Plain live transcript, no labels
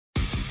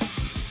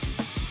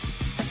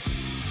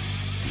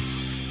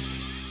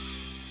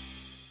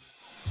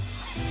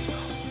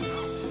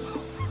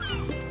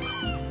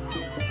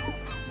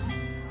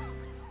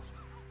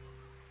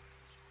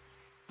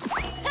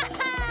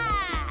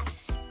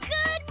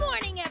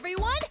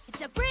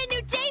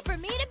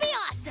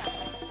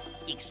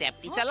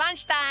except it's a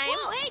lunchtime.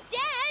 Whoa, hey,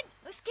 Dad!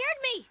 You scared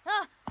me.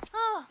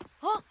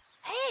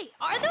 Hey,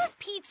 are those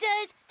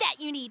pizzas that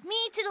you need me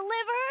to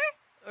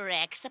deliver?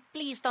 Rex,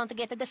 please don't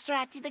get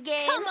distracted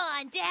again. Come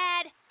on,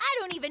 Dad. I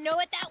don't even know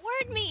what that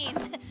word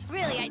means.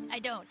 Really, I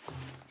don't.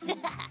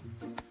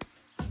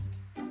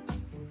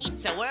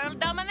 It's a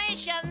world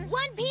domination.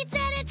 One pizza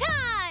at a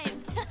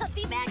time.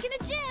 Be back in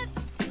a jiff.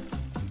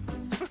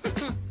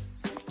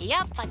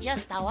 Yup,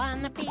 just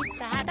one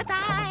pizza at a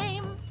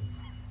time.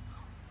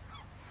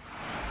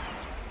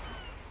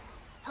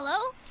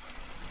 Hello?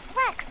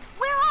 Rex,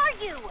 where are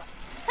you?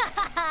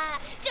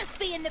 Just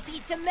being the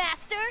pizza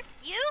master.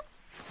 You?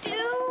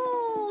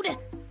 Dude!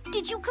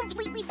 Did you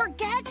completely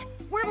forget?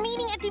 We're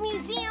meeting at the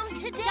museum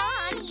today.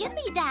 Don, give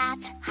me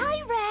that.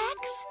 Hi,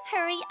 Rex.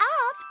 Hurry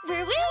up.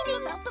 We're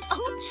waiting. About the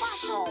poop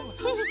fossil.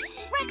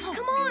 Rex,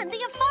 come on. They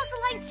have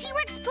fossilized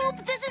T-Rex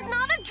poop. This is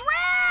not a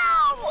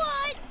drown.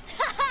 What?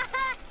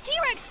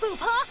 T-Rex poop,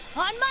 huh?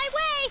 On my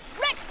way.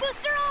 Rex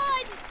booster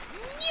on.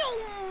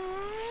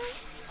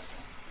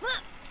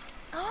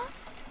 Huh?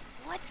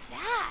 What's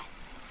that?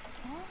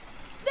 Huh?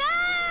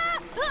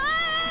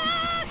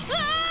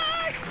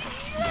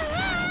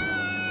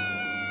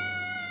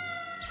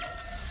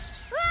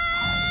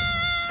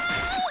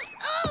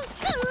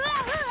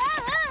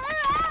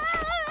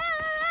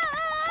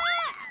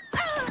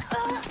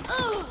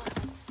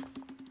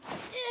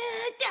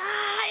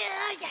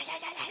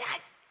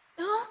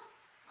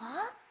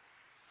 Ah!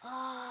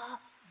 Ah!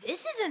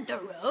 This isn't the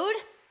road.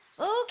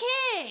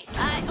 Okay.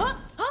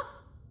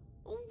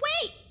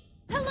 Wait!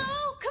 Hello?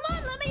 Come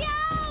on, let me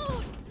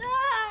out!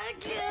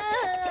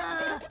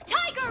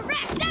 Tiger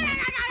Rex!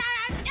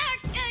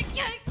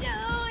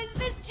 Oh, is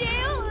this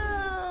jail?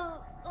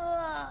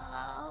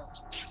 Oh,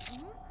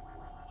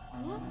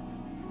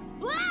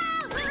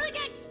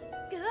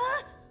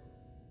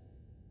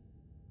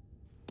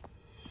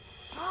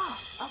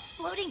 a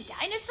floating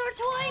dinosaur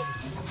toy?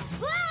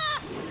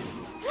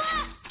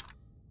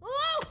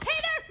 Oh, hey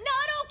there!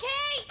 Not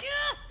okay!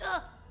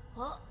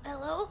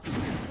 Hello?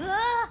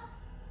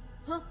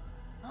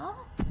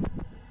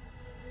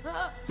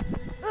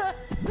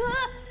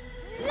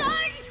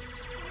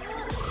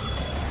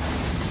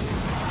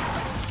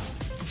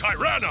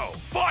 Tyranno,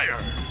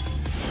 fire!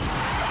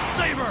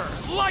 Saber,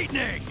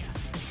 lightning!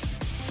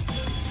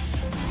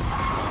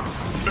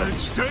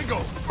 Extango,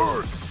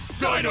 earth!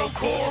 Dino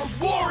Core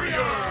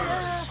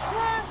warriors!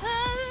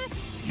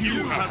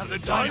 You have the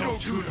Dino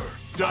Tuner,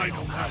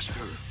 Dino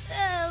Master.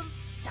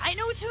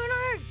 Dino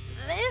Tuner?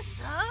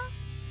 This, huh?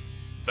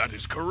 That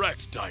is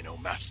correct, Dino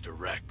Master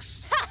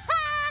Rex.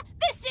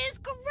 This is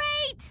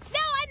great!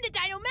 Now I'm the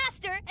Dino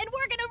Master, and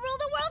we're gonna rule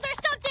the world or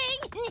something!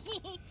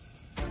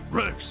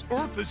 Rex,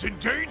 Earth is in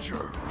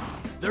danger!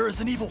 There is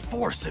an evil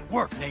force at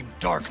work named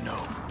Darkno.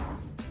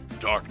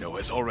 Darkno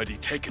has already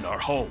taken our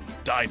home,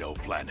 Dino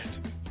Planet.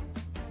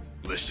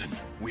 Listen,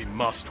 we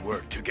must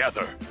work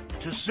together.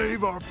 To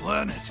save our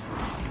planet.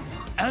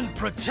 And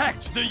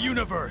protect the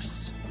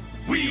universe!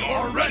 We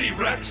are ready,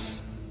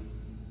 Rex!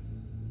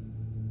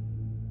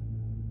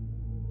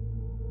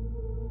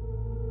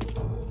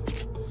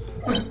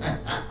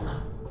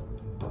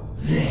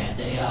 There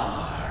they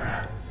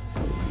are.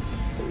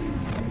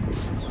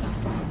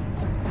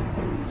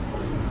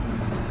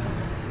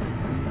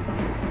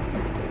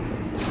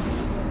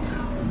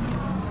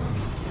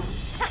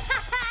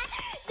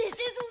 This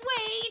is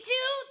way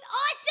too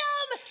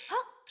awesome!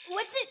 Huh?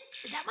 What's it?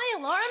 Is that my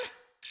alarm?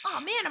 Oh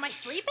man, am I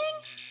sleeping?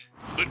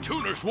 The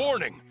tuner's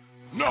warning!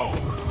 No!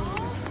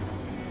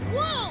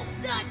 Whoa!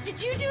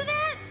 Did you do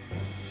that?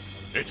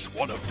 It's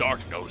one of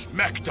Darkno's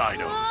mech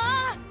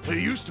dinos. They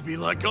used to be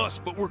like us,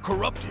 but were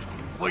corrupted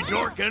by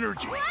dark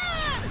energy.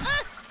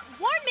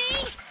 Warn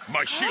me!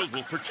 My shield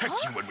will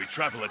protect you when we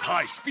travel at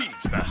high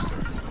speeds, Master.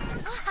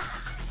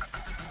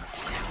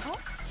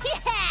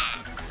 Yeah!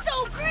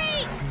 So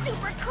great!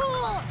 Super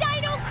cool!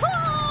 Dino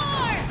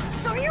Core!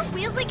 So are your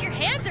wheels like your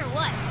hands or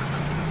what?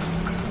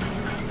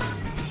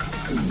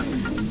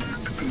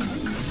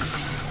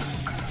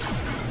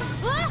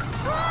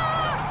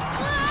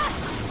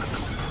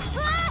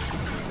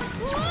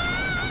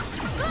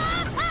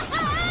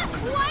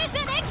 Why is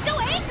that egg so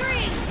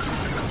angry?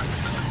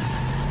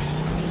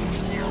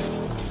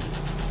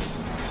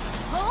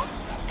 Huh?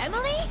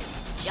 Emily?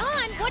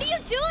 John, what are you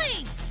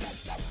doing?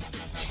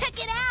 Check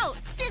it out.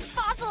 This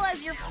fossil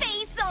has your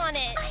face on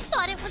it. I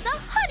thought it was a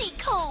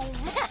honeycomb.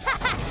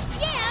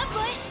 Yeah,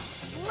 but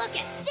look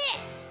at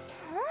this.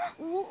 Huh?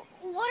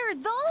 What are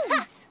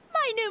those?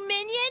 My new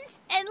minions.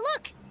 And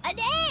look, an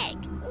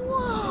egg.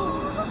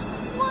 Whoa!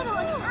 What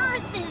on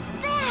earth is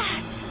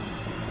that?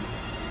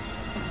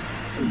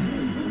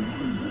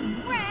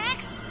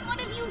 Rex, what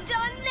have you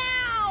done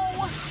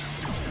now?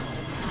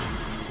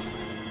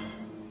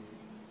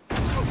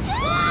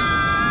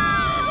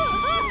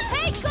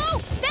 Hey,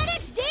 go! That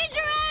egg's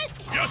dangerous!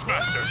 Yes,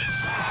 Master.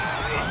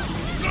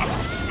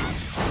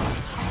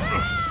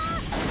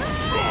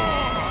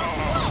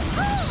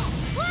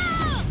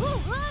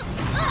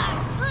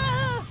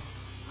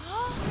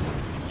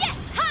 Yes!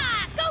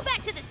 Ha! Go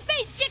back to the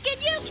space chicken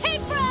you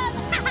came from!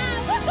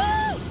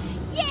 Woohoo!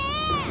 Yeah!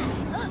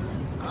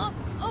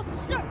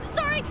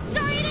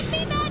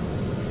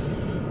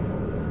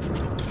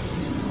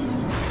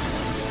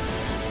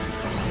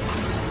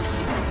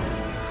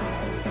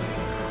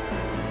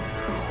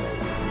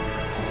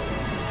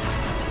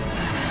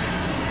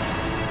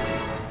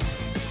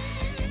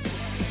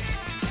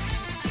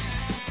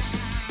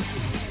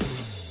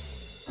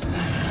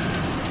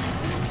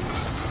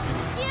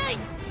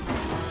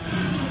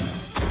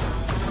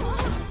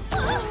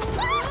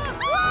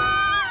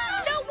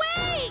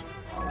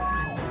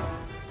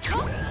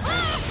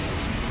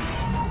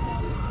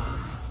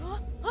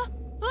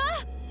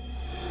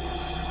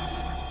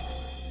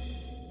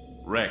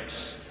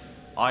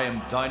 I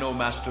am Dino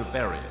Master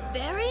Barian.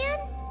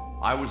 Barian?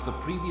 I was the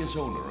previous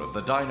owner of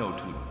the Dino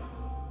Tuner.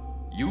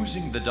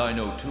 Using the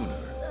Dino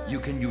Tuner, you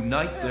can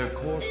unite their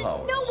core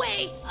powers. No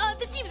way!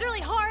 This seems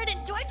really hard,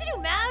 and do I have to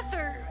do math,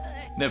 or...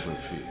 Never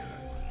fear.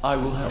 I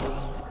will help.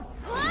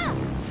 Ah!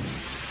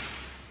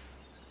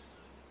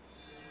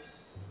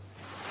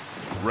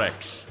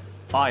 Rex,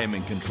 I am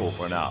in control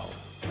for now.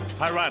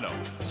 Tyranno,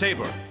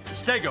 Saber,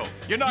 Stego,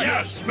 unite!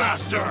 Yes,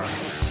 Master!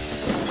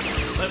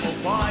 Level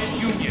 5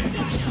 Union.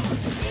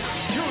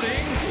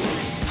 Shooting.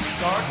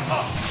 Start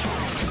up.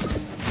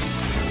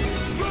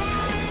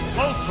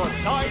 Ultra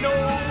Dino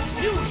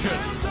Fusion.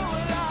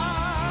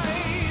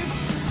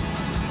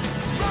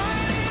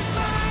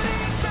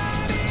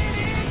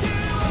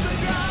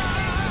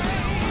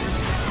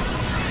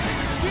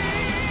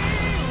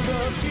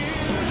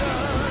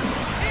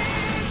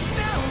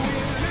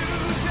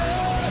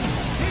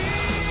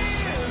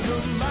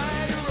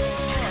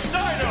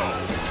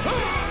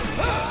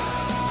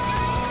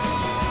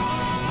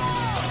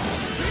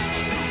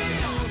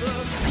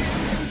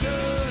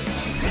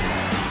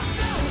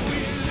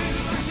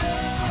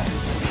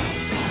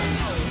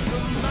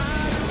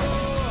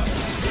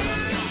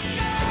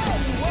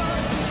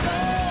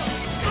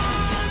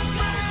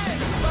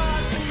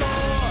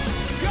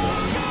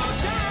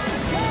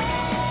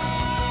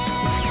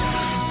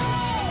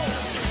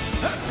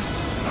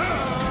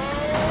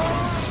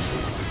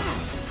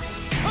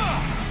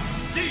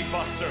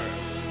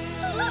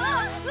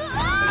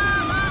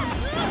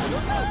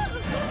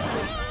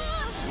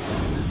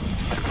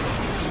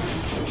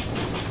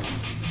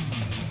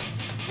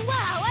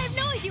 Wow, I have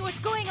no idea what's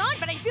going on,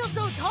 but I feel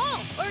so tall.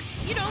 Or,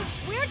 you know,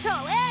 we're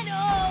tall. And,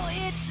 oh,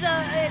 it's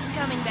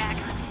coming back.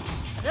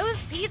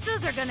 Those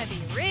pizzas are gonna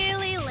be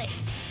really late.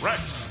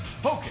 Rex,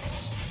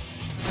 focus.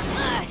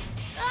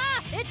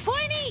 It's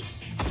pointy!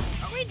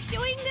 Are we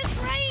doing this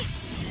right?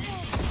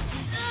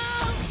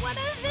 What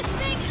is this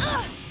thing?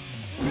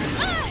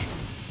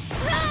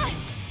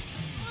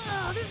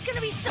 Oh, this is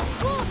gonna be so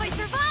cool if I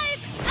survive!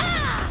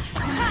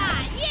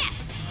 Yes!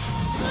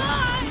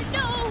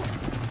 No!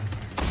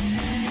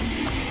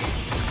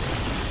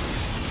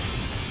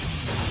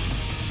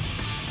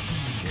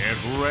 Get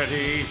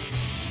ready.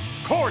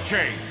 Core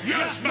change.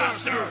 Yes,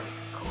 Master!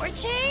 Core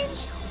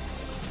change?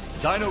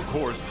 Dino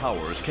Core's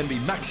powers can be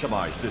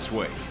maximized this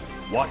way.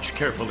 Watch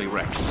carefully,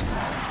 Rex.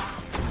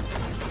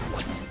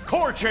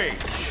 Core change.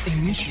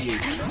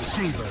 Initiate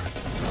Saber.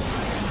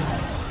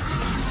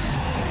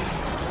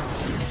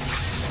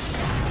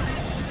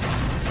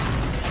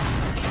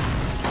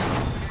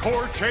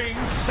 Core change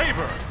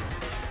Saber.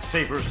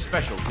 Saber's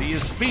specialty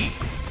is speed.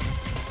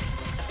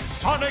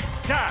 Sonic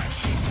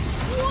dash.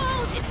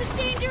 Whoa, this is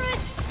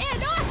dangerous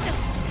and awesome!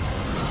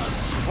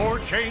 Core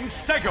change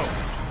Stego.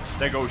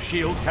 Stego's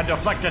shield can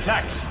deflect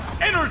attacks.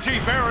 Energy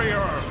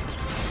barrier.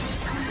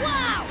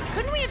 Wow!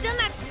 Couldn't we have done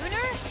that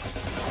sooner?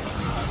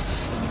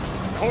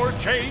 Core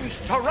change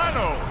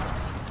Tyranno.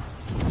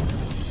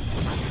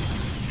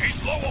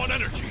 He's low on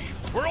energy.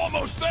 We're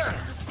almost there.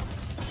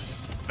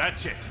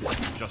 That's it.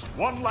 Just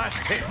one last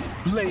hit.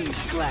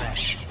 Blaze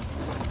Flash.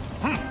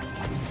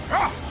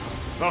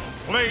 The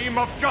flame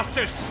of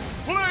justice.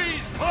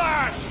 Blaze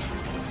Clash.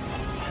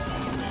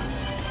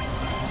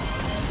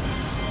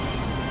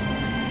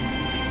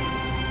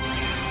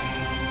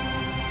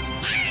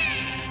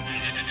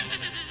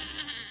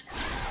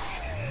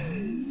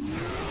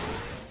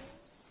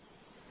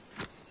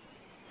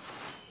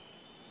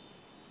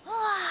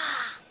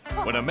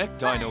 When a mech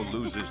dino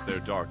loses their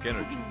dark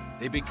energy,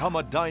 they become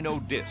a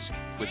dino disc.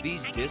 With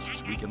these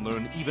discs, we can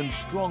learn even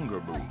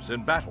stronger moves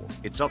in battle.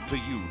 It's up to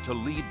you to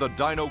lead the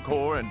Dino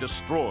Core and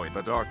destroy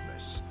the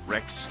darkness.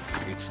 Rex,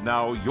 it's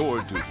now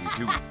your duty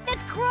to...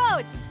 That's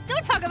gross!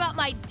 Don't talk about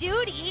my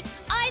duty!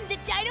 I'm the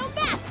Dino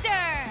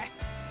Master!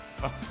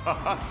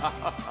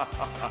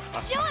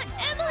 John,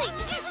 Emily,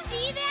 did you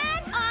see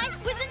that? I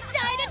was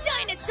inside a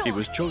dinosaur! He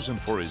was chosen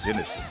for his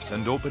innocence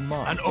and open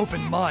mind. An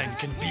open mind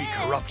can be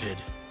corrupted.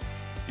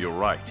 You're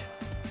right.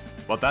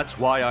 But that's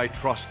why I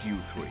trust you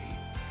three.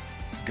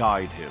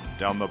 Guide him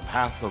down the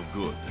path of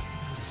good.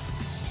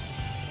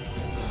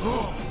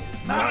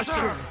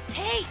 Master!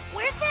 Hey,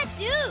 where's that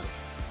dude?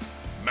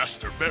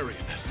 Master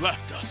Barian has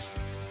left us.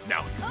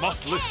 Now you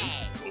must listen.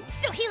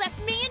 So he left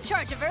me in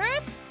charge of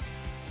Earth?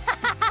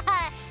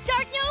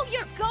 Darkno,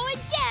 you're going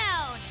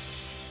down!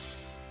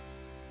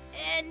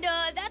 And,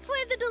 that's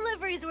why the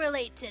deliveries were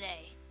late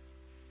today.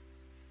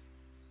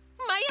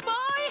 My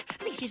boy,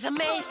 this is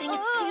amazing.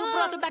 You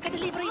brought back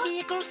delivery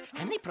vehicles,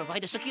 and they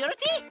provide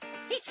security.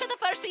 It's the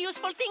first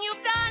useful thing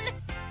you've done.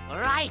 All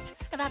right,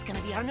 that's gonna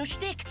be our new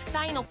shtick,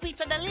 Dino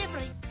Pizza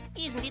Delivery.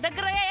 Isn't it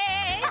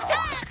great?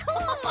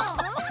 Cool!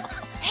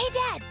 Hey,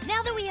 Dad,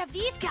 now that we have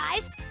these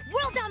guys,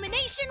 world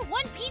domination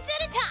one pizza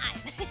at a time.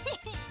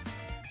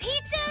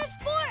 Pizzas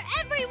for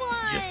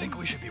everyone! You think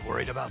we should be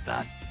worried about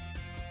that?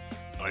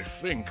 I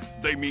think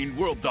they mean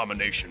world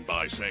domination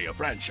by, say, a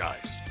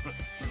franchise.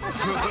 Dino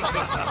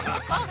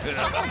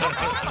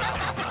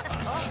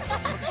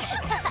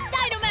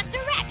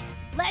Master Rex,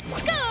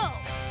 let's go!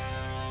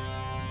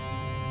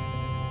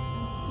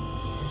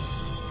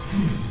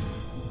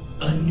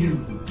 A new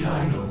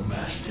Dino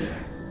Master.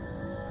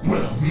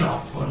 Well, not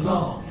for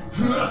long.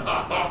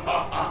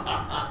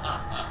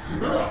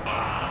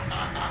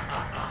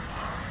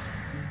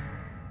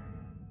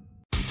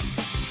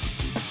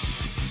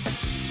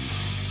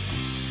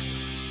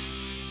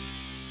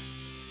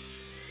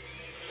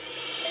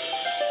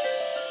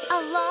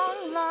 A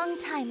long, long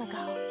time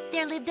ago,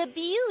 there lived a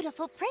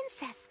beautiful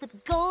princess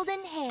with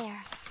golden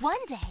hair. One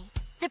day,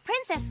 the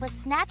princess was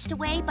snatched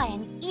away by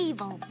an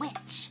evil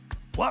witch.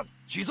 What?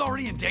 She's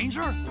already in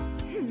danger?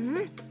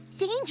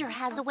 Danger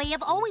has a way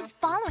of always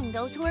following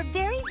those who are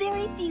very,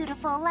 very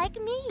beautiful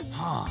like me.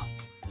 Huh.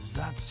 Is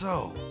that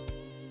so?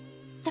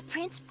 The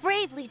prince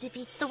bravely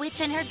defeats the witch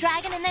and her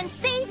dragon and then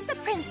saves the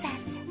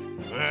princess.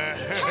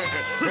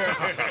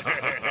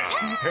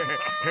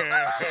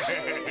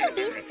 To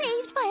be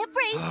saved by a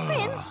brave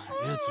prince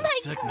It's a like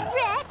sickness.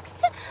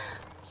 Rex.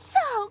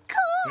 So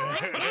cool.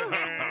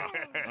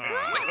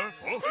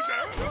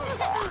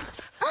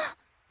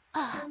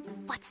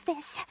 What's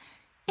this?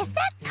 Is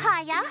that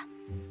Kaya?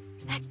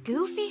 That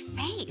goofy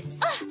face.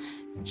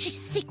 She's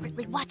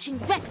secretly watching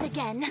Rex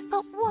again.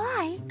 But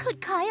why?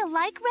 Could Kaya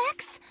like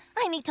Rex?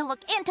 I need to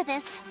look into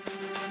this.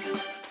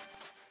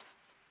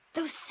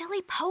 Those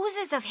silly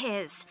poses of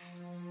his.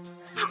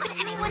 How could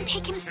anyone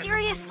take him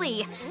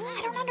seriously?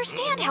 I don't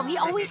understand how he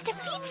always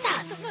defeats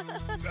us.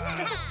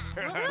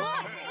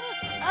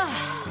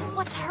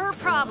 What's her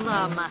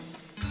problem?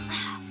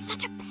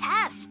 Such a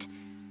pest.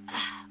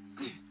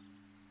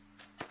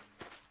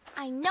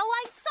 I know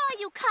I saw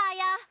you,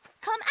 Kaya.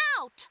 Come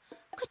out.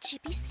 Could she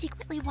be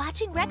secretly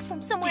watching Rex from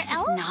somewhere This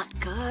else? is not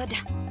good.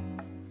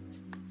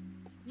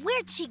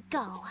 Where'd she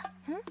go?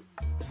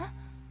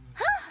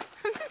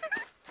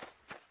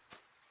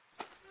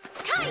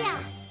 Kaya!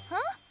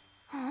 Huh?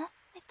 I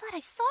thought I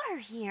saw her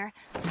here.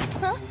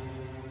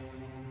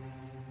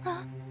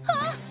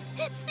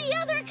 It's the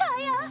other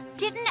Kaya!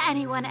 Didn't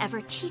anyone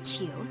ever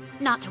teach you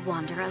not to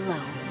wander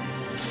alone?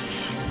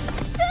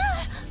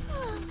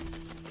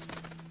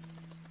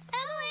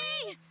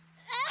 Emily!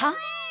 Huh?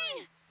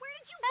 Emily! Where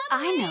did you go?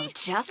 I know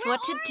just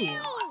what to do.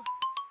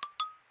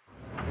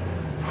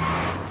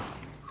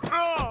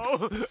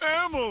 Oh,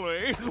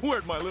 Emily!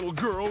 Where'd my little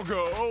girl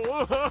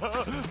go?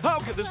 How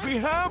could this be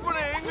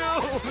happening?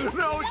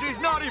 No, she's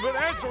not even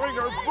answering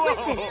her phone.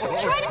 Listen,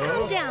 try to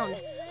calm down.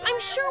 I'm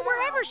sure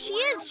wherever she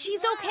is,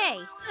 she's okay.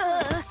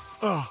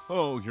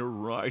 Oh, you're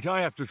right.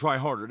 I have to try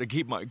harder to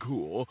keep my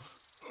cool.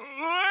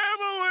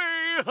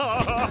 Emily!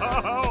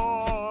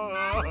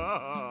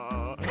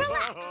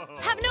 Relax.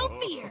 Have no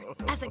fear.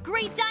 As a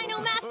great Dino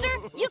Master,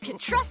 you can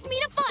trust me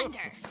to find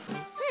her.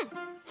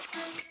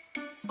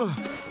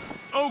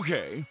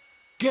 Okay.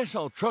 Guess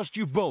I'll trust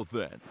you both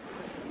then.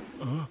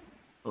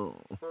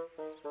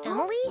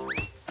 Emily?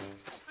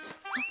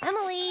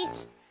 Emily?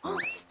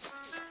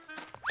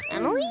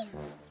 Emily?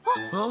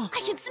 Huh?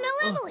 I can smell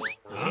Emily!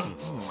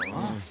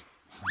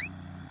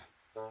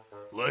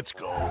 Let's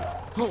go.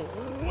 Oh,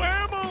 Emily!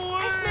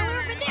 I smell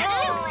her over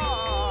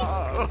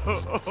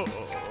there, too!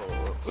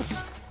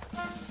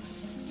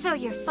 So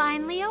you're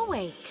finally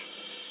awake.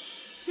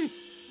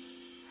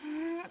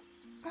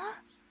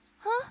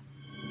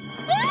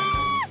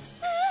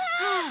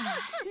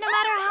 No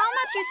matter how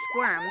much you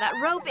squirm, that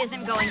rope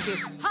isn't going to...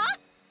 Huh?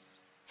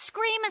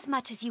 Scream as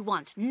much as you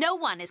want. No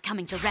one is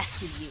coming to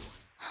rescue you.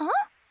 Huh?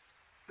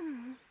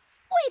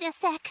 Wait a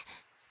sec.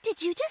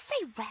 Did you just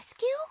say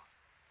rescue?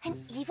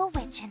 An evil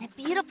witch and a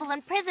beautiful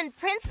imprisoned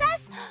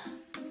princess?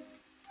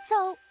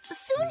 So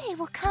soon he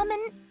will come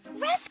and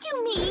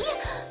rescue me.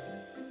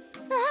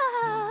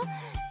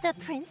 The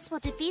prince will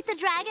defeat the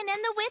dragon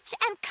and the witch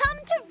and come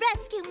to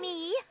rescue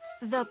me.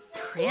 The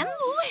prince?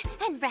 Ooh,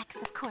 and Rex,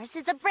 of course,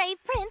 is a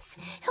brave prince.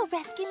 He'll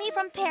rescue me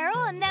from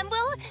peril and then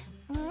we'll...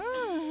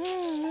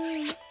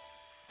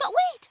 But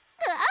wait!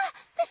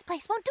 This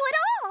place won't do it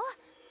all!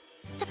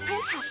 The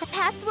prince has to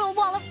pass through a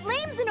wall of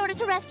flames in order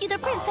to rescue the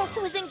princess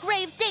who is in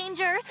grave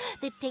danger.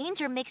 The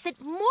danger makes it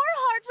more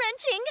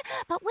heart-wrenching.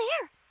 But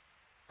where?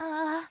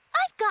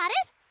 I've got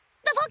it!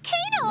 The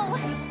volcano!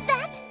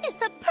 That is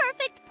the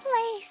perfect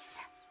place.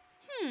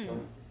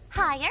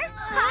 Higher,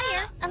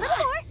 higher, a little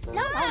more.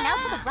 No, now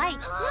to the right.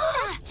 No,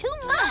 that's too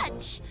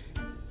much.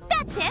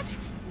 That's it.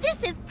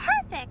 This is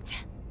perfect.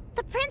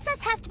 The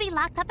princess has to be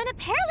locked up in a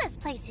perilous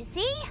place, you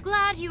see?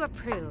 Glad you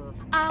approve.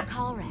 I'll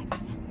call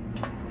Rex.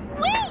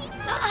 Wait!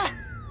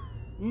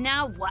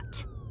 Now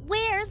what?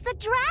 Where's the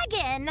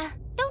dragon?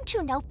 Don't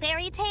you know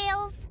fairy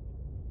tales?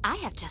 I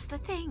have just the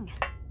thing.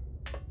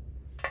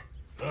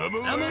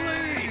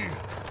 Emily!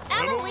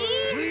 Emily!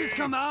 Please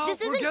come out!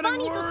 This We're isn't getting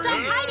funny, so worried. stop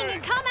hiding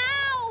and come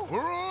out!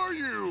 Where are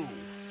you?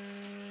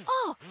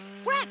 Oh,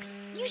 Rex,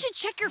 you should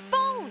check your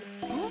phone.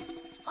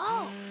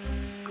 Oh.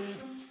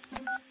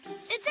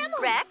 It's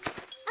Emily. Rex?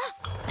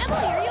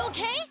 Emily, are you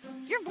okay?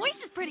 Your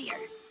voice is prettier.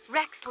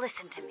 Rex,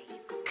 listen to me.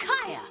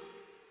 Kaya.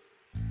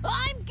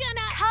 I'm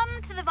gonna...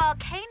 Come to the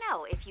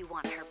volcano if you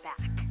want her back.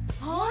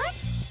 What?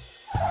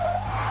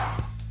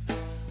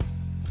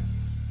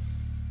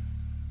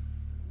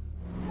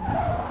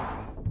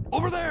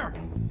 Over there!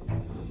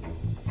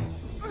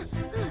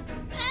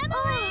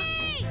 Emily!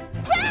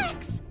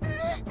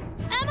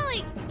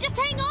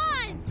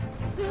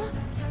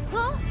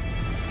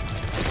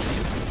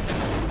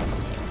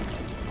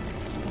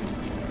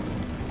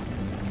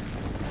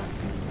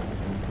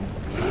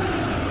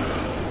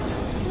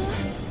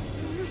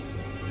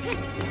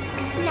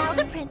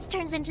 prince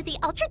turns into the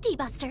Ultra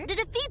D-Buster to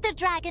defeat the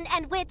dragon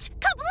and witch,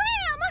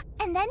 kablam!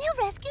 And then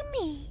he'll rescue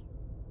me.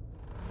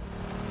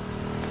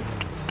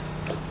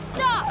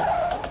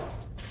 Stop!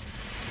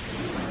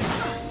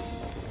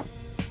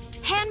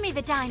 Hand me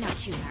the Dino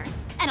Tuner,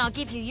 and I'll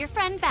give you your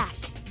friend back.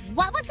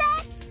 What was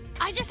that?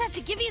 I just have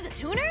to give you the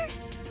tuner?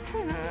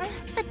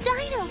 The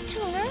Dino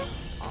Tuner?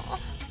 Oh.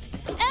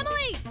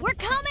 Emily, we're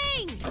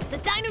coming! The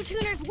Dino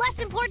Tuner's less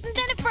important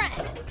than a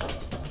friend.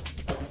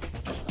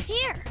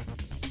 Here.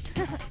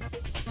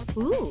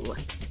 Ooh,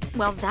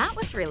 well that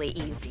was really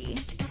easy.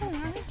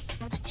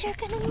 But you're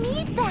gonna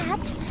need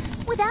that.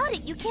 Without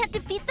it, you can't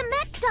defeat the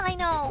mech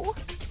dino.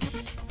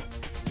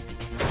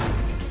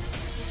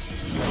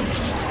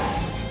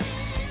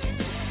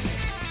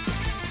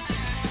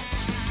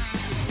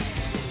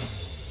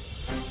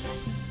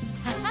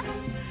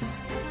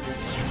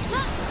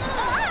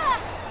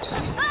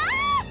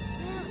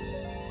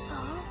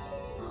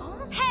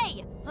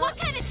 Hey, what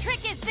kind of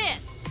trick is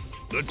this?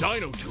 The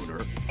Dino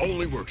Tuner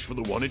only works for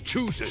the one it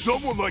chooses.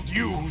 Someone like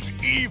you who's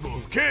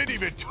evil can't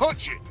even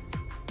touch it.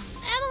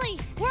 Emily,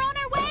 we're on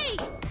our way!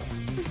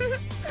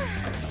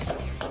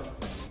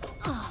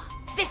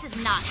 This is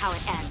not how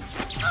it ends.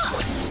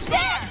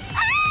 There!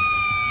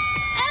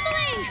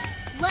 Emily!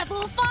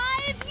 Level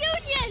 5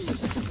 Union!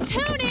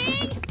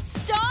 Tuning!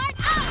 Start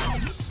up!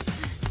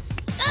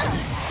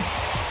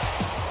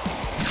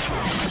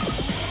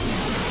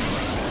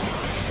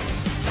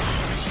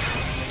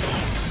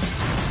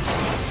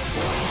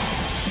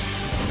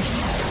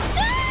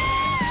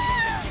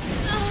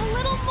 A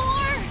little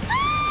more!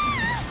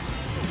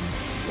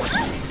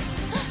 Rex!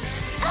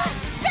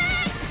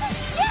 Yes!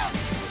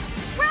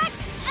 Rex!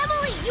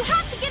 Emily, you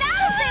have to get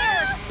out of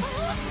there!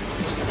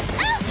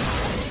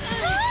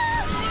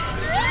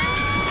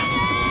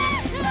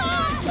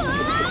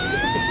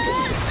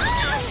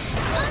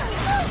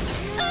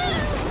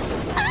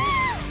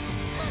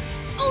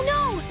 Oh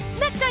no!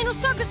 Mech Dino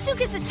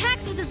Sarcosuchus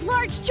attacks with his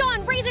large jaw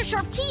and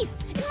razor-sharp teeth.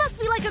 It must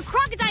be like a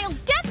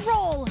crocodile's death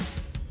roll.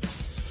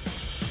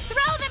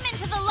 Throw them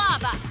into the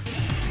lava.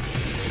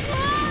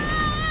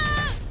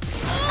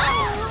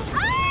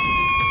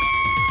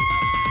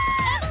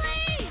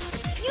 Emily!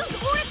 Use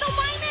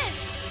Ornithominus!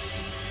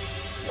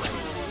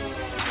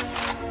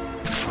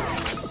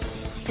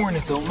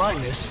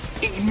 Ornithominus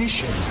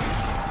ignition.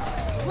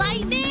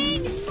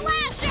 Lightning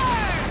Slasher!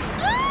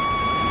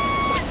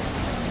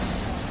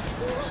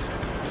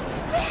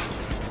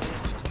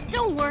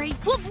 Don't worry,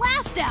 we'll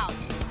blast out.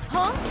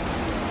 Huh?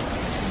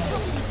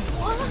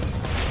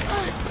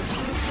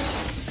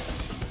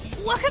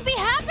 What could be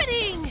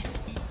happening?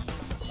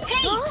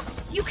 Hey! Huh?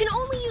 You can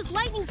only use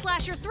Lightning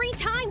Slasher 3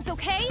 times,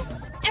 okay?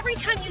 Every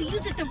time you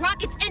use it, the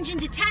rocket's engine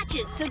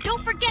detaches, so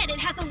don't forget it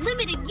has a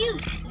limited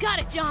use. Got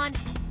it, John.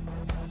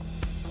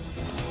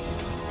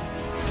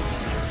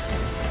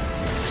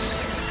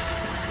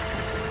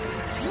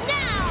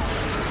 Now!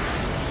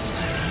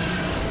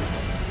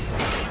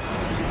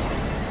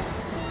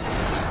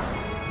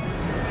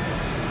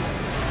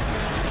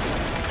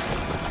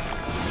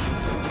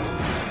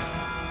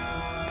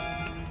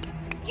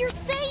 You're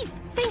safe!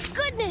 Thank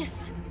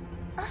goodness!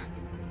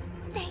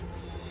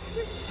 Thanks.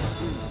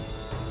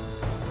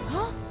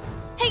 Huh?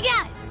 Hey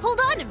guys, hold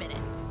on a minute.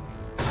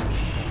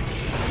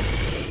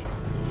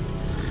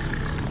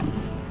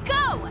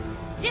 Go!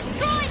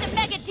 Destroy the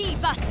Mega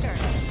D-Buster!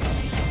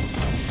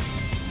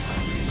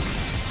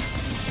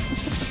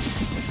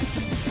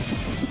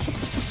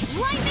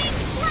 Lightning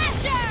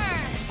Slasher!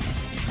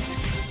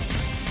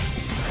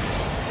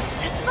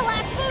 That's the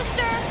last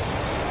booster!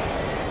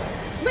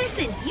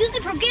 Listen, use the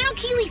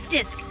Proganocheles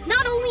disc.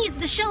 Not only is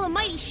the shell a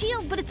mighty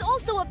shield, but it's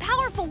also a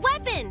powerful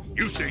weapon.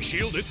 You say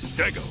shield, it's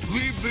Stego.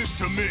 Leave this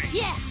to me.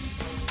 Yeah.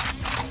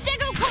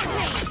 Stego core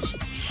change.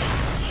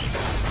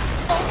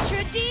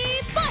 Ultra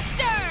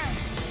D-Buster!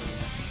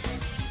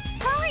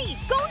 Hurry,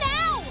 go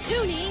now!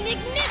 Tuning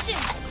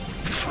ignition.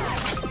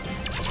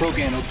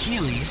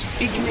 Proganocheles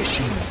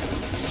ignition.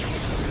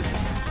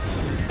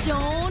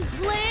 Stone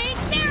Blade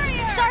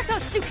Barrier!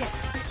 Sarcosuchus,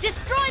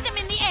 destroy them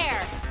in the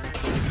air!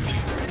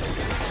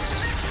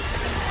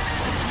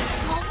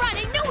 All right,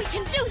 I know we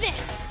can do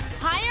this!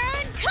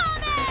 Iron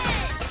Comet!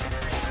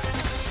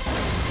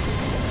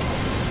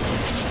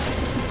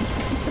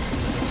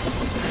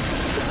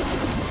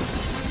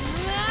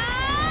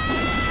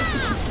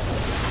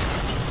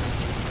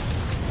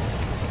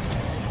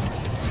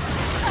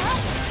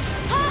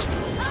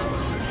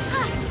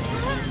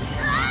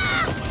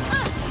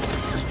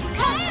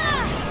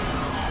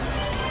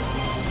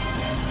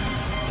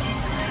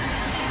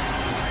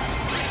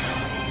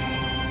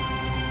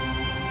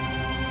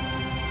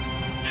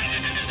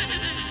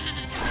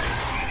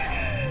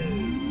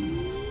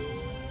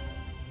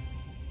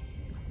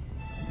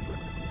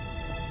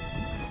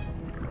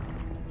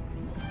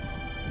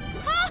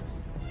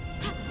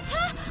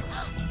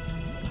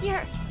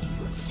 You're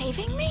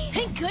saving me?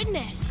 Thank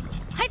goodness.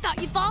 I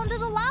thought you'd fall into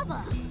the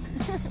lava.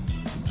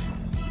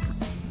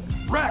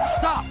 Rex,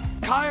 stop!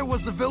 Kaya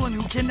was the villain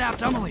who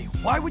kidnapped Emily.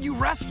 Why would you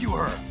rescue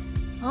her?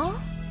 Huh?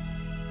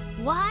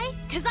 Why?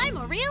 'Cause I'm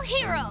a real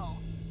hero.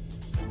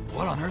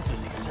 What on earth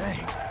is he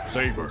saying?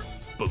 Saber,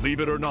 believe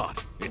it or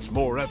not, it's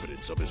more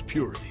evidence of his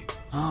purity.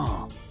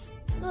 Oh.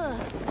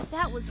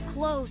 That was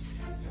close.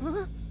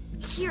 Huh?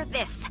 Hear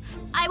this.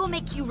 I will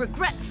make you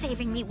regret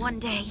saving me one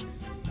day.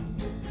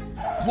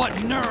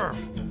 What nerve!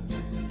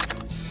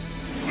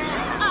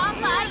 Off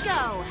I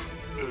go.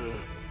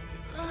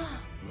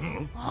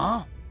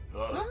 Huh?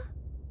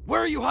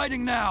 Where are you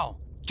hiding now?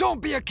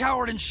 Don't be a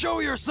coward and show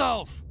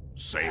yourself!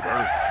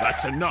 Saber,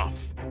 that's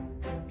enough.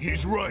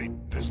 He's right.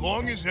 As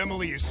long as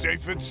Emily is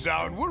safe and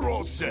sound, we're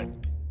all set.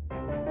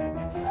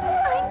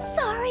 I'm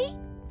sorry.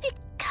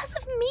 Because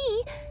of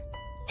me.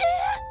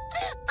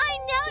 I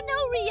now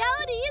know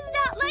reality is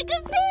not like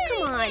a fairy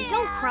tale. Come on,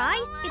 don't cry.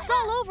 It's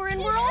all over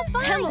and we're all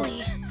fine.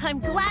 Emily, I'm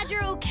glad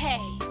you're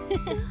okay.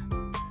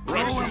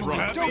 Rex is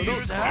right. Don't be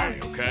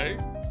sad. Okay?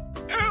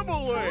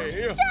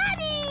 Emily!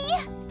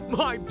 Daddy!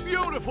 My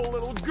beautiful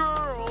little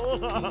girl!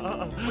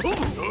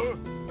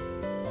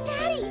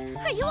 Daddy,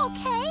 are you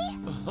okay?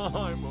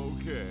 I'm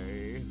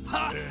okay.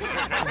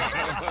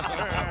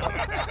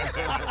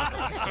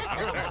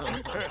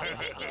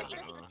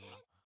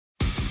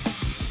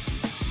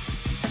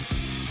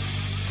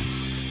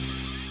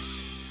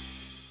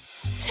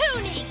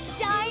 Tuning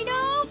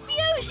Dino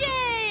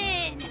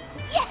Fusion!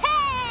 Yeah!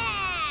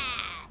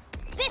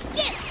 This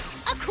disc,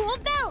 a cool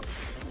belt.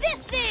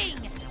 This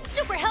thing,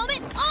 super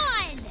helmet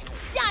on.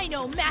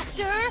 Dino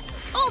Master,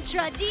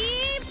 Ultra D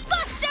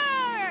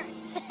Buster!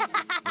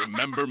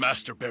 Remember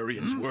Master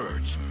Barian's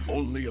words.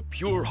 Only a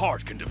pure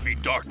heart can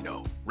defeat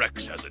Darkno.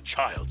 Rex has a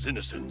child's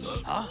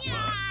innocence.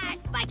 Yeah!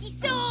 Spiky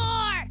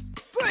Soar!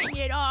 Bring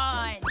it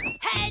on!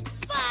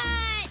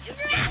 Headbutt!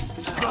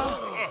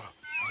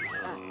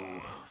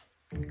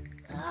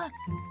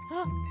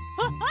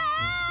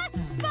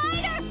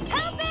 Spider,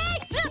 help me!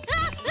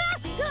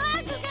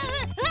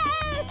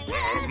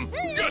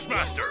 Yes,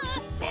 Master.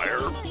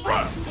 Fire,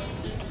 breath.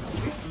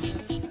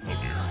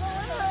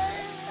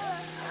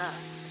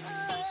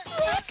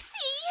 Rexy!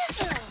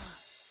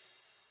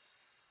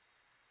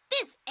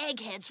 This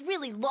egghead's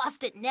really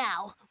lost it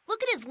now.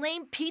 Look at his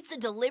lame pizza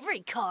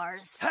delivery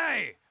cars.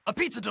 Hey! A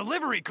pizza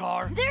delivery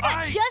car? They're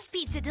not just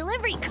pizza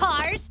delivery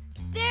cars.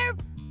 They're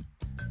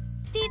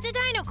Pizza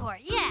Dino Core,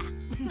 yeah.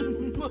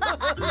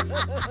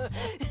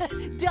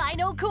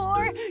 Dino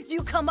Core?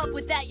 You come up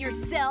with that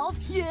yourself?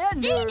 Yeah,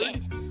 They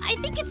did. I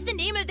think it's the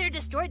name of their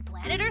destroyed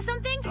planet or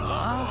something.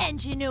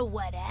 And you know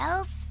what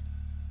else?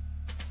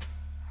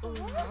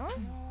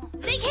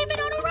 They came in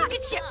on a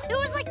rocket ship. It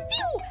was like,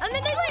 phew, and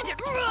then they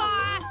landed.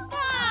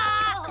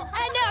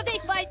 And now they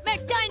fight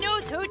mech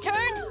dinos who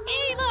turn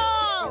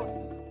evil.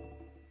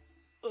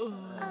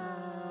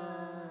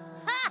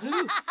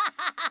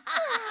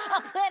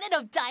 A planet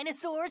of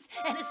dinosaurs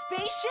and a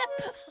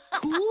spaceship?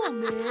 Cool,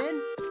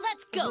 man.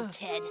 Let's go,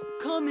 Ted.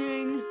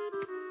 Coming.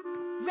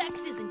 Rex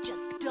isn't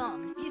just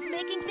dumb. He's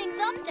making things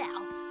up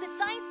now. The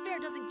science fair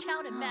doesn't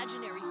count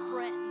imaginary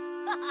friends.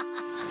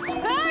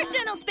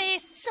 Personal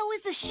space. So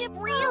is the ship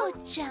real? Oh,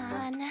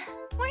 John.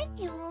 Weren't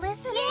you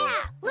listening?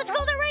 Yeah, let's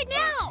go there right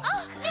now.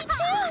 Oh, me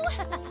too.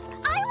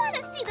 I want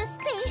to see the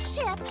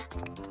spaceship.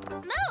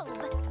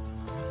 Move.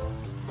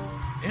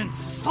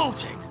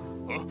 Insulting!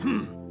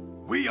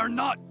 We are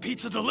not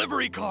pizza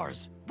delivery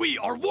cars! We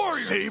are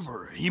warriors!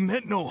 Saber, he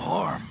meant no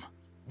harm.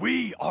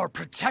 We are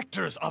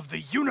protectors of the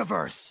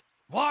universe!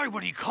 Why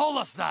would he call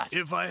us that?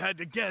 If I had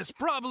to guess,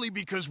 probably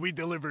because we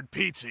delivered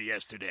pizza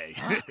yesterday.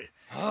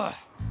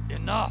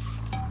 Enough.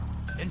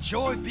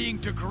 Enjoy being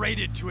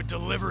degraded to a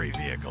delivery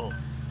vehicle.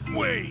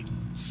 Wait,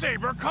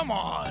 Saber, come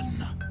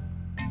on.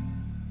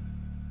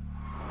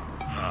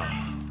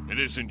 It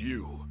isn't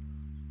you.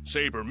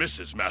 Saber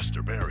misses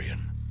Master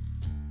Barian.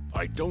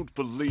 I don't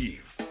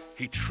believe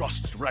he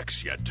trusts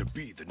Rex yet to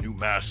be the new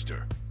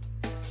master.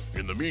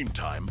 In the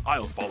meantime,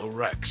 I'll follow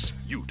Rex.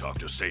 You talk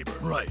to Saber.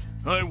 Right,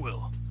 I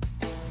will.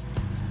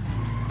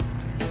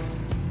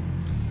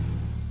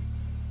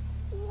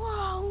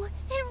 Whoa, it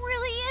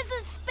really is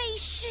a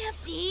spaceship.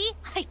 See?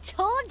 I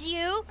told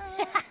you.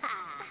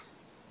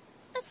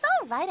 It's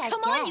all right, I guess.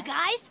 Come on, you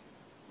guys.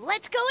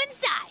 Let's go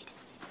inside.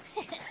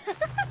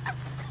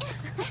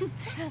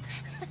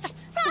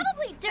 It's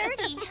probably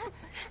dirty.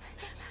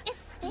 Is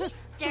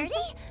space dirty?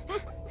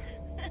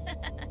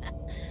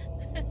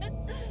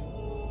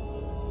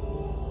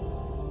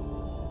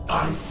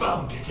 I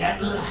found it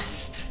at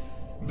last.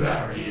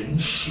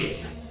 Barian's ship.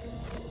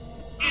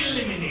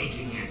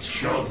 Eliminating it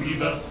shall be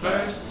the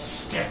first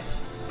step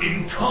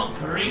in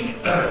conquering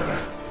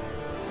Earth.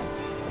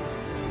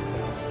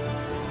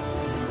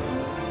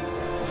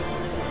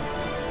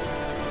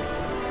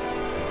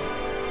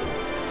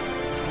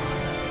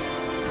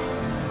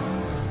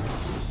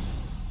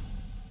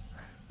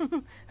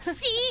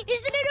 See?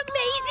 Isn't it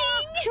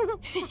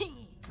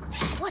amazing?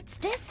 What's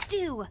this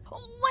do?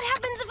 What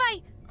happens if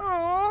I...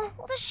 Oh,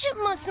 the ship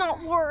must not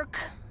work.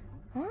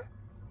 Huh?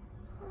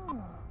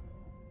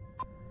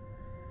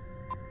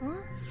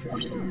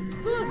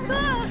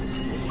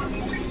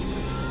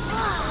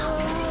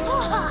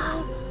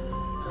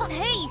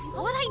 Hey,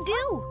 what'd I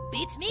do?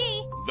 Beats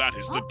me. That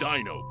is the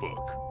Dino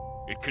book.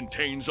 It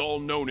contains all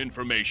known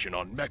information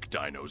on mech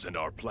dinos and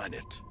our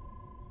planet.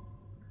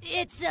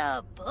 It's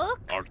a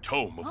book? Our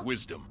tome of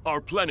wisdom. Our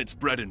planet's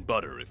bread and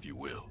butter, if you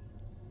will.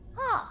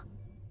 Huh.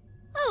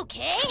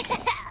 Okay.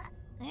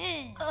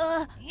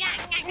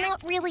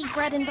 Not really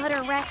bread and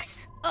butter,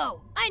 Rex.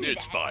 Oh, I knew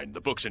It's that. fine.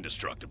 The book's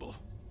indestructible.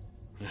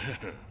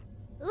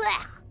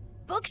 Ugh.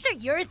 Books are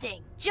your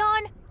thing.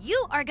 John,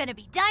 you are gonna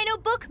be Dino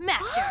Book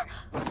Master.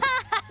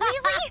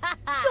 Really?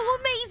 So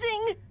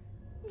amazing!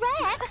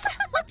 Rex,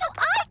 what do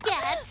I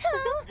get?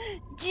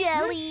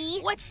 Jelly.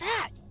 What's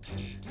that?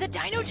 The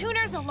Dino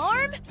Tuner's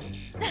alarm?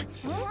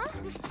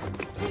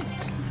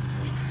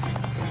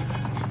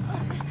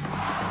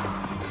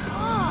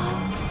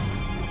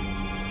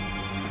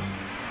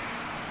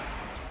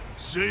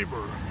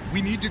 Saber,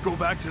 we need to go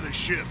back to the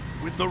ship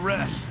with the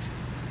rest.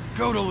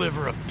 Go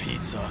deliver a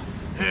pizza.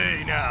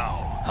 Hey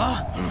now.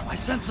 Huh? I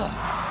sense a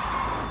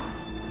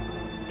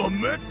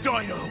mech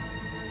dino.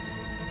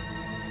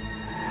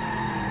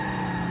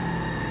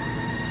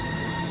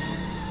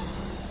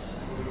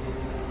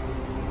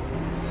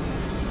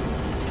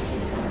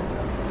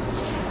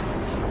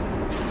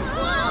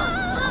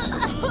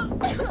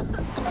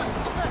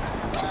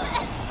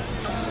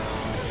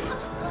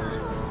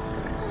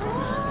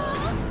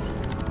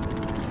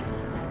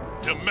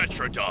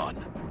 Dimetrodon.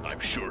 I'm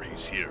sure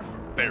he's here for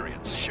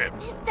Barion's ship.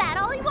 Is that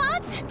all he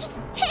wants?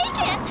 Just take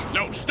it!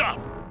 No, stop!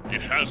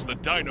 It has the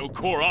Dino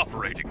Core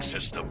operating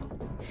system.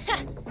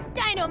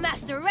 Dino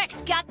Master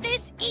Rex got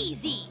this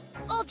easy.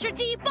 Ultra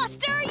T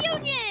Buster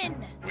Union!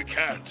 We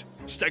can't.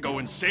 Stego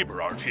and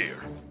Saber aren't here.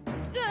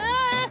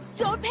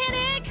 Don't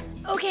panic!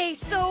 Okay,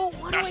 so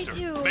what Master,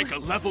 do I do? make a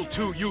level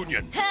 2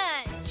 union.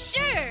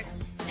 Sure!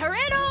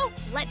 Tyranno,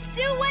 let's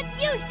do what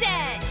you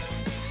said!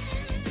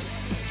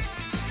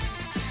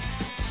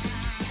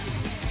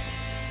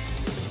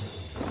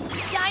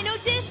 Dino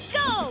Disc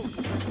Go!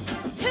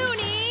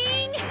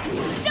 Tuning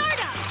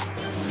Startup!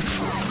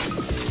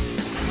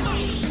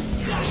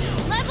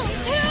 Level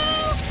 2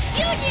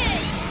 Union!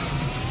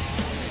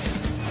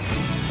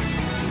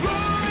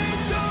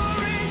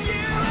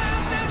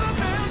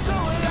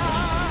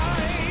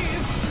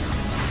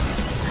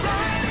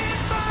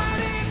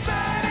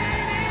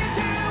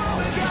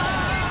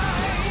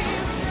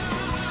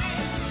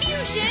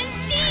 Fusion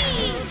D!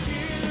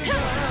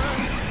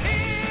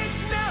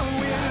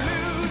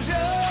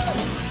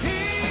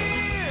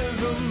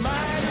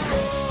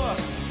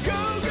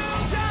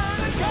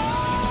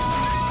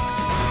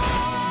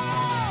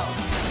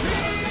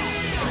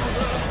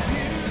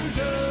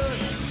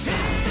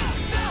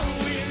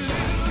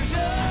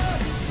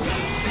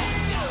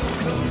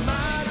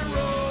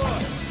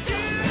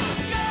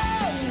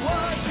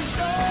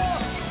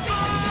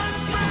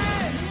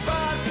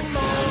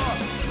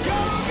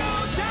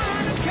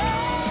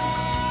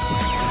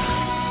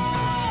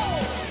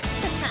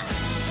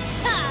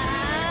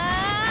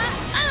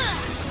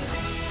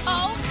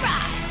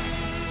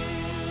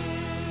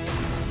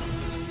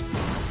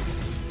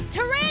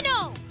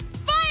 Tyranno!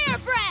 Fire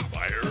Breath!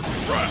 Fire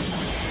breath.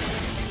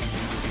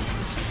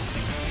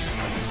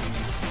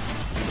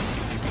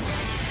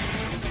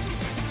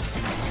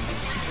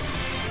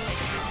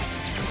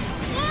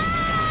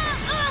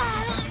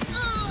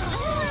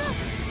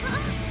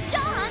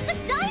 John, the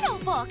Dino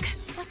book!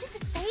 What does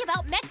it say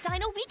about mech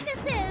dino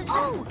weaknesses?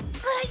 Oh,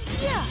 good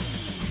idea!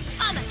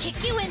 I'ma kick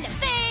you in the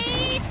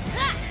face!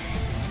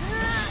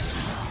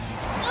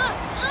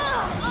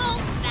 Oh,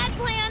 bad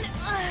plan!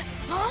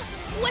 Huh?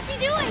 What's he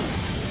doing?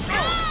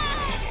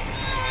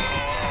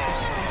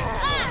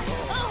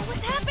 Oh,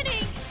 what's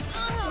happening?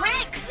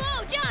 Rex!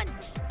 Whoa, John!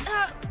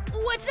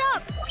 What's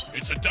up?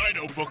 It's a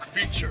Dino Book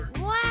feature.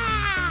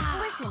 Wow!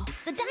 Listen,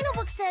 the Dino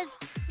book says,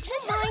 keep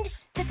in mind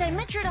that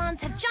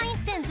Dimetrodons have giant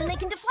fins and they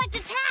can deflect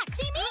attacks.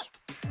 See me?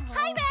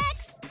 Hi,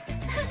 Rex!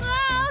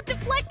 Oh,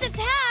 deflect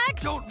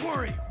attacks! Don't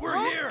worry, we're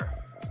here.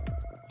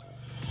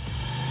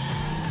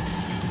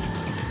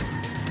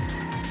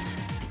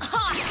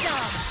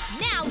 Awesome!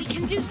 Now we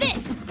can do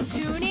this!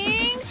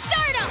 Tuning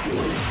Startup!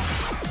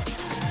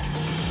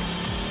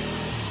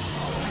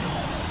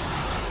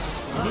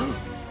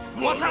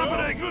 What's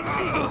happening?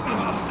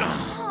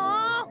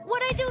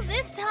 What'd I do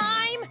this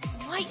time?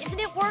 Why isn't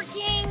it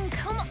working?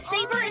 Come on!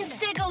 Saber and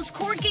Stego's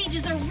core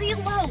gauges are real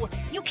low.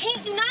 You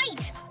can't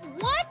unite.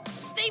 What?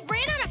 They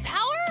ran out of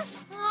power?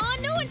 Aw,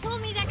 no one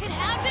told me that could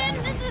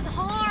happen. This is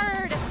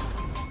hard.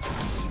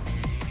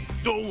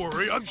 Don't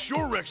worry, I'm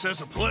sure Rex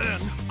has a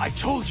plan. I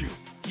told you,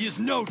 he is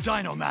no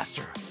Dino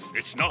Master.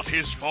 It's not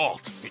his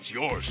fault. It's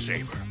yours,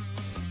 Saber.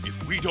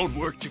 If we don't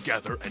work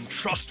together and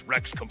trust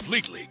Rex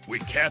completely, we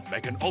can't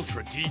make an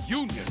Ultra D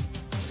union.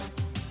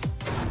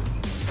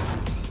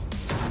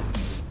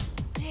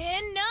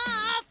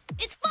 Enough!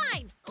 It's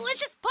fine. Let's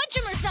just punch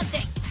him or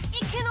something.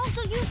 It can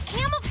also use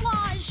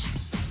camouflage.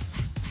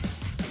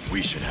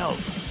 We should help.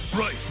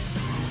 Right.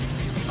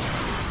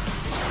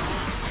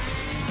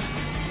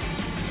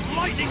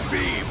 Lightning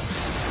beam!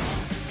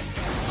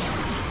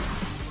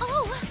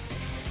 Oh,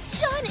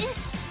 John is...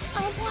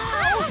 Oh,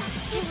 wow.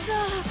 It's,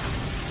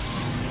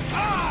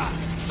 Ah!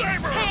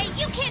 Saber! Hey,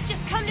 you can't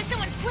just come to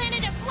someone's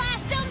planet and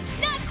blast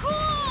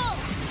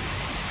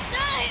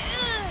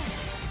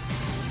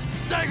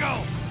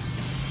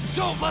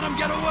Don't let him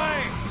get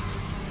away!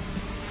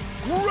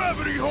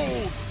 Gravity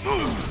hold!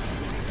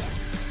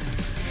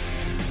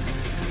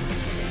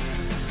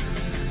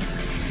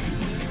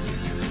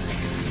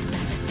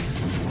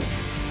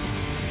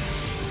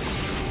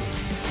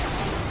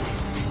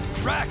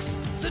 Rex,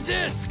 the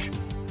disc!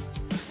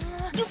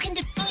 You can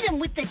defeat him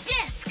with the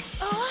disc!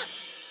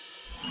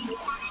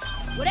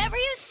 Whatever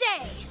you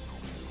say!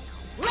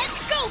 Let's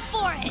go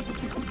for it!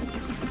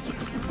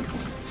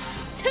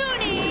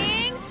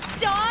 Tuning,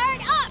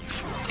 start up!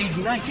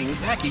 Igniting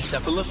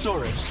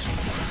Pachycephalosaurus.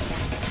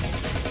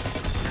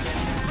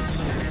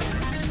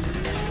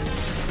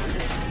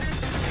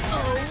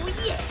 Oh,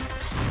 yeah!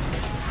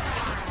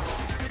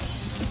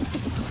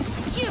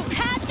 You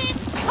had this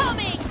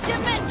coming,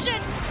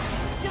 Dimension!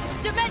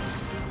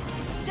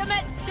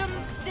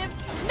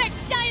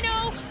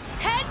 McDino!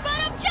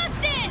 Headbutt of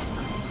Justice!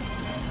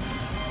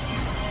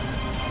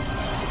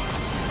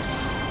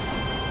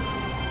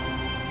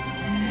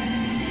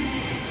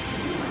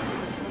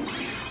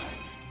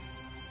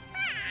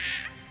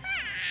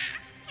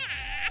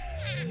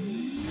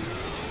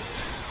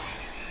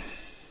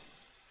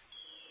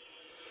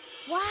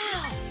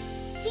 Wow,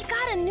 he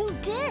got a new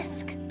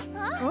disc.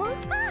 Huh?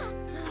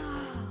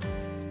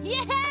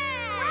 Yeah!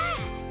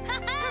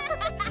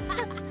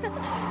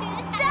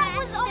 That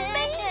was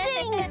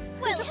amazing!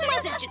 Well, it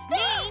wasn't just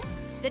me.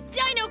 The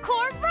Dino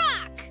Core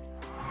rock!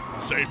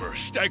 Saber,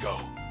 Stego,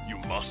 you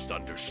must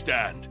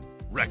understand.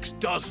 Rex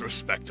does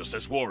respect us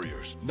as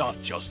warriors,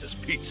 not just as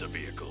pizza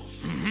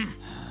vehicles.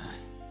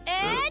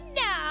 And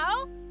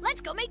now,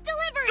 let's go make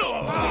delivery!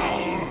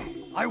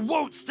 I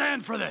won't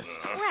stand for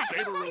this! Rex,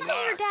 Saber, isn't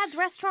your relax. dad's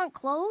restaurant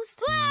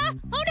closed? Ah!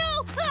 Oh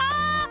no!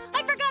 Ah!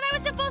 I forgot I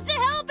was supposed to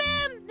help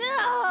him!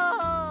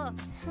 Oh!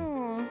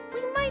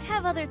 We might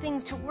have other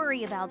things to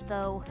worry about,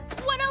 though.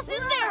 What else is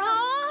there,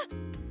 huh?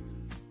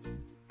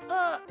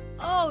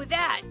 Oh,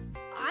 that.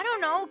 I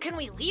don't know. Can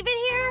we leave it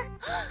here?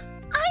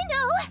 I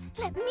know!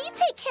 Let me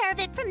take care of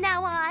it from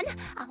now on.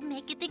 I'll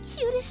make it the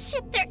cutest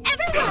ship there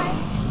ever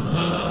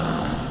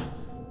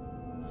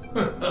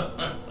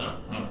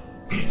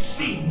was. It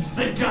seems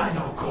the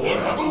Dino Core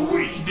have a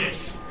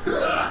weakness.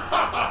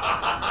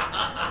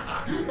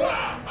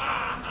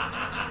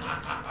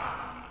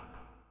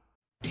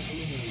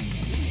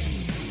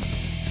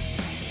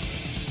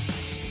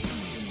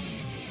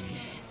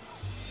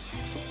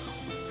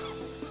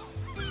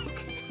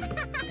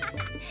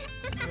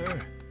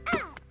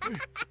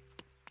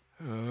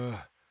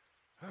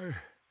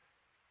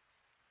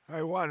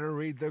 I want to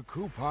read the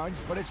coupons,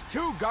 but it's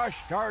too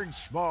gosh darn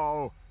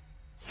small.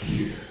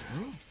 Here.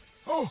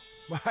 Oh,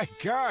 my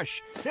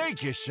gosh.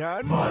 Thank you,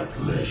 son. My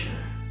pleasure.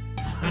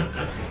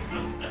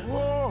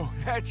 Whoa,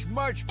 that's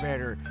much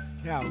better.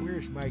 Now,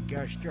 where's my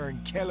gosh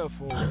darn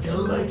telephone? A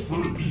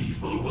delightful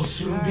evil will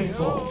soon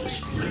befall this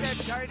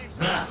place.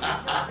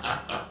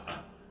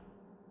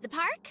 The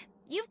park?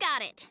 You've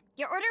got it.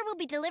 Your order will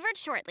be delivered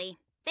shortly.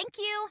 Thank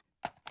you.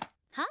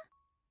 Huh?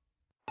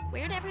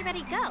 Where'd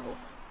everybody go?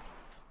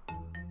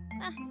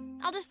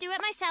 I'll just do it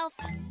myself.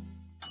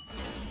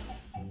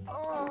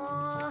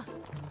 Oh,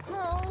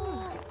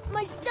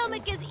 my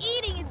stomach is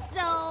eating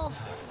itself.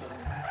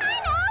 I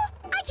know!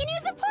 I can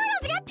use a portal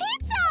to get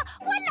pizza!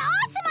 What an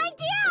awesome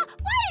idea!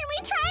 Why didn't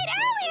we try it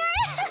earlier?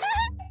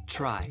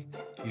 Try.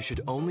 You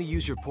should only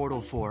use your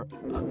portal for...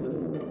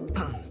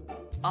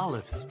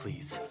 olives,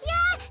 please.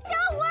 Yeah,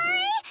 don't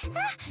worry!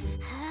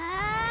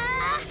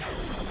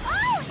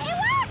 Oh, it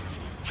worked!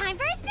 Time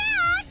for a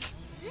snack!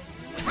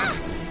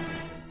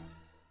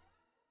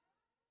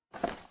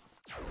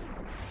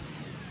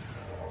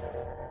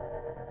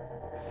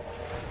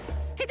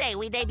 Today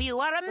we debut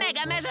our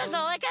Mega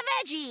Mesozoic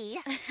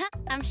Veggie.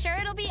 I'm sure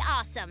it'll be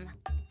awesome.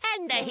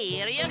 And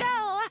here you go,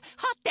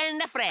 hot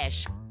and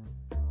fresh.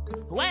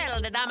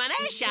 Well, the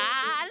domination.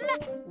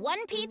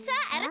 One pizza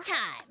at a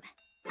time.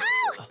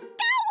 Oh, got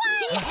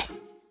one!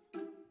 Yes!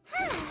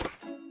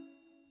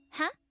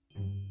 Huh?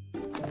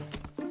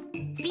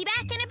 Be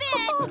back in a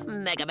bit.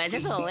 Mega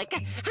Mesozoic,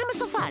 I'm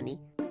so funny.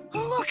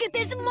 Look at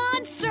this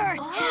monster!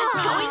 It's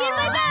going in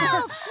my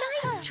mouth!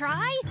 Nice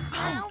try.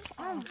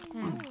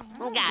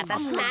 Got a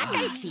snack,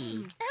 I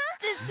see.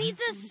 This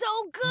pizza's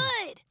so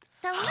good!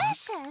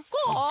 Delicious.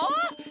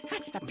 Oh,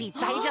 that's the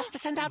pizza I just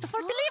sent out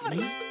for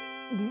delivery.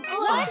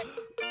 What?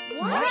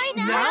 Right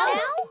now?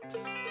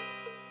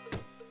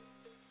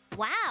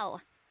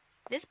 Wow.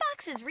 This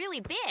box is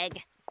really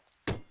big.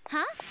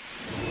 Huh?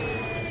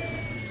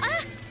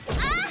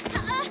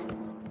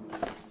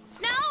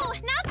 No,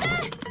 not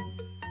the...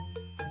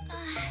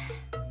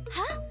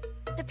 huh?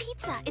 The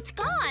pizza, it's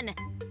gone.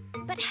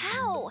 But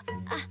how?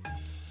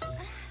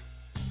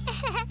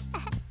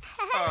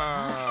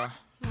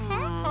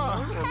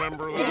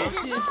 Remember this?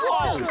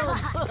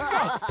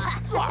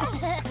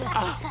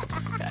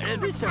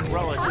 This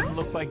umbrella didn't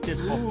look like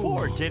this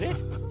before, did it?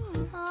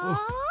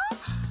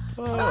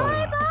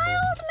 Bye-bye,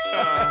 old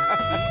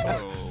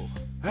man.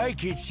 I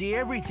can see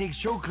everything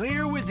so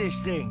clear with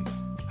this thing.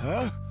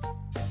 Huh?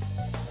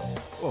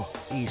 Oh,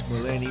 these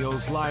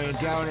millennials lying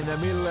down in the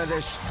middle of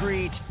the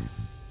street.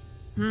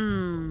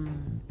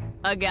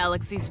 A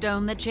galaxy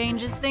stone that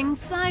changes things'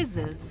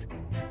 sizes.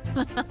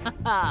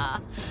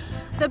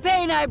 The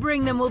pain I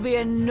bring them will be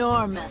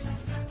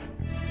enormous.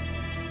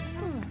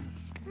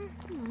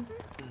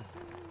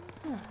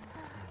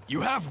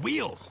 You have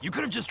wheels. You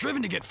could have just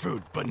driven to get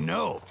food, but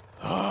no.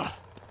 Ugh.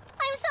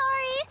 I'm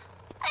sorry.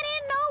 I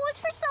didn't know it was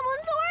for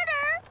someone's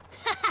order.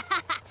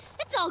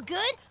 It's all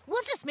good.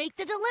 We'll just make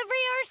the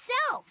delivery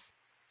ourselves.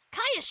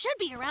 Kaya should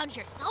be around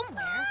here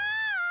somewhere.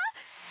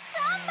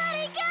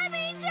 Somebody get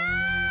me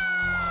down!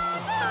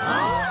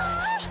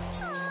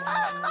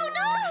 Oh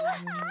no!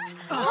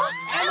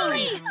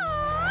 Emily!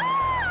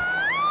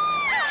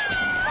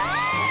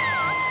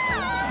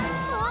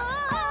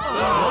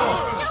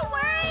 Don't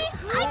worry,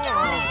 I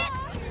got it!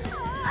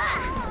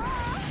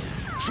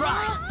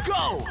 Try!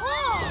 Go!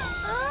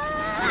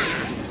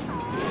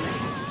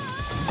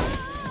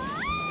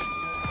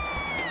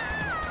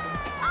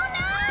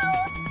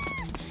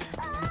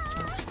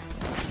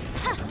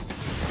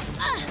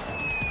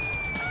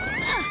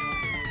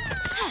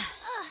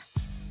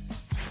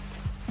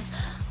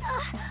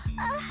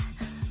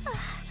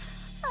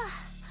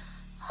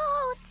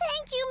 Oh,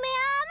 thank you,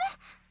 ma'am.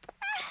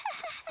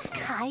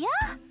 Kaya?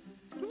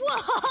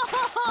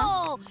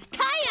 Whoa!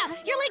 Kaya,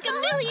 you're like a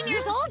million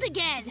years old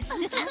again!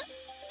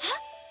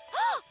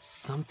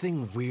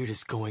 Something weird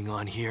is going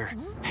on here.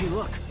 Hey,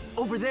 look!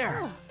 Over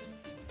there!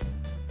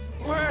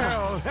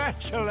 Well,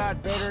 that's a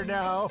lot better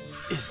now.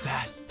 Is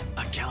that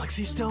a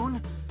galaxy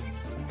stone?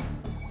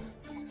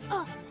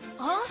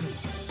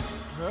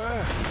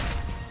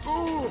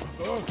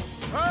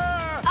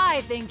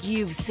 I think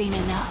you've seen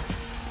enough.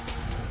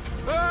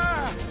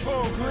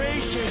 Oh,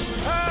 gracious!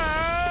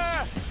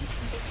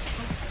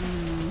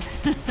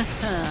 We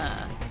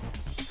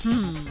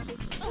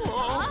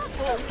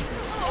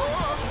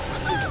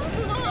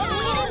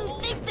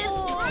didn't think this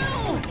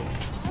through!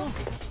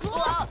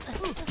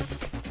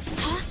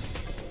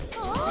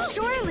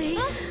 Surely...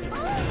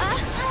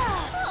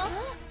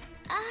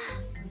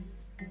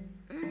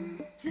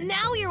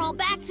 Now you're all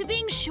back to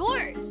being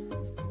short.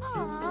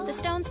 The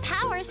stone's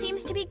power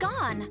seems to be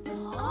gone.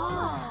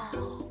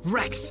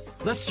 Rex,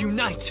 let's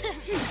unite!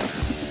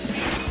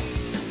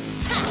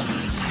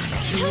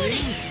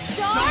 Tuning,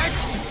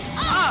 start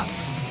up!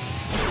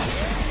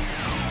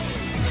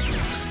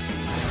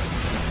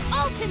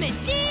 Ultimate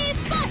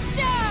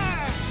D-Buster!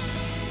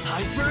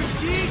 Hyper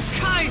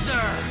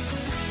D-Kaiser!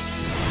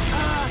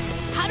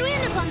 How do we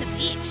end up on the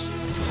beach?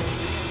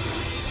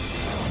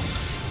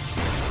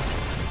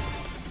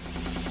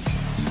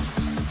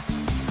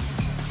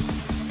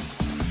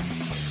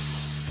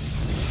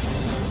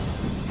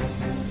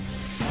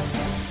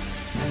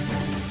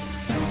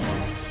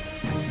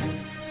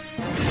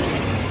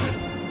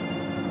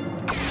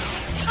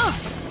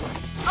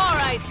 All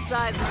right,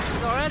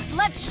 Seismosaurus,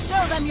 let's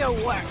show them your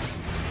worst.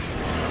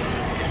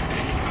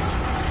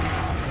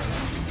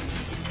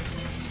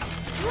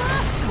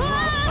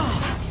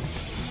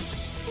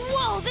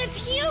 Whoa,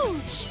 that's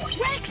huge!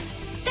 Rex,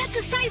 that's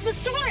a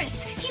Seismosaurus!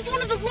 He's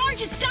one of the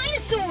largest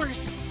dinosaurs!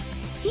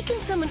 He can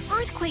summon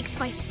earthquakes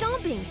by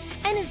stomping,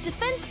 and his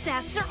defense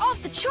stats are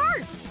off the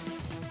charts!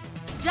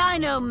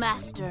 Dino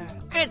Master,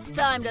 it's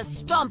time to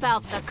stomp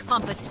out the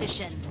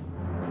competition.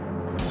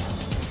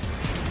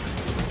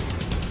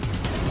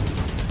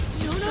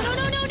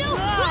 No!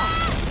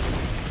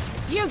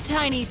 You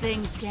tiny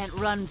things can't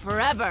run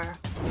forever.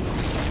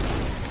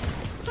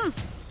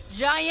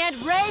 Giant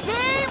Ray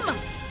Beam!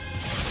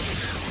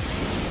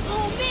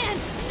 Oh man,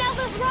 now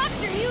those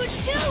rocks are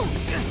huge too!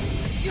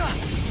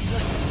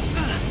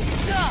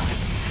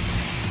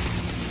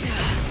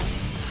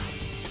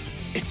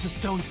 It's the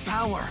stone's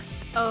power.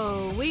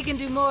 Oh, we can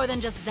do more than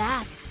just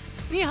that.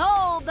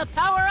 Behold the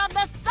power of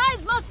the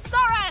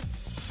Seismosaurus!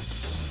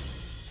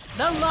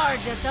 The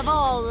largest of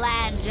all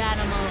land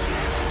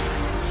animals.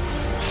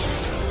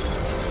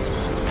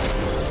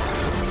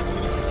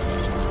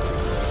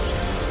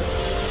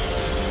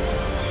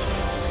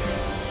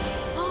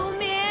 Oh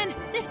man,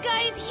 this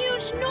guy is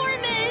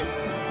huge-normous!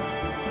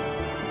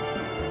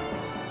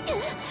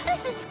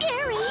 This is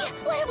scary.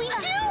 What do we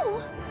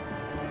do?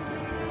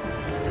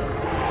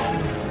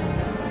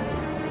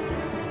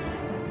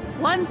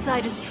 Once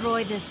I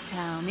destroy this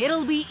town,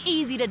 it'll be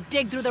easy to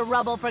dig through the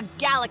rubble for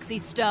galaxy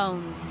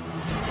stones.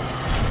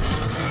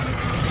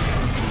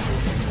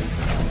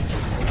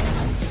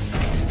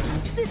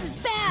 This is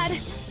bad!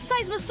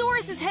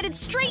 Seismosaurus is headed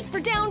straight for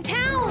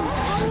downtown!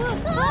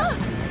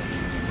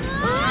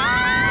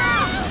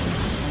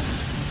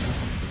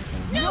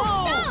 No,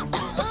 stop!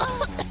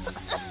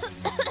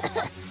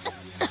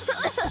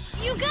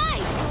 You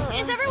guys,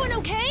 is everyone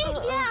okay?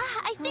 Yeah,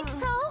 I think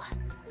so.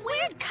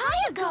 Where'd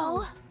Kaya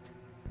go?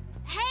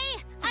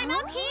 Hey, I'm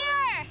up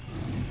here!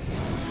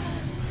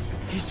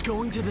 He's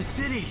going to the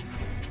city.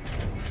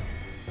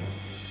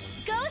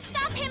 Go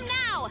stop him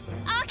now!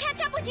 I'll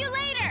catch up with you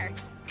later!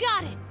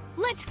 Got it!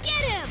 Let's get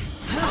him!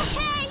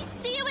 Okay,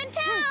 see you in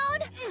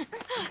town!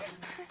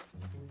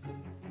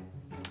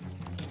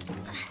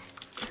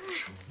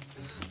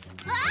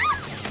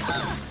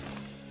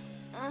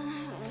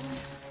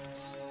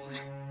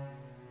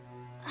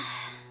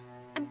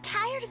 I'm tired.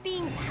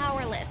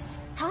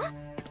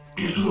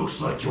 It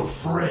looks like your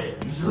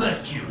friends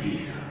left you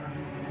here.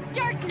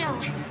 Dark, no!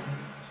 What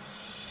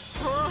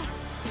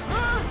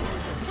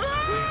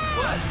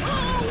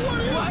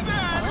is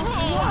that?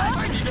 What?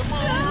 I need to move.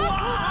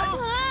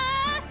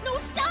 No,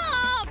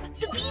 stop!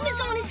 The beam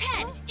is on his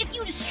head. If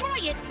you destroy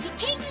it, he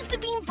can't use the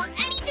beam for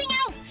anything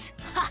else.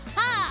 Ha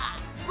ha!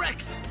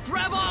 Rex,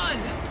 grab on!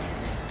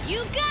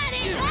 You got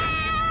it!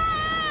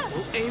 Ah!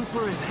 We'll aim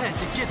for his head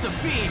to get the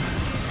beam.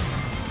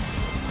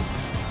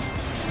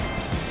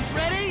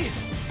 Ready?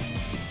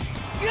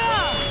 Go!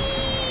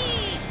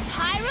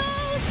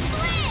 Pyro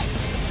split!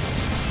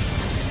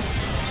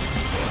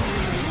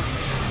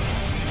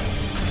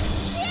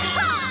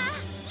 Yeah!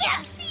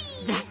 Yes!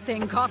 That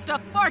thing cost a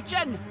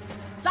fortune!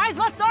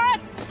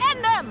 Seismosaurus,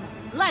 end them!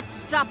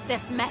 Let's stop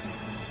this mess!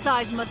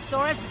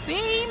 Seismosaurus,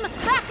 beam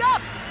back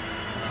up!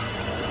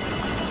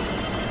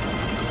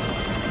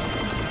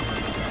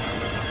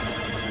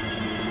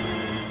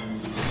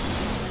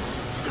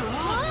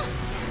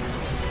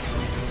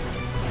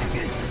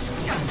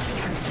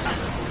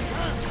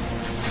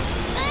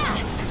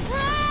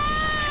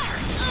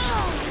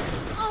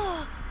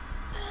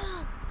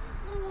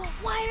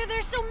 Why are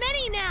there so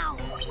many now?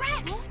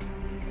 Rex!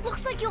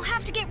 Looks like you'll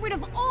have to get rid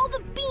of all the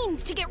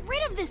beams to get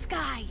rid of this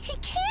guy. He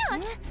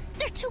can't!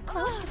 They're too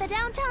close to the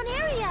downtown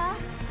area.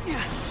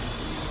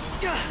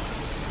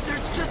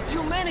 There's just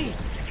too many.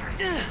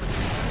 There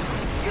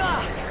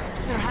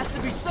has to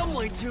be some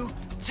way to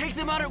take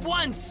them out at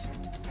once.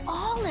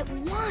 All at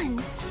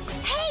once?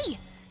 Hey!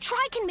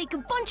 Try can make a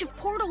bunch of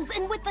portals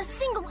and with a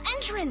single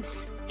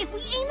entrance. If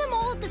we aim them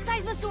all at the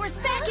Seismosaurus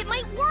back, it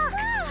might work.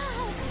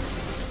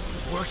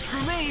 Works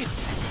for me.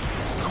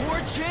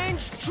 Chord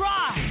change,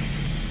 try.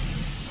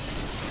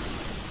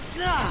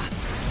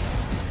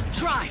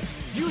 Try.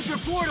 Use your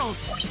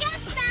portals. Yes,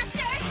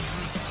 Master!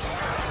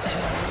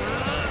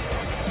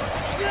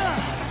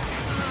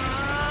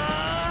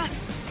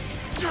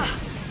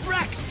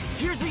 Rex,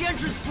 here's the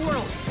entrance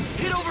portal.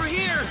 Get over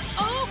here.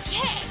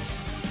 Okay.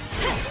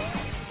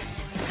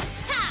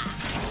 Ha!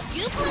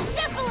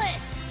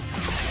 Euplacephalus!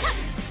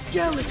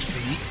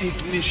 Galaxy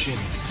ignition.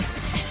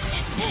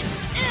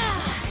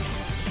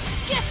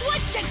 Guess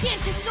what,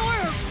 Gigantosaur,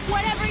 or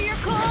whatever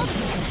you're called?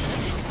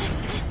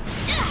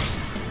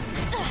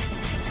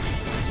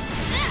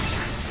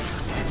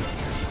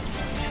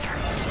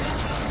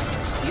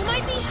 You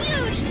might be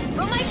huge,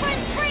 but my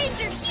friend's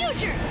brains are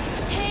huger.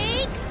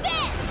 Take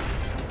this!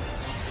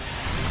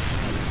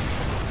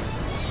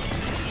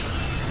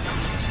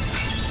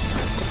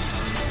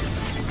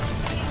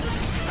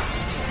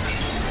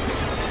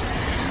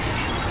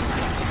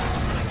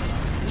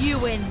 You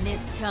win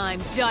this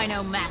time,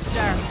 Dino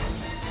Master.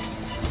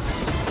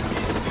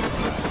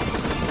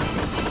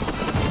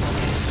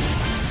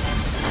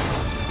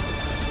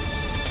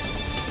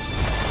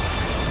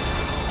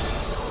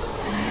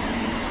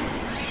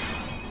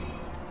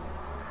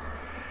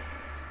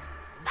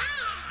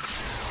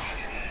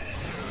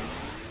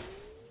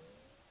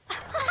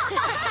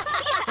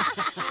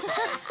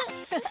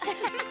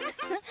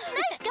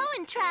 Nice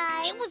going,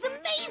 Try. It was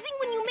amazing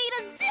when you made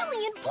a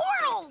zillion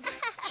portals!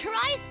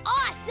 Try's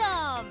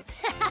awesome!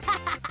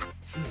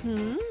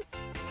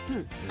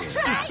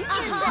 Try is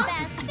the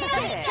best.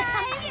 Very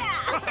Try.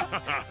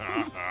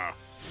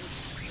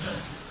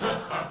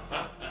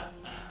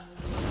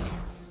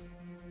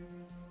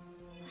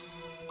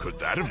 Could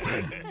that have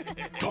been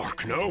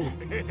Dark No?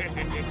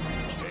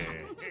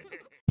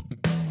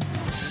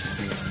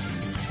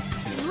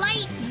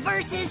 Light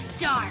versus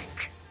dark.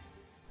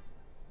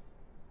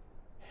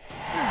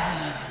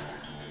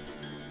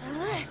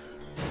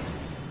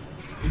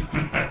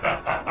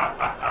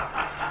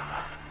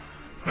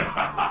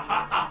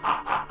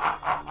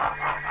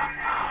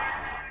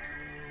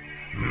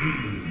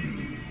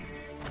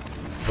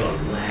 The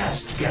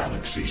last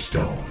Galaxy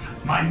Stone.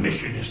 My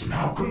mission is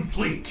now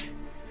complete.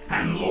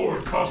 And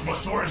Lord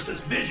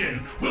Cosmosaurus's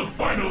vision will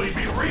finally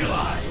be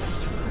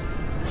realized.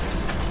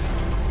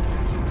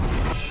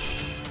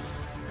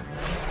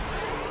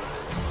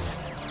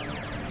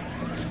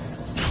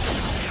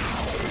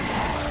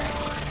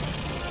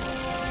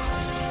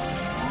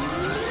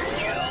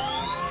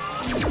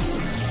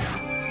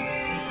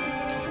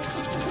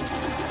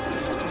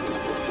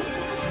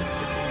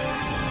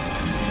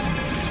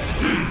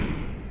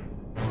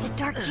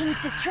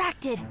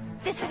 Distracted.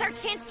 This is our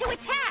chance to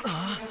attack.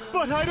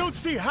 But I don't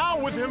see how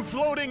with him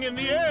floating in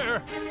the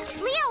air.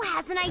 Leo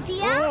has an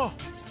idea. Oh.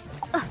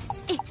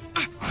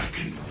 I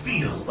can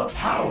feel the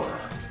power.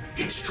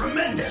 It's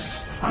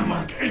tremendous,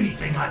 unlike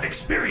anything I've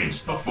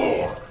experienced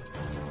before.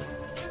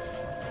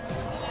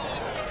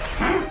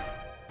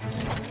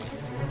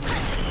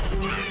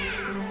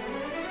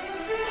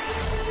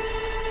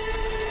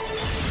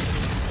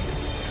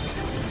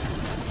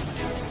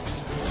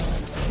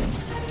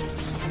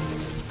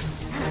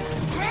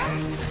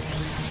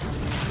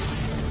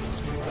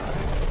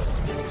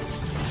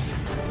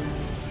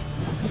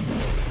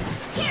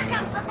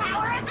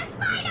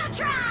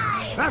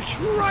 That's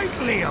right,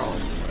 Leo!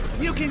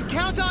 You can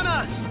count on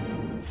us!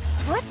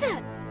 What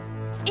the?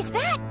 Is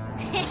that?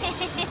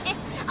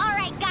 All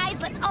right, guys,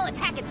 let's let's all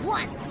attack at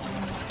once!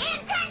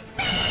 Intense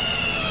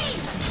speed!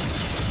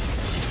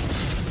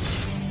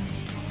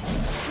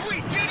 We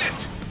did it!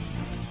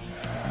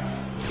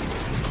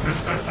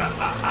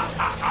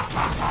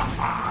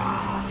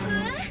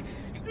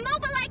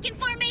 Mobile-like in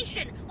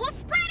formation! We'll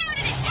spread out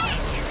and attack!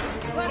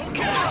 Let's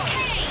go!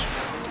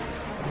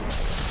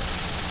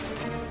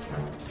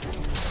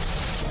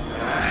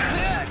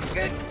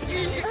 Okay!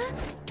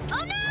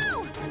 Oh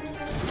no!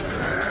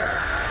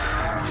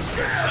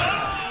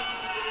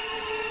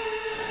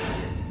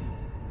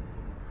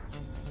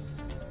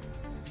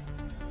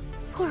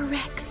 Poor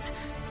Rex.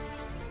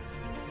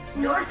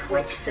 North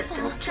Witch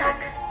systems check.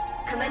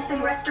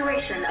 Commencing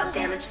restoration of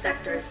damaged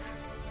sectors.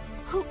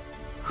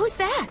 Who's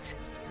that?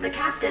 The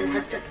captain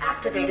has just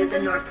activated the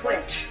North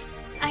Witch.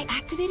 I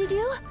activated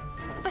you?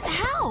 But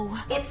how?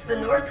 It's the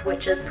North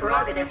Witch's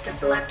prerogative to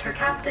select her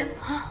captain,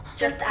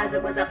 just as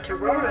it was up to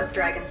Roro's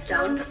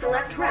Dragonstone to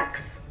select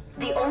Rex.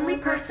 The only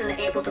person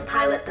able to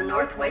pilot the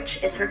North Witch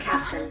is her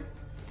captain.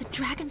 The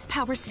dragon's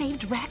power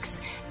saved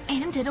Rex,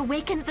 and it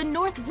awakened the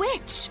North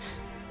Witch.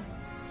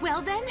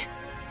 Well then,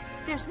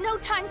 there's no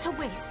time to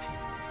waste.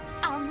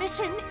 Our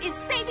mission is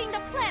saving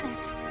the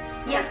planet.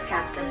 Yes,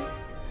 Captain.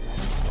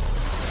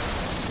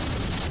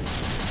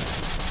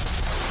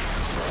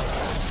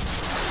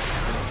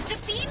 The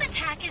beam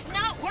attack is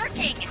not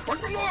working!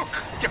 But look!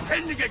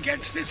 Defending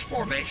against this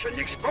formation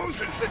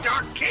exposes the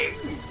Dark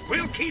King!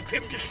 We'll keep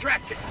him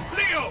distracted.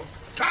 Leo,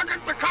 target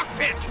the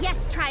cockpit!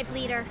 Yes, tribe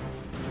leader.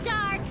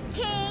 Dark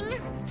King!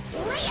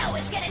 Leo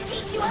is gonna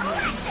teach you a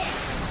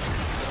lesson!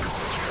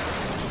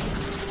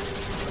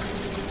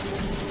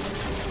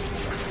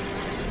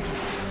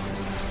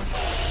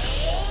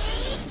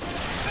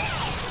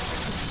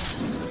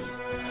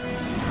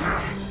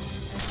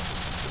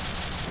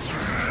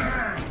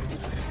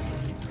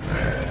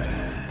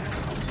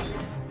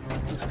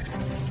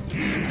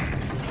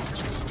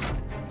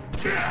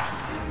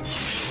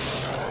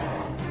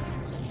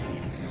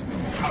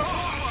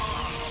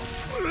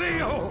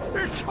 Leo,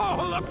 it's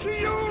all up to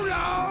you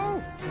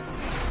now!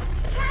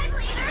 Tribe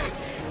leader!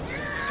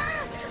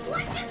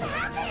 What just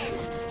happened?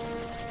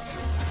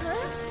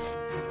 Huh?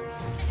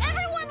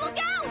 Everyone look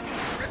out!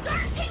 The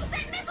Dark King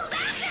sent missiles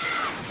after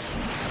us!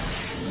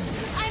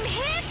 I'm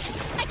hit!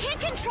 I can't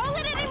control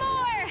it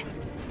anymore!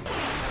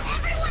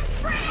 Everyone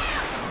spread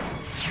out!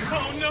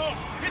 Oh no!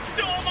 It's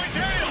still on my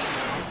tail!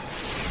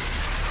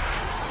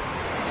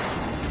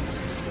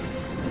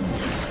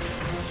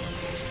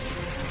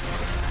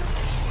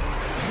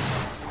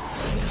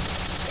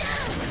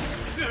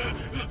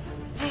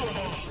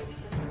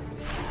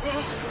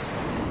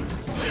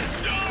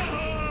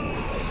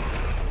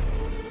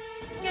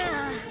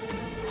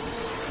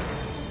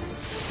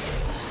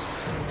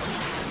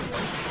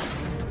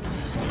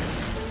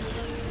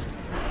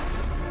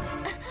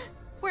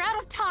 We're out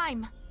of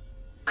time.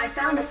 I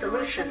found a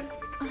solution.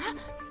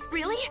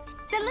 Really?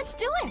 Then let's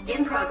do it.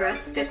 In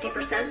progress,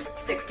 50%,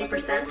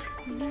 60%.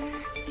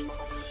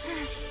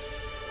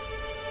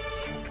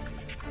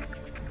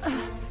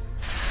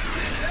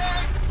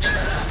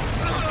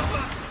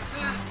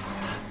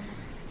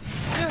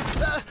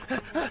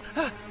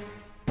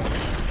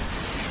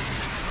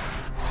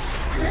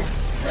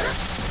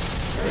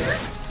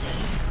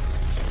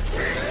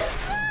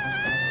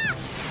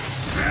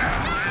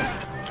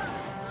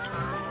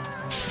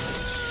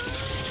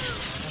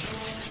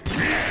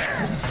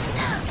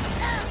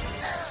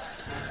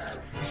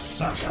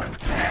 Such a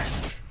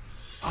pest!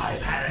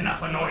 I've had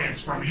enough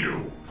annoyance from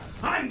you!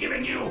 I'm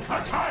giving you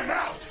a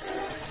timeout!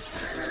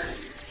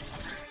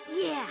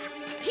 Yeah,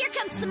 here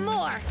comes some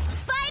more!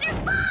 Spider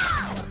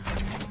Ball!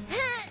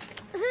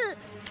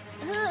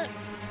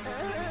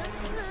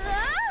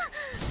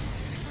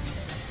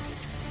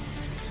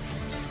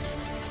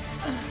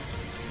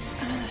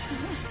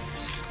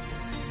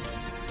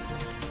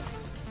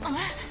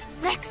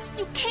 Rex,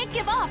 you can't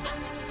give up.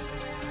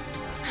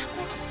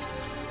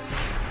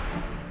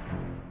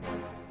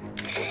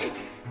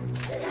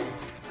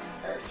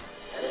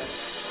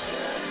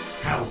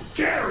 How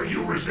dare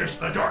you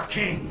resist the Dark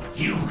King!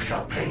 You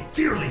shall pay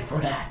dearly for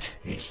that!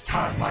 It's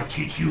time I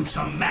teach you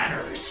some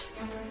manners!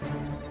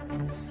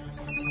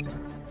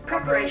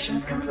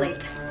 Preparations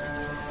complete.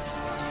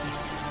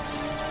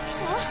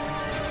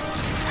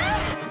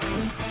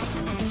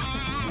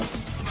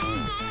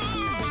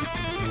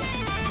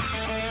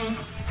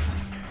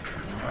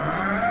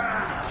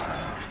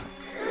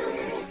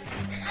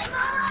 I'm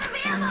all out of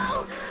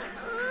ammo!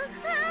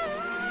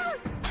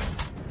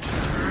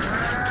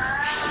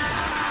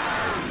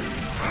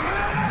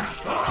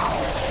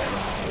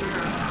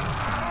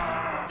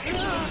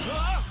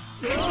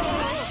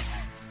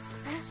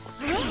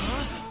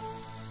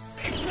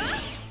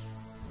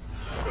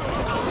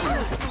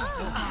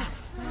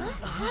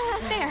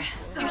 There,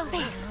 you're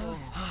safe.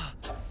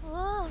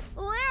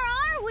 Where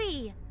are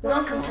we?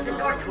 Welcome to the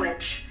North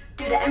Witch.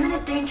 Due to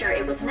imminent danger,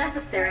 it was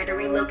necessary to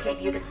relocate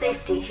you to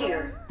safety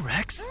here.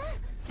 Rex?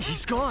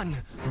 He's gone.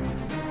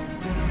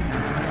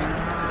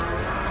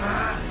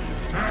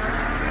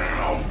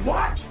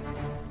 What?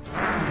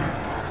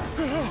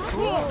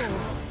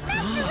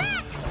 Master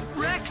Rex!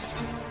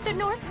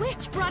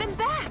 witch brought him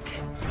back.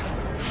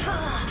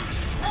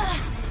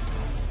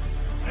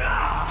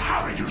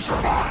 How did you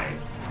survive?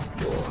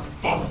 You're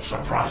full of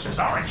surprises,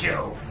 aren't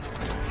you?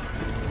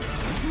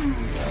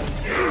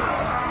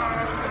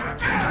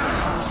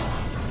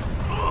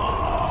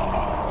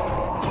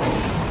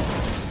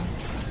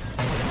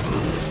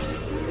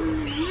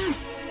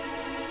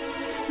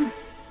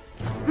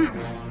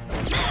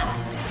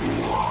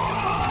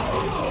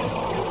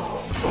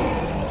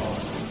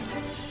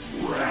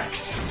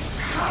 Rex,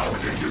 how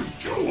did you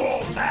do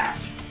all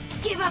that?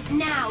 Give up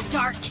now,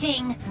 Dark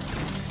King.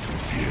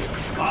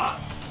 Give up?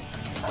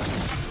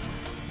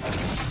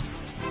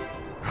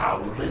 How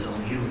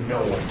little you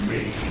know of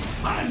me.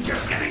 I'm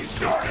just getting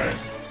started.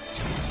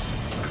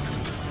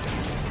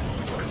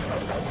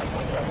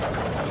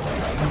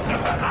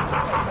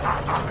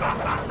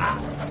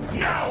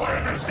 Now I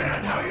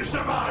understand how you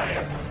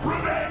survive.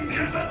 Revenge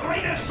is the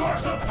greatest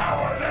source of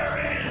power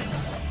there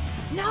is.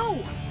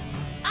 No!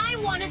 I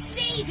want to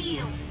save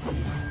you!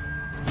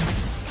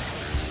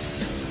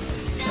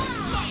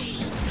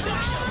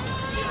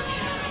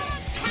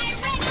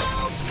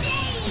 Tyranno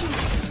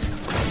change!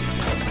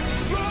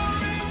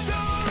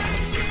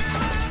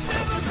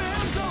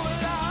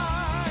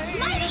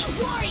 Mighty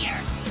warrior!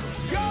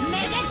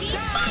 Mega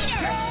Deep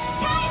Fighter!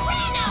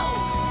 Tyranno!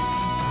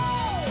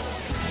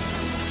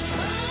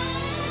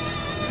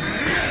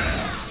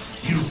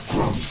 You've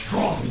grown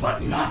strong,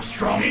 but not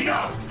strong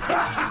enough.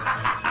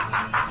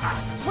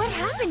 What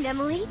happened,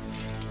 Emily?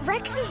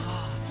 Rex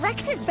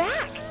is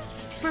back.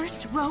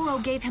 First,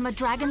 Roro gave him a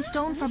dragon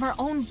stone from her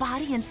own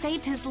body and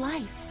saved his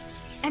life.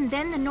 And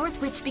then the North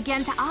Witch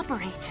began to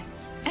operate.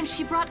 And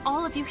she brought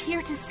all of you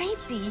here to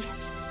safety.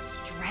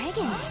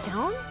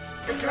 Dragonstone?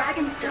 The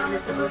Dragonstone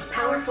is the most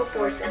powerful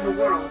force in the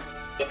world.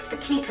 It's the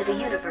key to the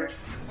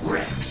universe.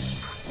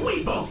 Rex,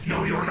 we both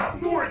know you're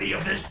not worthy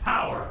of this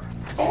power.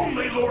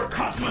 Only Lord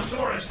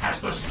Cosmosaurus has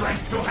the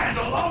strength to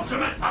handle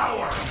ultimate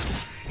power.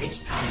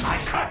 It's time I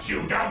cut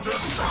you down to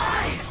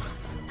size.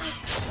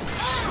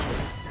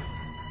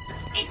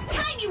 It's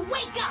time you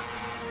wake up!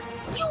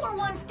 You were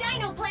once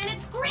Dino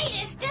Planet's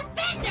greatest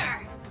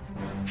defender!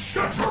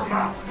 Shut your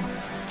mouth!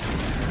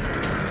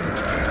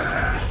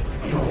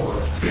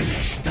 You're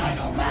finished,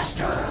 Dino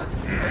Master.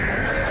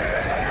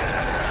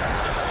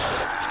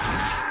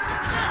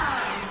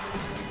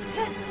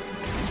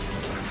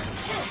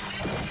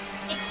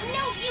 It's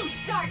no use,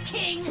 Dark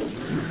King!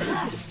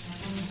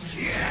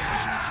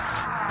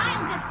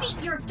 I'll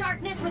defeat your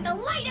darkness with the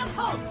light of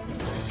hope!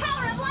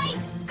 Power of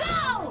light,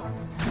 go!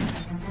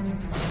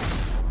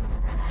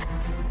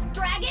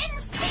 Dragon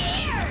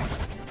Spear!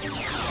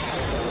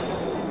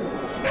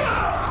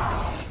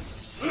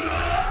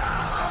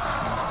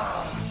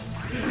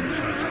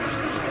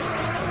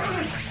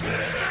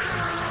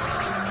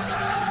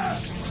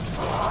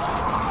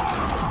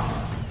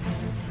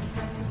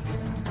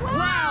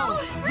 Wow!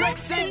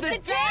 Rex saved the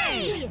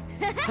day!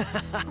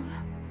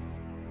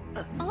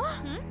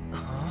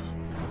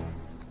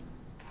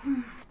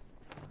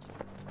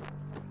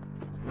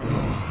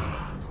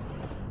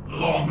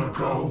 Long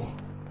ago,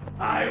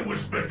 I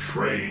was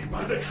betrayed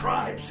by the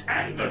tribes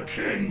and the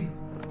king.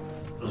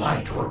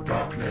 Light or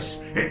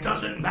darkness, it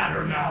doesn't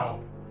matter now.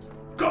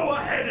 Go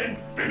ahead and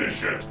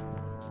finish it.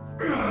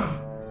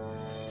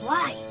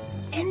 Why?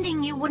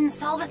 Ending you wouldn't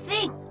solve a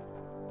thing.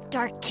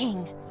 Dark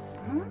King.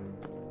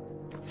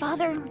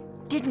 Father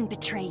didn't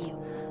betray you.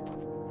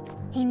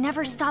 He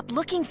never stopped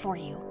looking for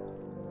you.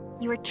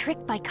 You were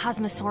tricked by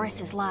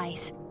Cosmosaurus's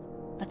lies.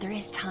 But there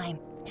is time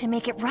to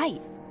make it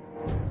right.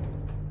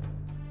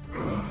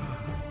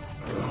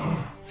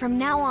 From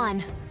now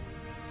on,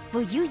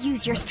 will you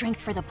use your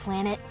strength for the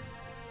planet,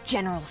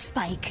 General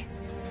Spike?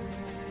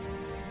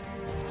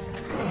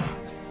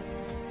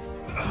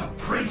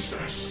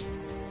 Princess.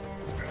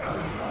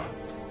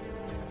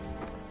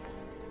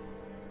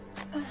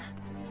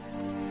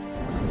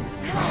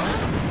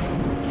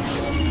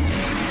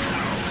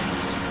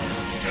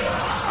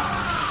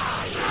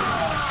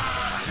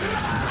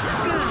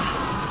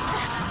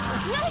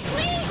 No,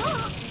 please!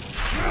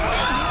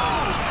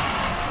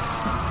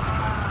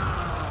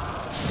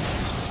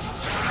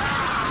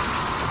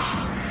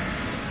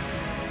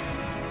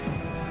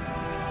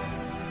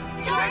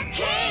 Dark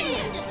King!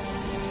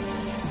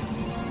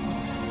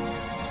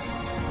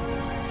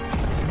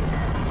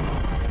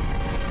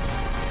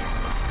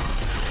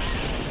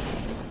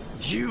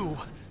 You,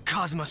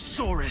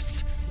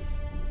 Cosmosaurus!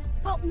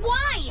 But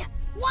why?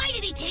 Why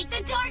did he take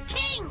the Dark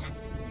King?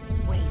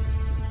 Wait,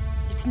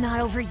 it's not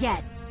over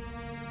yet.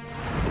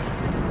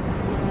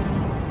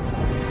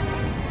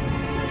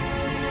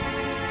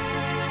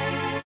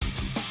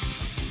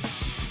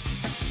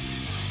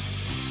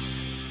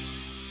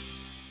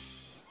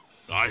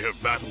 I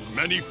have battled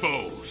many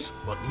foes,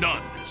 but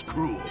none as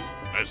cruel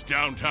as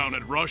downtown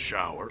at rush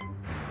hour.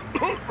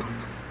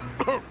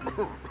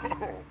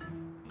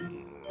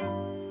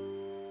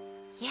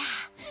 Yeah,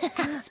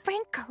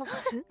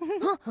 sprinkles.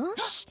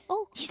 Shh!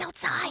 Oh, he's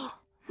outside.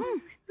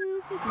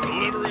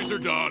 Deliveries are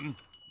done.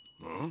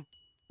 Huh?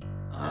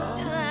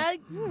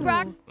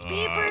 Rock,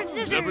 paper,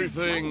 scissors. Is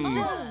everything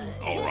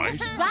all right?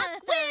 Rock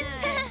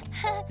wins!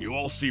 You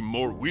all seem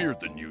more weird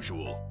than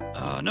usual.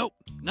 Nope,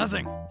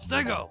 nothing.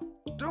 Stego,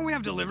 don't we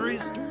have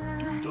deliveries?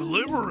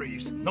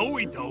 Deliveries? No,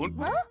 we don't.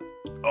 Huh?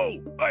 Oh,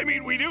 I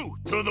mean, we do.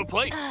 To the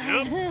place.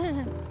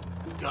 Yep.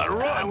 Gotta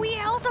run. We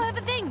also have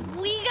a thing.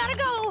 We gotta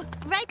go.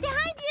 Right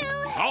behind you.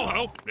 I'll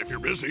help if you're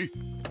busy.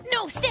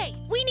 No, stay.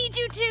 We need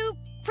you to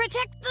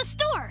protect the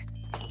store.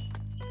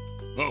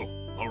 Oh,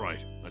 all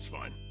right. That's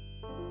fine.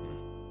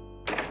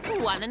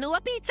 Want a new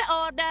pizza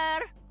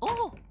order?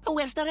 Oh,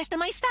 where's the rest of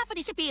my stuff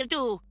disappeared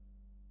to?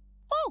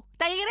 Oh,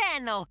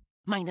 Tyrano.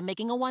 Mind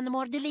making one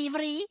more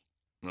delivery?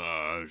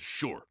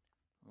 Sure.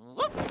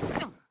 World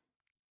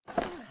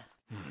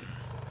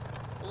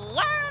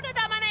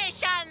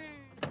domination!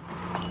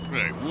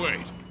 Hey,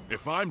 wait.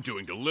 If I'm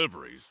doing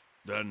deliveries,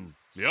 then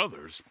the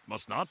others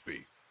must not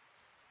be.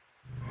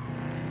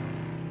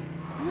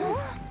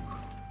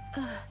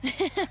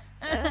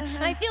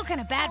 I feel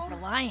kind of bad for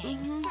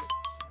lying.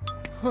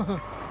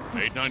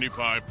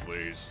 $8.95,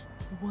 please.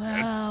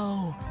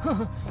 Wow.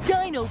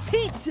 Dino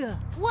pizza!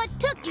 What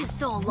took you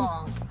so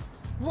long?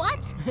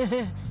 What?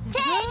 Ted,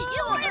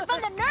 you ordered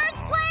from the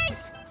nerd's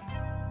place?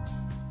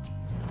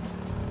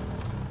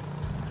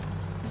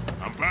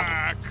 I'm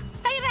back.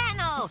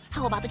 Tyrano!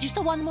 How about just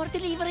one more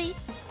delivery?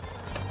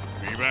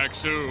 Be back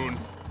soon.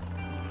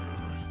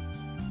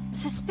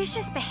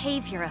 Suspicious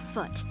behavior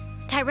afoot.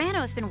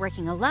 Tyrano's been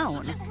working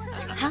alone.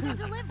 Huh?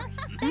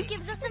 That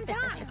gives us some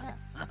time.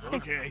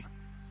 Okay.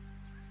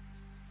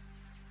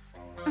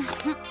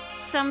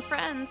 Some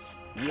friends.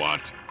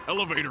 What?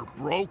 Elevator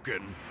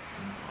broken?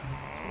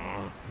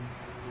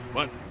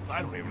 But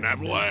I don't even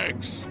have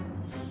legs.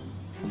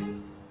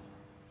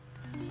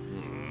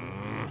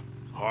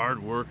 Hard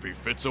work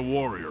befits a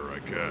warrior, I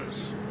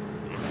guess.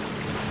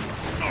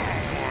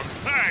 Oh,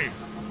 hey!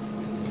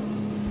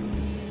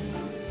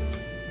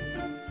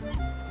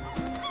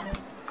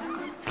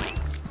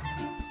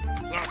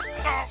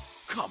 Oh,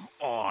 come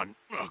on.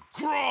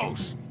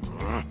 Gross.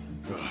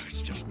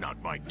 It's just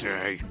not my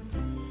day.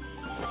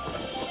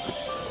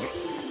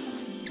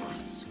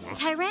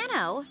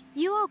 Tyrano,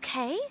 you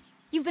okay?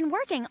 You've been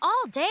working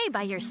all day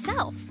by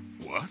yourself.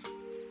 What?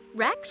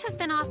 Rex has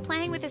been off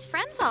playing with his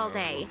friends all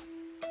day.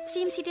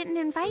 Seems he didn't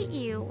invite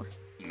you.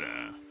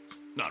 Nah,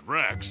 not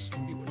Rex.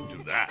 He wouldn't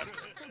do that.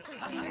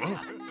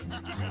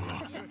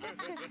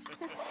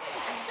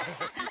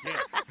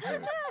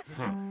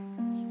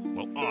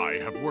 Well, I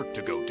have work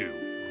to go do.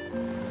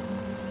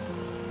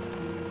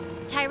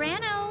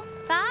 Tyrano,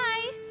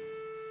 bye.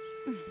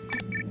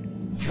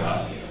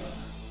 Got it.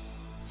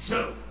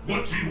 So,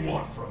 what do you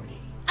want from me?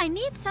 I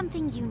need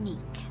something unique.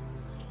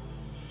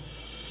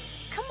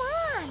 Come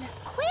on,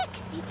 quick,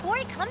 before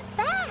he comes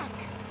back.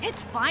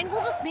 It's fine.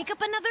 We'll just make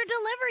up another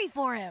delivery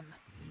for him.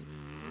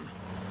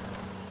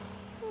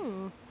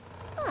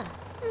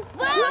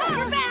 Whoa,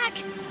 you're back!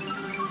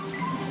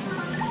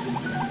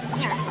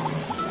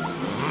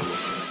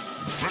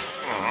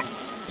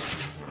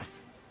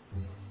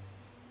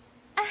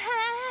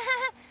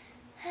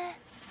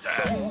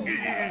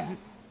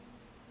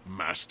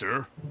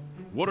 Master,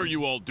 what are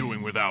you all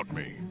doing without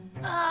me?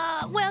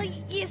 Well,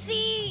 you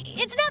see,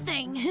 it's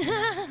nothing.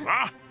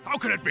 Huh? How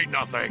can it be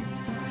nothing?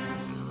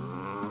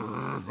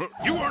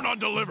 You weren't on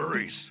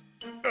deliveries.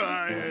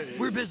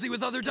 We're busy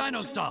with other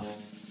dino stuff.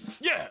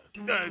 Yeah,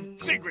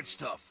 secret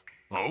stuff.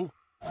 Oh?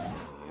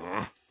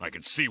 I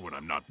can see when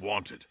I'm not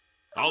wanted.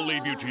 I'll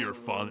leave you to your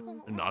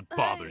fun and not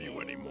bother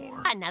you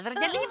anymore. Another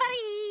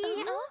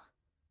delivery!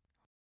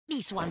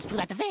 This one's to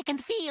that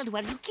vacant field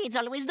where you kids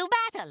always do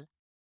battle.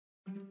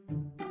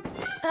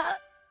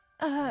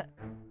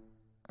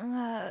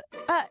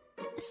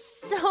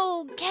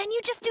 So, can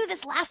you just do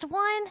this last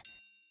one?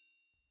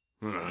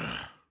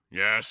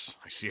 Yes,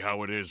 I see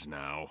how it is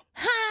now.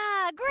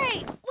 Ha!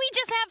 Great! We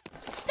just have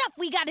stuff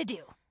we gotta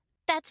do.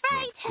 That's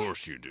right. Of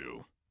course you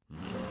do.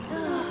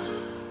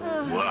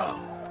 Wow,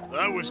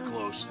 that was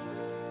close.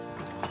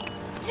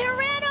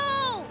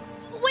 Tyrano!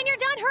 When you're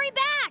done, hurry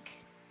back!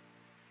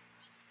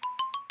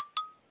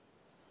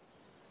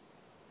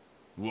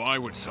 Why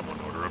would someone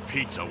order a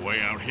pizza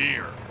way out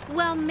here?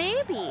 Well,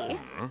 maybe.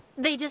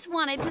 They just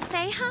wanted to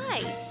say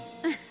hi.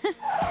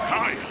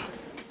 Hi!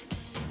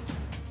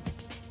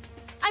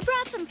 I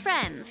brought some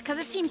friends, because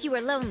it seems you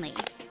were lonely.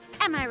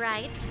 Am I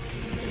right?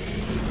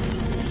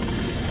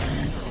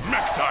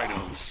 Mech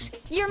dinos!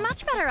 You're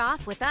much better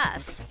off with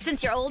us,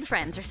 since your old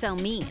friends are so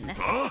mean.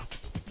 Huh?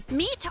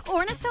 Meet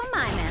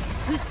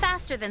Ornithomimus, who's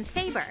faster than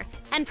Saber,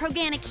 and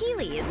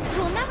Proganicheles,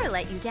 who'll never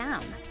let you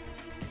down.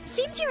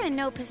 Seems you're in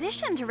no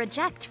position to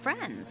reject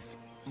friends.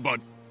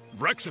 But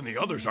Rex and the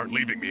others aren't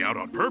leaving me out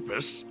on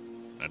purpose.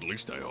 At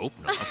least I hope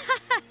not.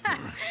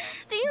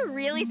 Do you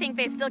really think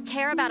they still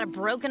care about a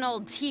broken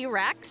old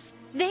T-Rex?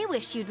 They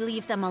wish you'd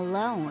leave them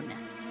alone.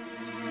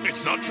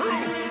 It's not true!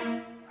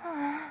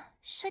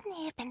 Shouldn't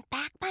he have been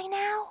back by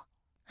now?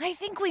 I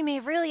think we may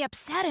have really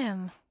upset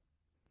him.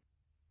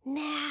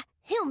 Nah,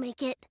 he'll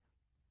make it.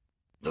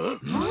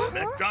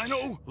 Mech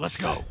Dino? Let's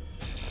go.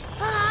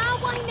 Ah,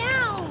 why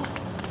now?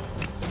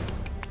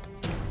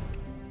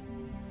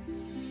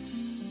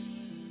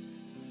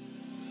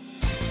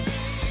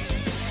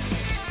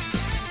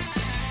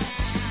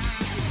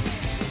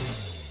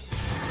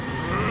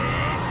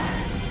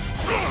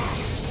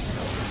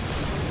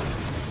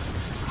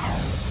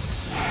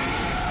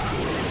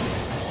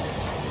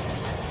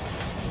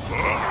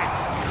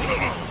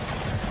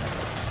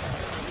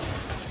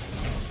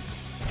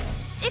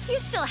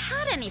 still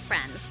had any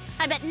friends,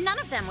 I bet none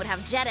of them would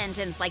have jet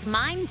engines like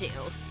mine do.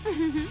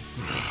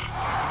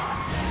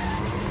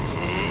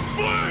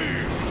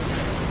 Flame!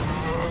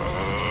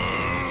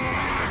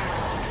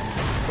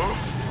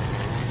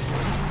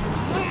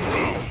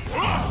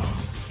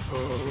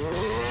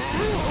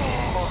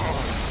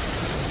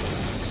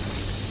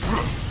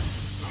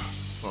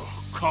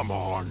 Oh, come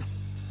on.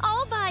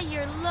 All by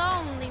your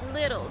lonely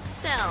little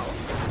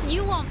self.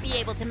 You won't be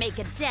able to make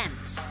a dent.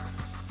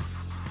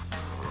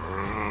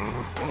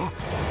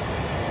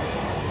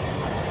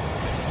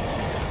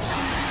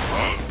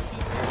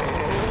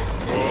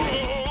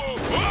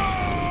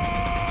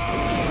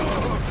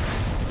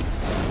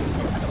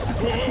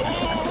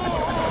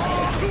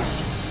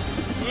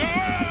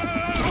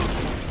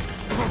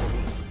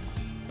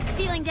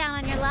 Feeling down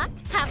on your luck?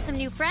 Have some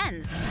new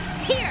friends.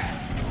 Here!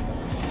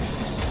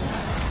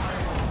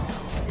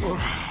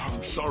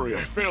 I'm sorry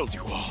I failed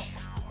you all.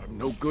 I'm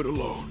no good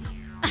alone.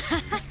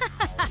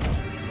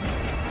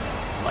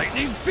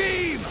 Lightning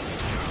beam!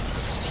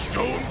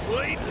 Stone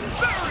blade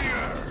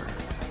barrier!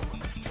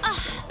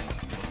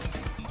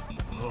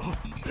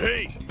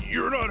 Hey,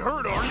 you're not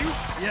hurt, are you?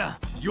 Yeah,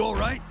 you all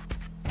right?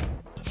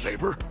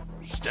 Saber?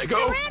 Stego?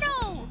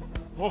 Tyranno!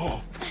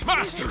 Oh,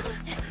 Master!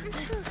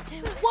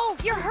 Whoa,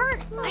 you're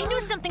hurt! I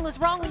knew something was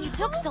wrong when you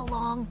took so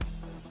long.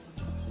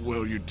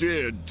 Well, you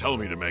did tell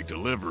me to make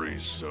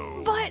deliveries,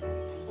 so... But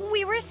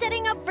we were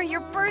setting up for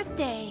your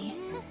birthday.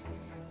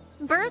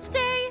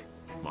 Birthday?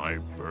 My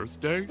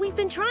birthday? We've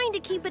been trying to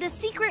keep it a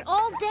secret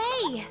all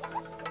day.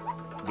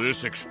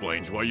 This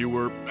explains why you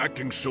were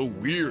acting so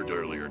weird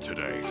earlier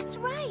today. That's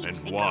right. And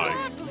why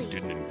you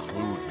didn't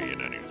include me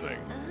in anything.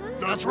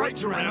 That's right,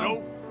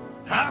 Tyranno.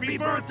 Happy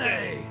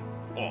birthday!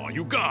 Aw,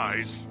 you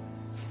guys.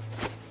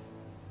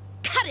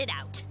 Cut it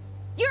out!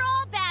 You're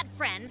all bad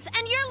friends,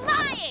 and you're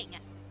lying!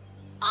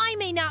 I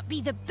may not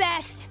be the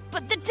best,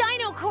 but the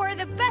Dino Corps are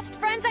the best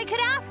friends I could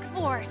ask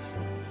for.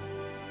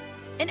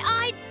 And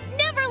I'd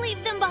never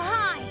leave them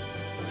behind.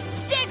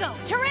 Stego,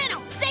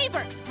 Tyranno,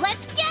 Saber,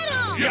 let's get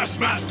them! Yes,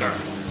 Master!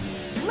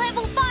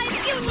 Level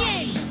 5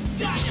 Union!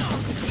 Dino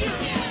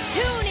Union!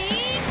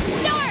 Tuning,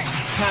 start!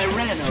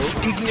 Tyranno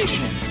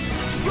ignition!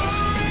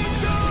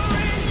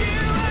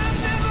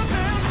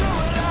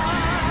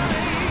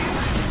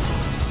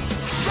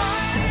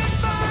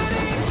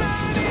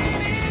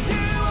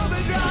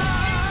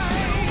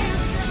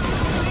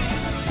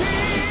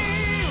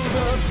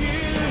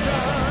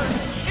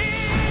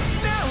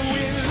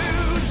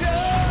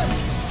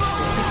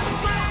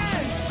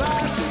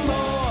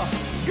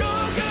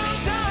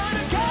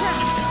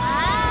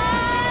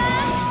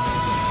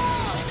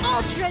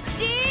 Ultra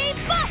D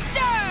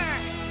Buster!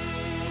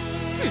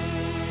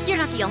 You're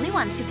not the only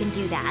ones who can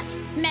do that.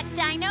 Mech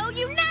Dino,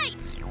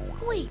 unite!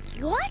 Wait,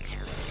 what?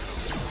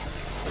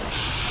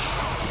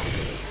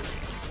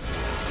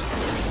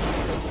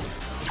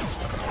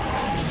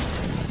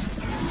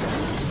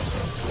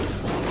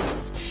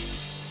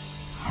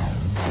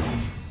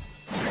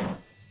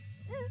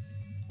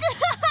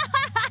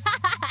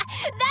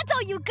 That's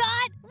all you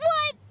got?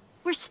 What?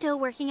 We're still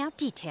working out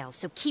details,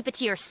 so keep it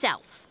to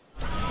yourself.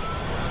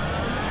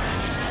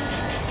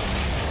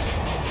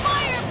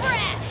 Fire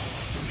breath!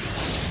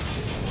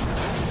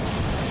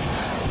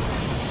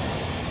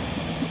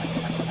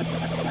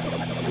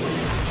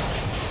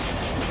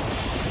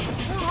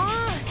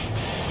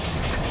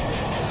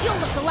 You'll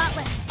look a lot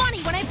less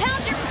funny when I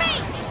pound your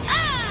face!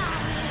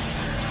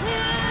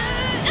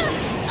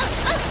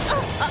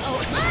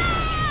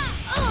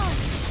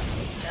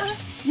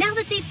 Now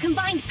that they've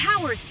combined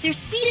powers, their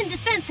speed and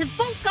defense have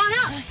both gone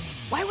up.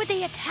 Why would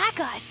they attack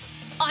us?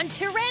 On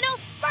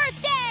Tyranno's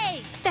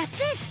birthday! That's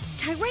it!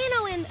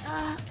 Tyranno and,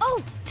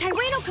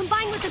 Tyranno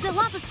combined with the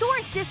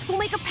Dilophosaurus disc will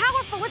make a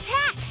powerful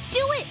attack!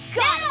 Do it!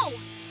 Now!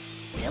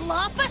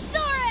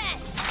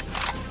 Dilophosaurus!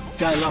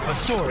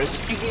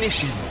 Dilophosaurus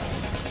ignition!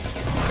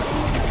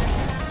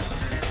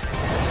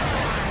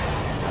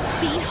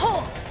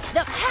 Behold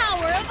the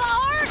power of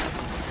our...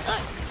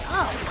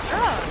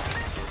 gross.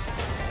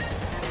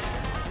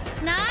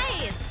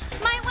 Nice!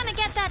 Might want to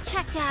get that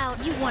checked out.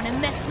 You want to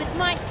mess with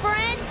my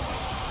friends?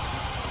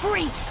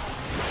 Breathe.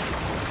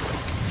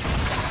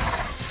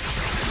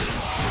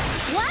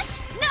 What?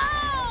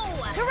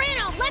 No!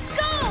 Tyranno, let's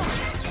go!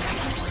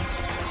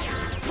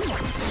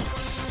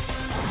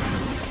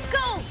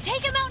 Go!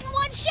 Take him out in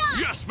one shot!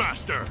 Yes,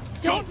 Master!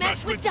 Don't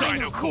mess with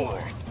Dino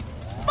Corps!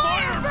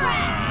 Fire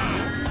breath!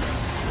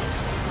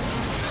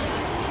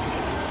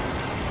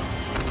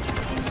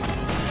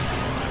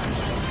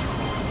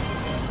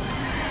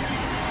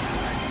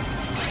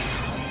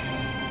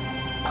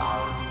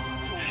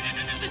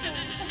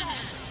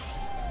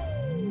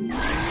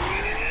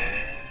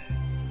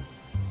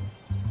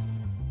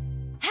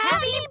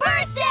 Happy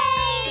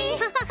birthday!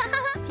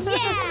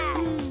 Yeah!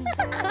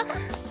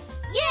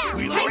 Yeah!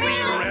 We love you,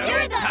 Tyranno,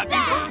 you're the Happy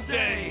best!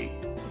 birthday!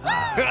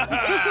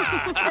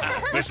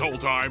 This whole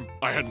time,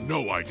 I had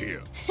no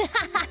idea.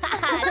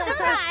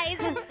 Surprise!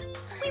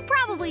 We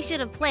probably should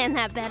have planned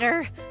that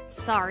better.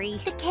 Sorry.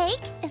 The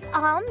cake is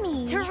all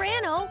me.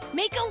 Tyranno,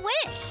 make a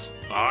wish!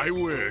 I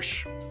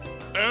wish.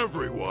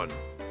 everyone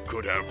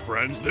could have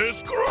friends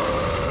this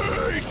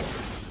great!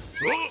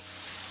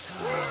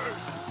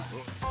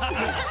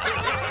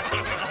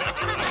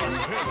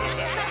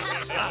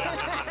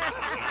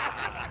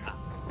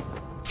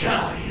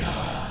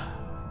 Gaia,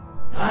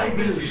 I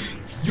believe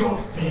your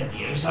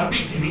failures are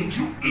beginning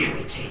to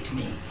irritate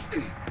me.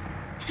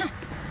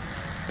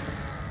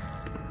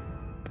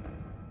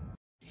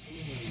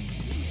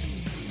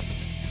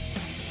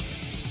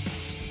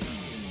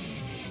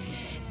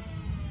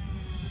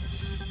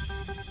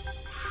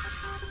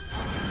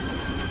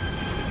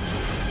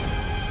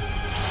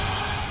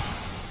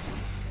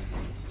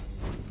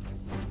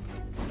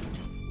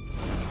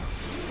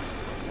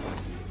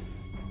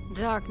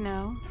 Dark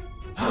no.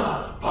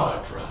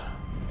 Audra.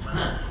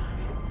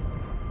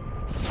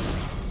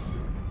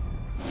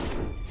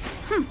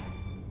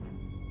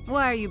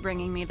 Why are you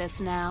bringing me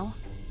this now?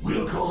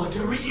 We'll call it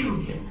a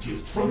reunion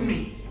gift from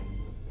me.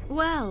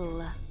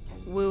 Well,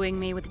 wooing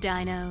me with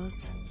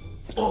dinos.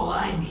 All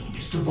I need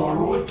is to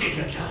borrow a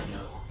Giga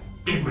Dino.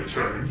 In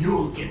return,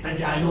 you'll get the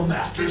Dino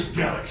Master's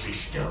Galaxy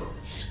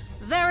Stones.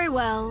 Very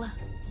well.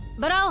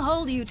 But I'll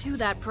hold you to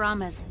that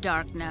promise,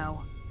 Dark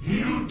no.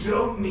 You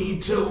don't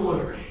need to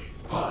worry,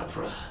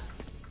 Audra.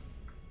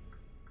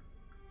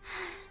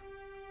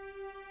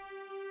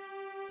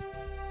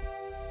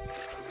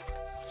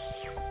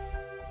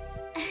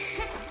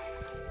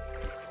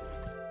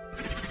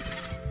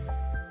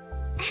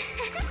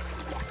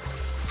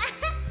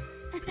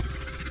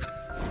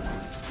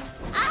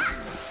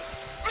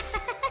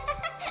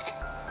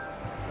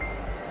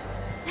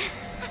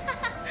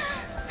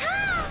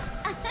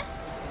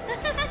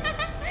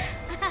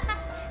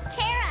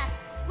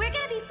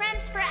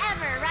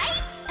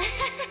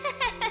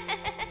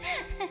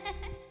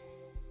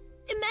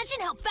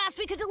 Imagine how fast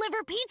we could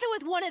deliver pizza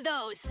with one of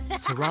those!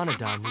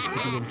 Pteranodon needs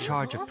to be in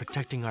charge of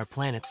protecting our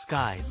planet's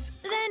skies.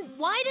 Then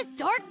why does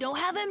Darkno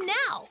have him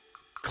now?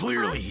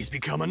 Clearly, he's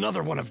become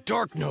another one of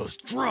Darkno's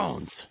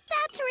drones.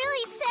 That's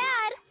really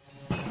sad.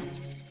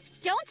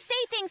 Don't say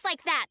things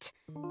like that.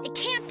 It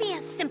can't be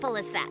as simple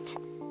as that.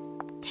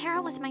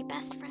 Terra was my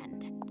best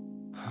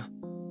friend. Huh?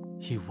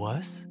 He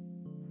was?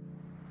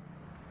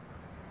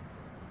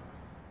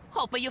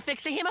 Hope you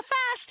fixing him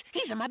fast.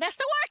 He's my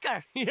best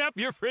worker. Yep,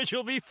 your fridge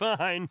will be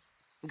fine.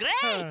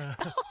 Great.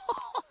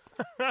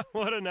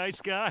 What a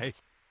nice guy.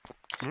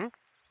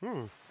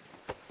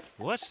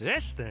 What's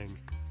this thing?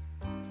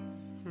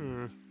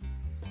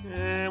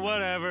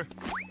 Whatever.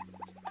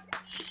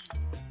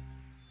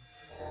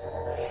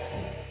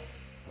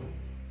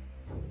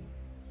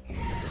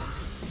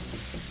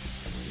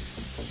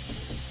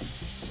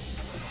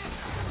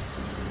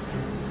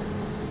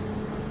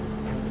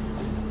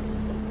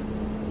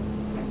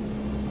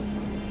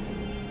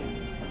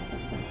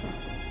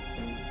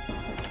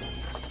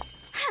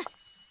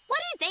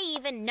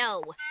 Even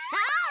know.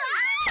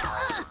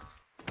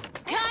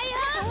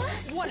 Gaia?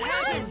 What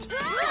happened?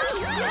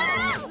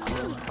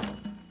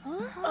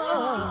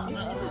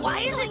 Why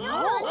is it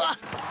cold?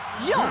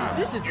 Yo,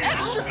 this is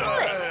extra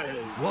slick!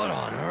 What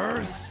on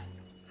earth?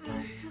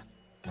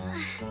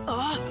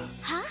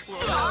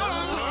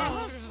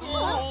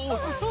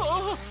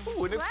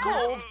 When it's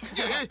cold.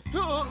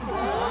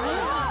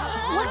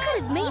 What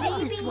could have made it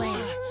this way?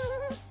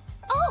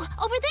 Oh,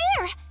 over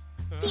there!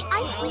 The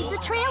ice leads a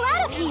trail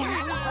out of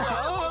here.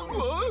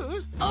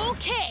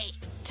 Okay,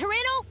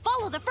 Tyranno,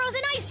 follow the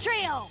frozen ice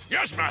trail.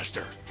 Yes,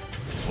 Master.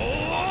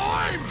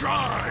 Flame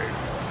drive!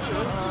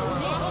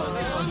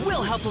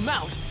 We'll help him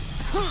out.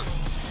 Huh?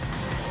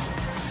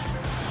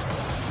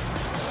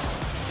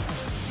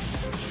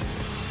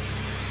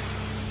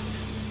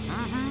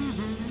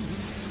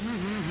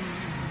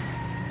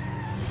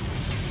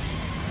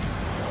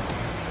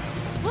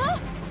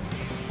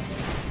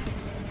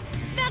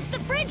 That's the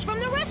fridge from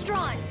the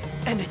restaurant.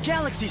 And a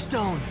Galaxy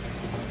Stone!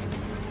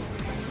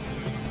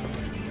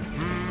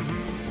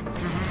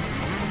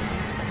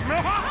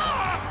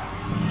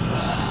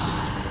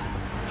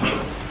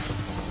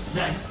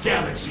 That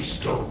Galaxy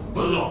Stone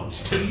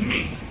belongs to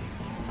me.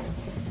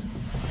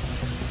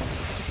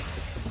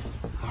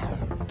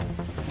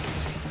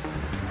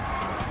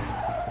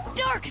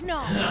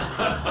 Darkno!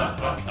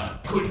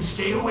 Couldn't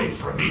stay away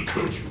from me,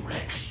 could you,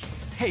 Rex?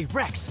 Hey,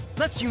 Rex,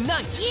 let's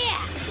unite!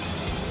 Yeah!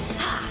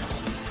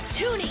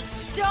 Tuning,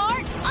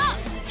 start up!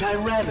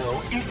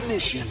 Tyranno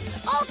ignition.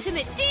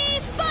 Ultimate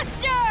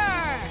D-Buster!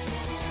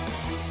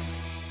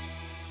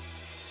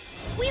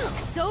 We look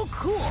so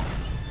cool.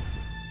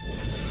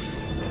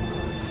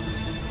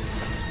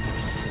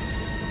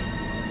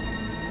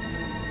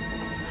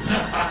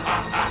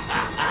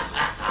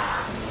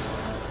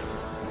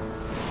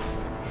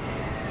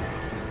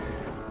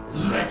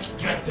 Let's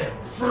get them,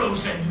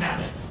 frozen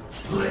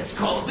mammoth. Let's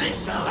call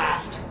this the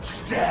last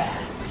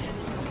stand.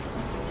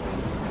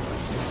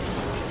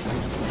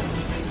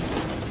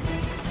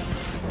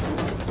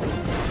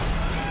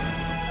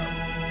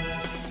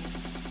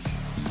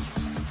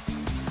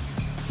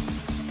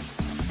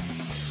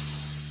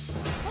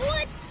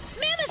 What?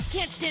 Mammoths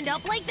can't stand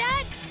up like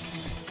that?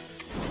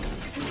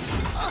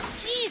 Oh,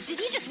 jeez, did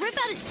he just rip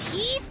out his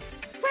teeth?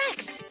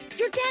 Rex,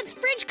 Your dad's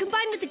fridge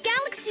combined with the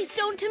Galaxy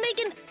Stone to make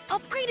an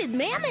upgraded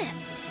mammoth.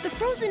 The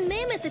frozen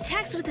mammoth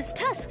attacks with his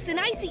tusks and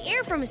icy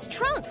air from his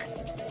trunk.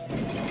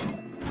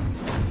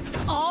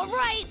 All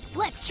right,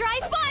 let's try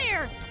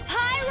fire!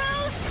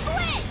 Pyro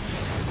split!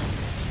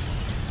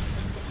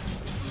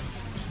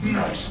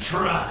 Nice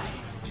try.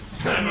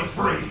 I'm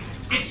afraid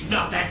it's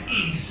not that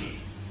easy.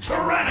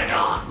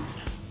 Pteranodon!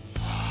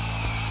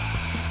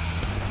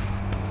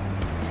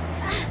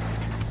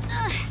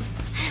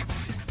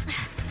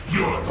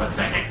 Your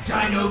pathetic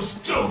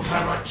dinos don't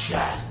have a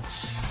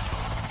chance.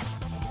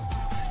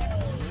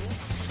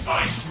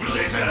 Ice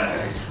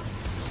Blizzard!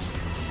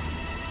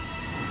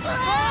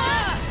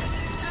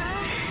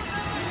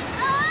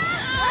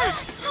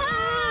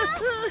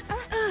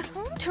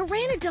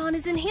 Pteranodon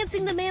is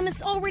enhancing the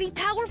mammoth's already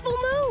powerful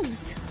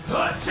moves.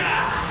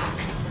 Attack!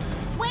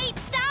 Wait,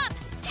 stop!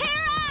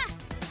 Terra!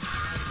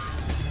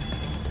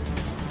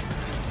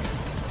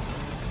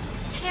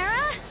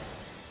 Terra?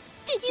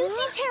 Did you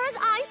see Terra's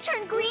eyes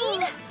turn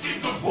green?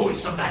 Did the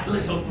voice of that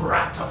little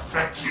brat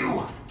affect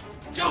you?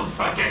 Don't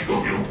forget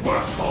who you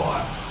work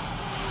for!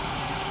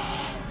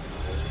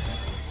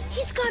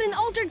 He's got an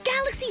altered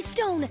Galaxy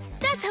Stone!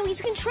 That's how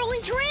he's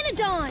controlling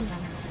Pteranodon!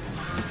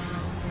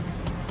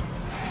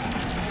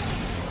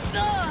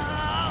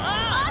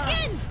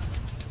 Again!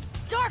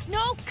 Dark,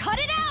 no! Cut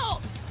it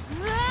out!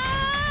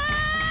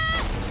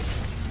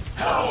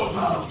 How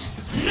about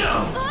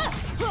no?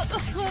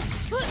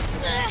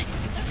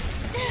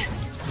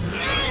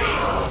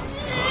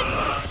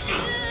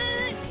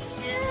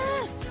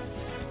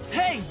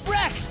 Hey,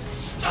 Rex!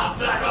 Stop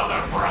that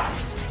other brat!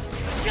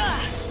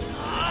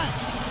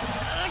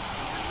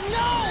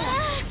 No!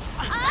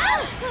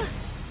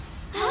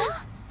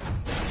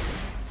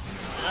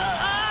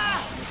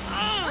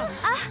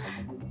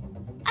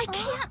 I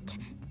can't.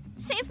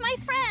 Save my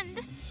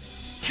friend.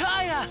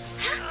 Kaya!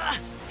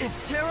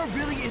 If Terra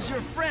really is your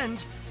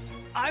friend,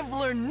 I've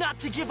learned not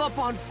to give up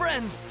on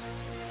friends.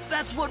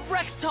 That's what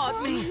Rex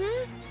taught me.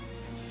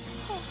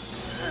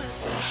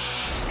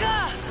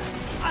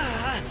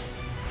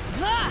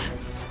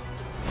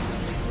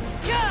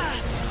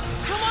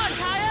 Come on,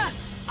 Kaya!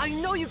 I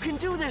know you can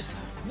do this!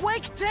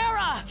 Wake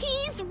Terra!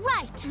 He's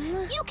right.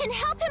 You can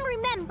help him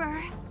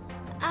remember.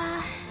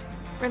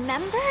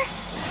 Remember?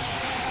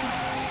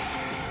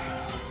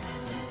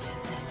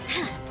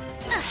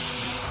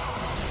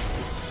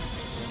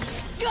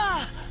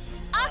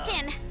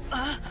 Akin!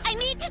 I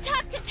need to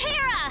talk to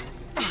Terra!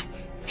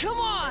 Come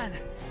on!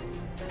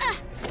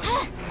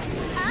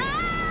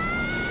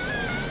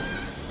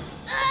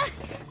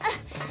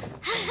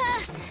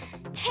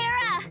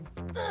 Terra!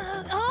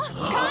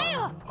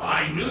 Kaya!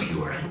 I knew you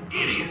were an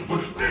idiot,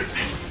 but this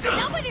is...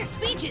 Stop with your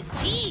speeches,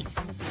 jeez!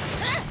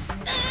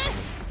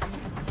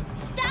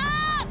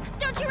 Stop!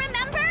 Don't you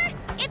remember?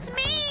 It's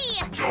me!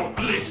 Don't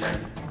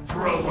listen!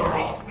 Throw her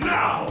off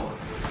now!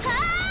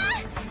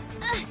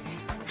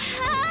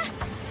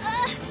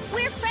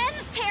 We're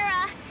friends,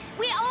 Terra!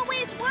 We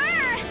always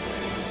were!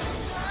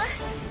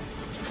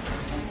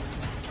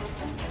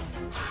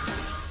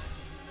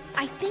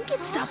 I think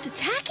it stopped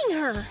attacking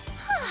her.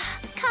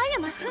 Kaya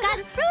must have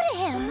gotten through to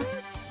him.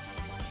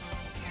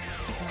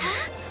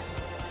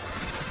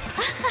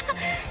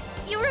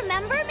 You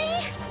remember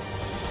me?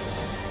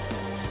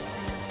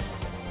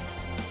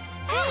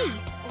 Hey!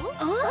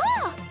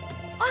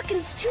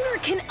 Akin's tuner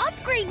can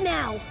upgrade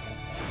now!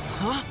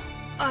 Huh?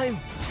 I'm...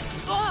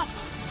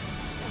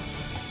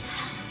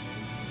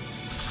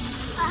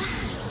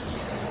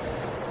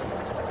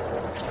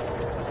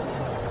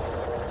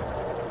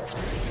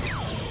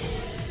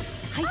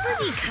 Hyper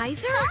D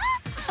Kaiser?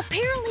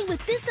 Apparently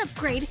with this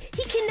upgrade,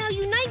 he can now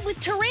unite with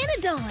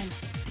Pteranodon!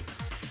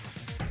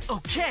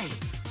 Okay,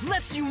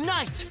 let's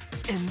unite!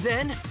 And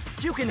then,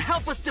 you can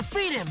help us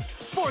defeat him!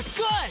 For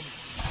good!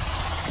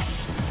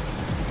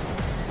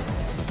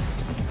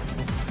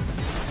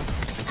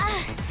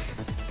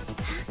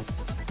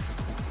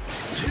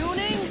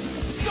 Tuning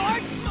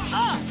starts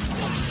up!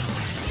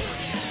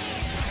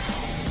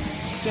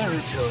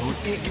 Cerato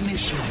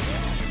ignition.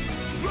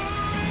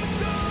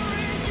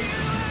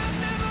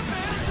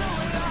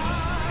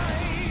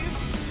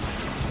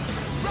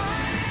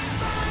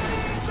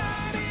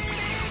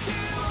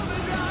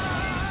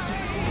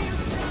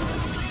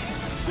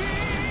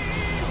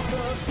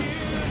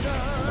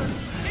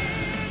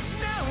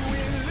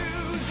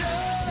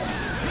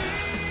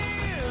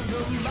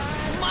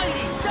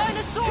 Mighty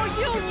Dinosaur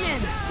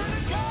Union!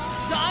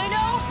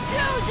 Dino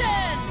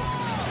Fusion!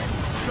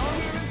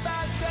 Stronger and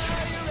faster,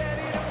 you're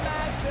ready to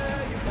master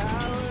your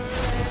power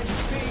and your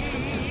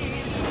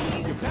speed.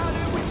 You're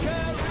powdered with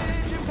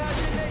courage and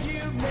passion that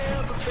you've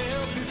never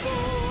felt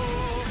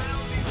before.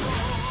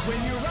 When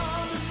you're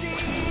on the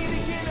scene,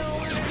 it can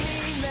only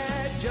mean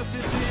that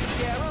justice is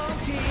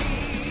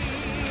guaranteed.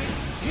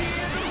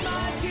 Hear the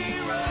mighty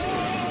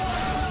roar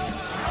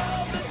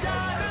of the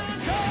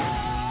dinosaur!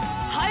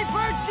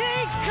 Hyper D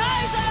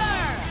Kaiser!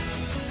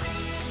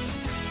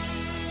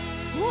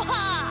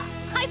 Wah!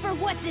 Hyper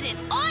What's It is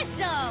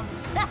awesome!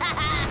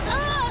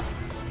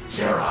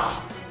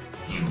 Terra,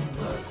 you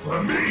work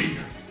for me!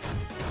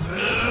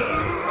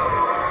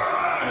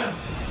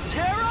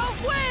 Terra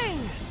Wing!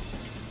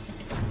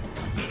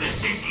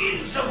 This is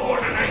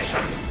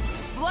insubordination!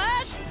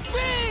 Flash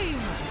Beam!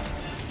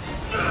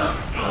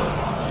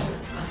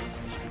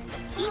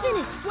 Even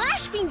his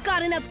Flash Beam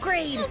got an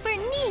upgrade! Super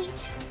neat!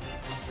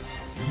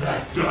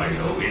 That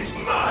dino is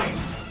mine!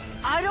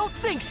 I don't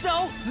think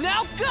so!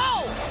 Now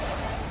go!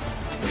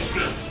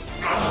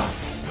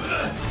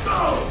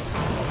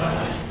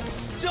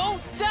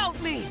 Don't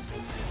doubt me!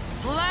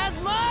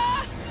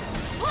 Plasma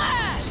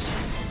Flash!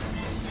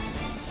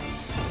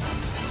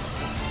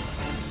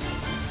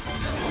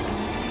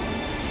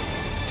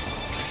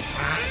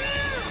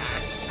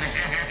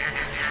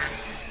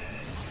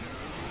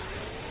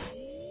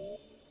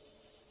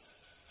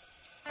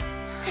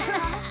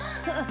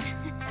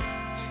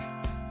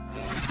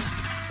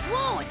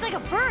 Whoa, it's like a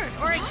bird,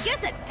 or I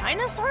guess a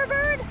dinosaur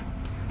bird?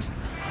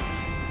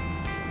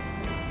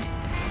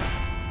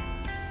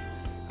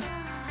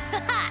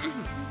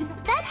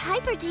 That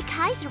Hyper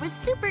D-Kaiser was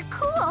super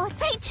cool.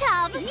 Great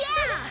job.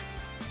 Yeah!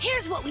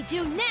 Here's what we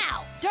do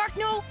now.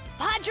 Darkno,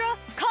 Padra,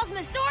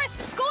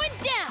 Cosmosaurus, going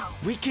down.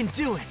 We can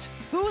do it.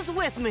 Who's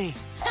with me?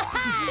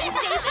 Saving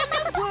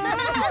the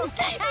world!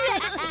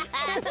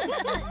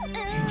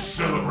 You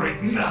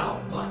celebrate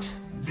now, but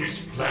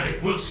this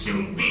planet will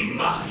soon be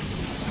mine.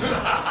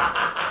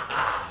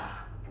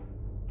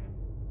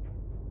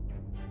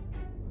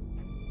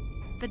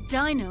 The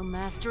Dino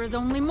Master is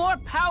only more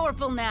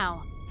powerful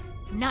now.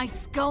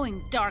 Nice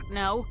going,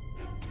 Darkno.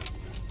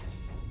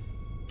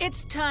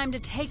 It's time to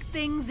take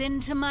things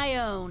into my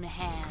own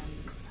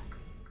hands.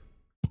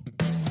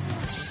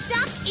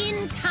 Stuck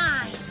in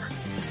time.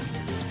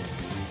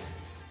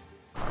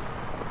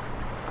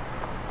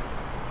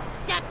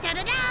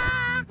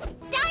 Da-da-da-da!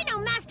 Dino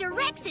Master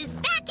Rex is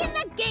back in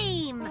the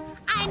game!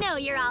 I know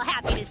you're all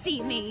happy to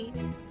see me.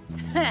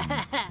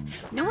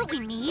 Know what we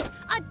need?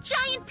 A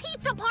giant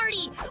pizza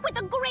party! With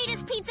the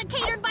greatest pizza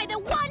catered by the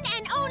one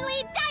and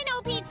only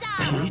Dino Pizza!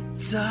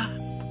 Pizza?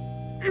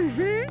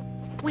 Mm-hmm.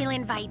 We'll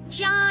invite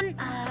John,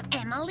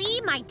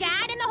 Emily, my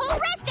dad, and the whole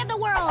rest of the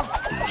world!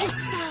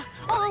 Pizza,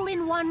 all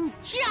in one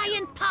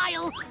giant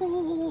pile!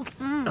 Ooh.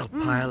 A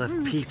pile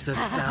of pizza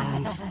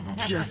sounds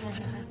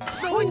just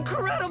so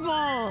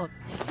incredible!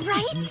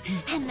 Right?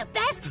 And the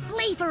best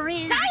flavor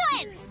is...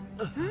 Silence!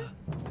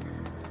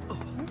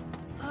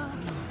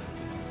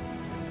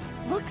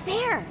 Look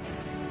there!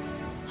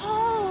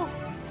 Oh,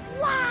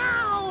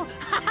 wow!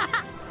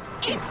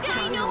 It's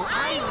Dino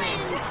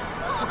Island!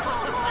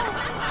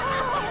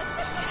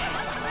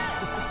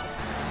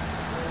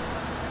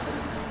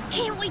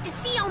 Can't wait to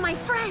see all my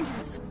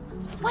friends!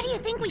 What do you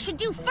think we should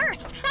do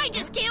first? I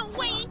just can't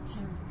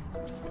wait!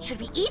 Should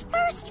we eat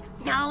first?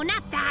 No,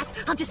 not that.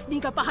 I'll just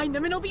sneak up behind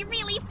them and it'll be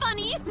really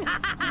funny.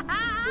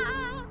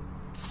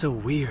 So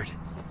weird.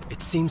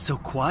 It seems so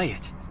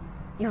quiet.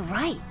 You're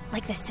right.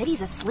 Like the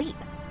city's asleep.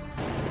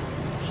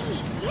 Hey,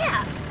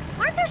 yeah.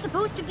 Aren't there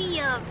supposed to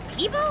be,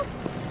 people?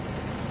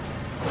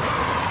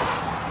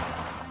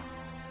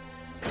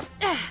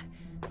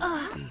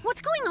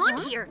 What's going on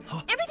here?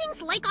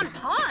 Everything's like on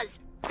pause.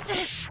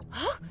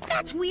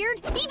 That's weird.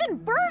 Even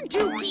Bird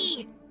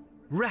Dookie.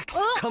 Rex,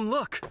 come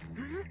look.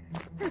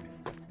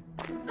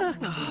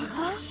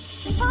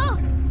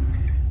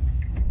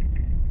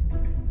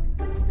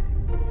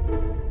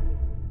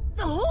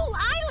 The whole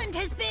island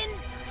has been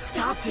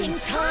stopped in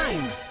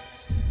time.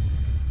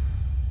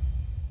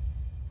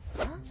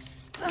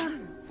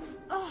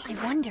 I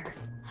wonder.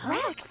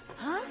 Rex?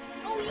 Huh?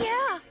 Oh,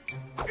 yeah.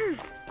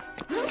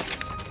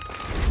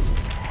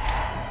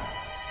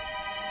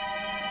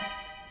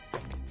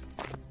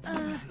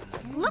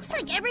 Looks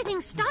like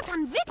everything stopped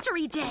on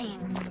Victory Day.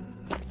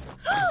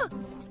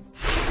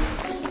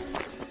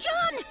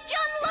 John,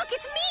 look,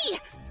 it's me!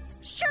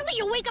 Surely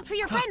you'll wake up for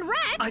your friend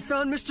Rex. I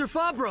found Mr.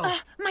 Fabro.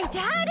 My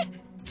dad?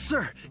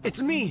 Sir,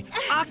 it's me,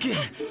 Akin.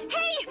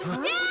 Hey,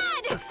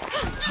 Dad!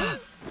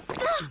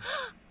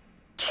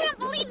 Can't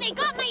believe they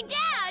got my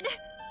dad!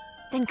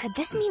 Then could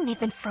this mean they've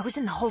been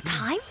frozen the whole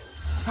time?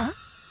 Huh?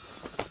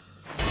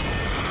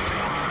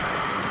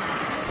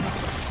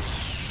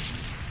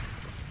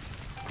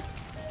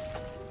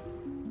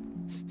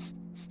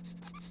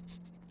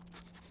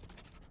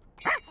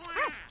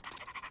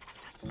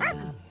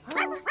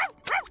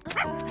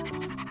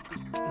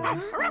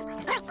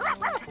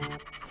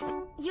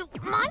 You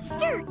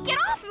monster! Get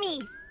off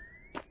me!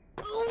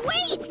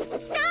 Wait!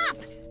 Stop!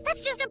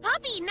 That's just a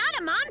puppy, not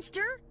a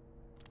monster!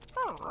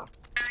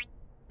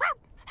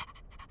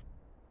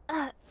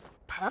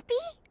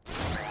 Puppy?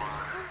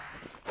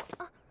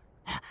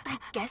 I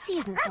guess he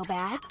isn't so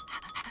bad.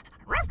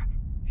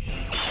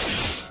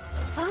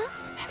 Huh?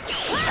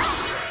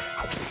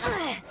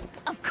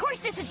 Of course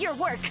this is your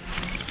work!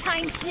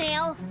 Time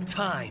snail!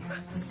 Time.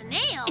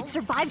 Snail? It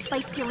survives by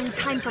stealing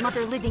time from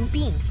other living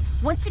beings.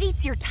 Once it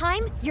eats your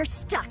time, you're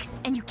stuck,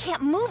 and you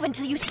can't move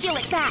until you steal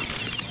it back.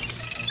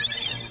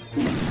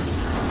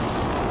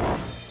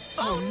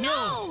 Oh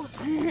no!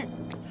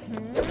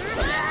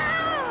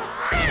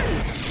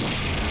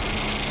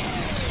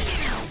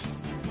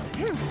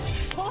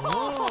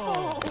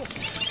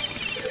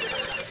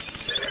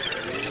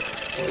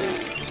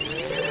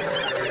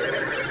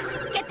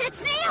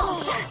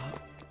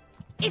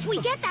 If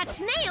we get that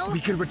snail... We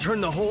can return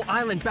the whole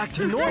island back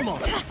to normal.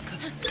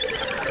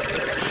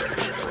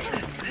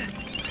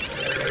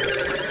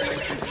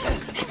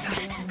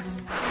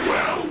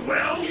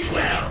 Well.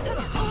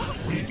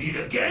 We meet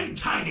again,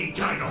 Tiny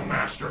Dino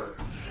Master.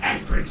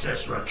 And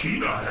Princess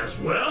Rakina as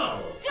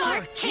well.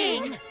 Dark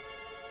King!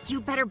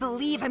 You better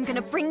believe I'm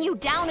gonna bring you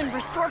down and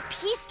restore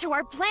peace to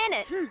our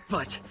planet.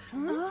 But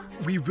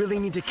we really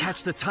need to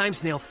catch the time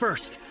snail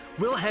first.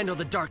 We'll handle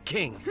the Dark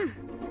King.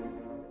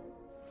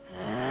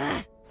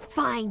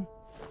 Fine.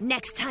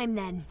 Next time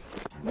then.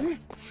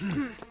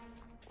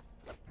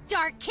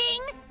 Dark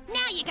King,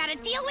 now you gotta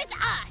deal with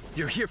us.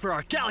 You're here for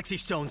our galaxy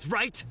stones,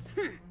 right?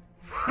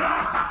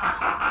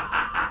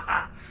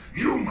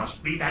 You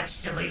must be that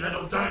silly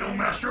little Dino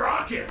Master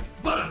Akin.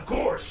 But of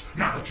course,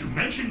 now that you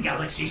mention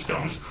Galaxy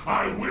Stones,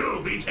 I will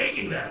be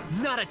taking them.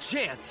 Not a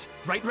chance.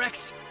 Right,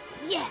 Rex?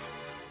 Yeah.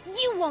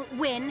 You won't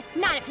win,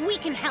 not if we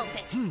can help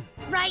it.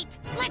 Right?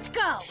 Let's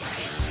go.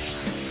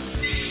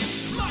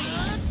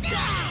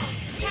 Down!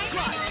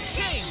 Try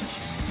change!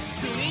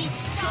 Toonie,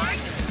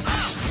 start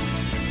up!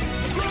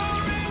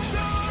 Roaring,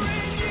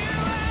 soaring, you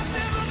have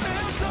never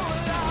felt so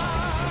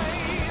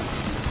alive.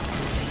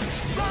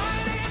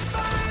 Fighting,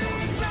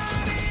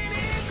 sliding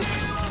into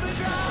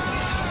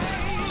overdrive.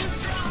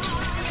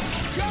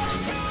 Go,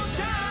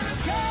 time,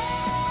 go!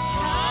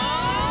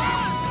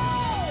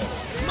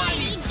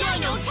 Mighty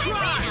Dino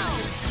Tribe!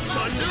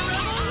 Thunder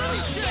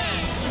Revolution!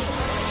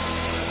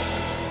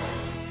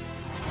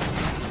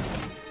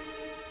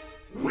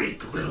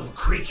 Weak little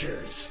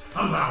creatures,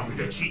 allow me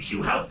to teach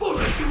you how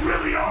foolish you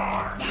really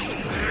are!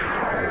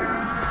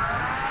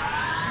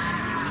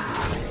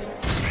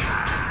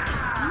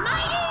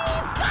 Mighty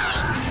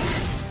Bite!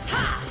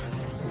 Ha!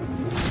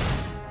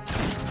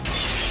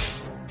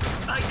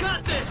 I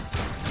got this!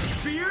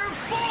 Spear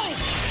Bolt!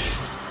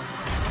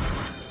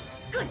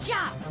 Good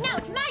job! Now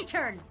it's my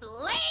turn!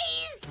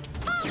 Blaze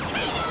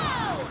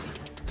Volcano!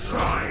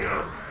 Try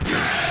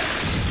again!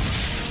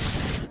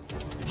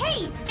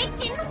 Hey! It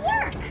didn't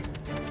work!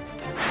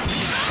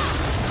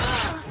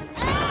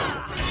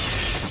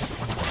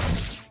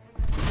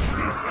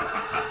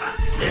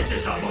 This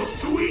is almost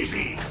too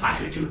easy! I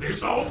could do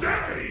this all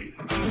day!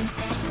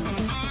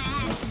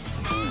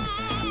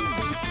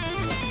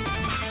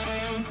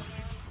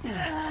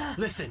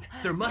 Listen,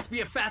 there must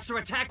be a faster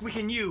attack we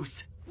can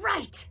use.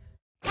 Right!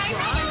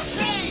 Tyrannal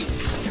Change!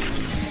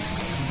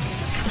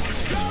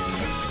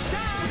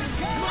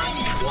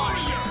 Mighty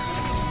Warrior!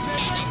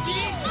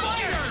 Energy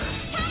Fire!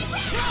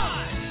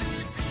 Try!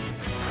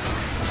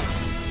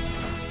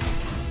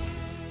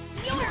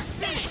 You're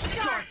finished,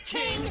 Dark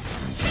King!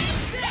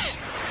 Take this!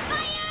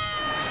 Fire!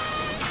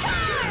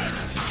 Sword!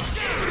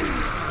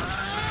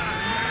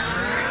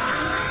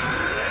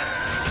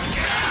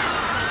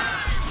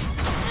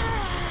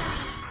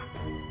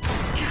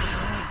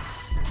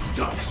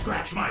 Don't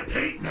scratch my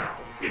paint now!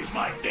 It's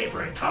my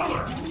favorite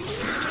color!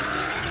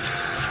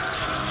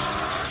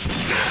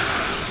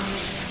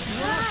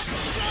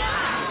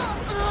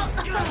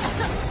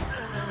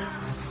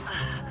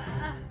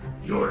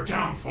 Your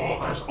downfall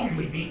has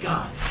only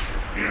begun.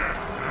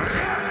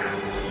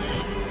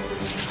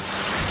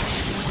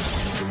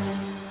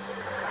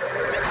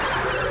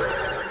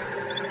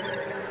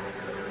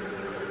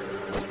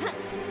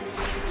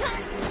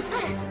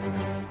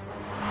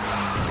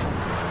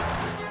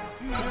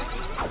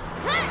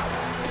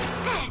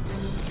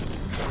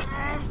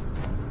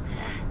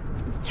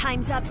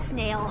 Time's up,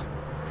 Snail.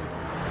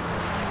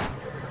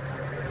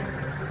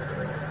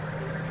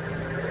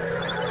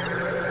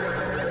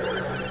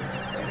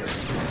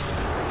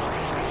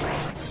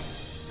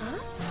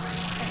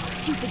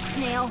 Stupid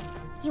Snail.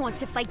 He wants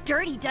to fight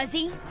dirty, does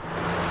he?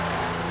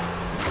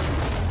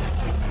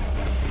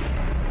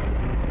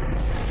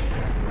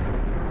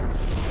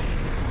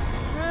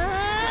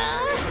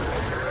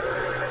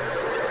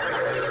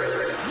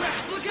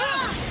 Rex, look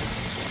out!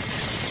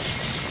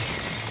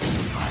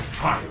 I'm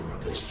tired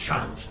of this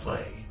child's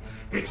play.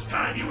 It's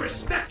time you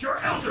respect your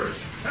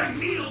elders and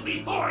kneel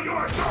before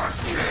your Dark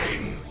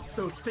King!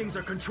 Those things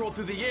are controlled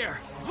through the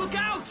air. Look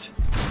out!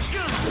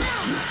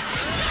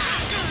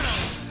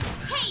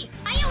 Hey,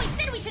 I always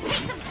said we should take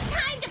some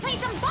time to play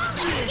some ball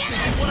together!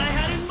 This is what I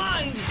had in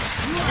mind!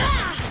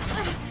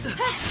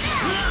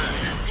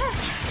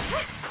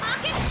 I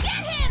can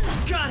get him!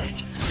 Got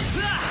it!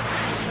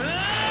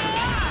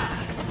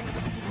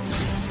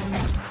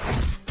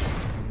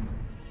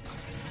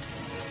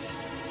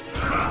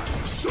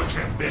 Such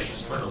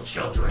ambitious little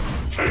children.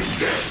 Take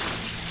this!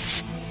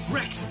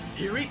 Rex,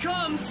 here he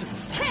comes!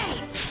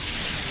 Hey!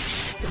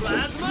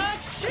 Plasma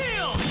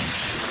Shield!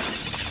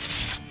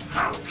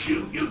 How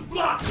cute you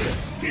blocked it!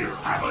 Here,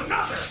 have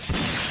another!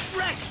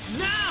 Rex,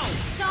 now!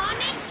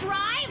 Sonic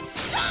Drive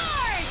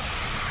Sword!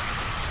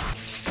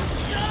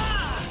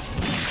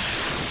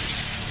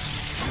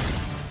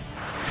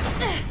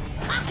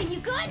 Akin, you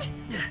good?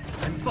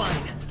 I'm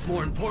fine.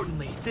 More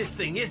importantly, this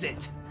thing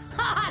isn't.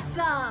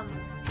 Awesome!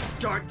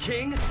 Dark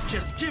King,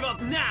 just give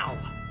up now!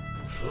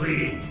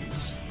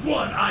 Please.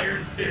 One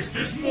Iron Fist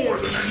is more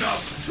than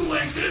enough to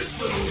end this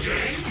little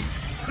game.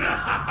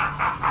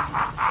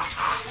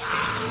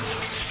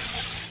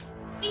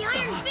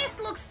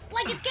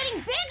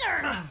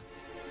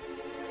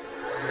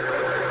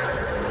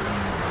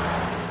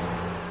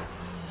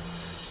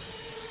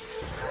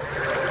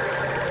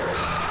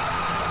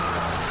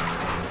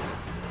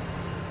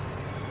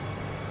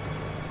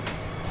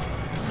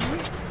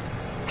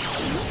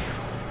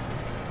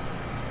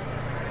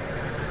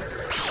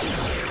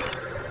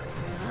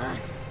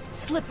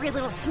 slippery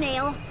little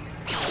snail.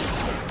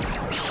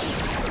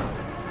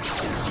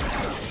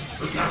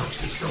 The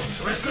Galaxy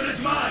Stones are as good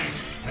as mine!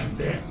 And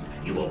then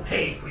you will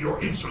pay for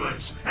your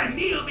insolence and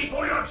kneel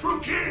before your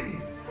true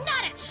king!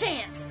 Not a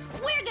chance!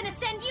 We're gonna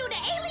send you to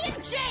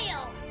alien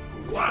jail!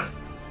 What?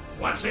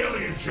 What's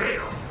alien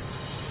jail?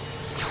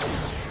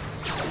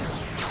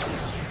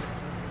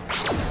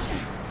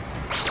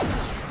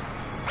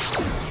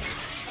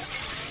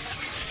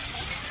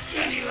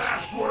 Any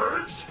last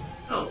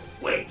words? Oh,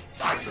 wait,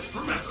 I just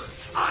remembered.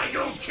 I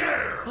don't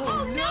care!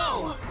 Oh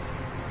no!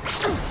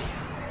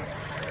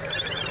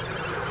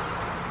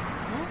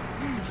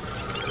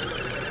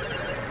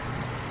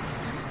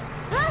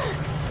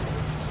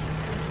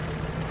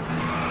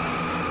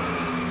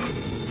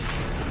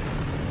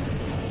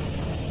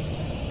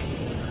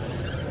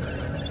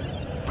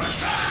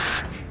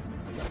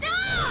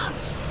 Stop!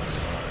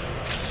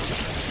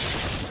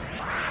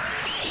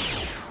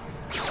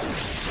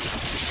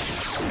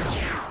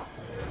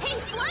 Hey,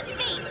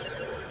 Slugface!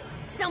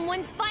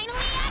 Someone's finally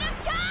out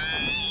of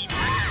time!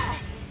 Ah!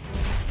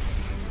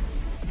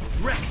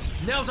 Rex,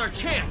 now's our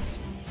chance!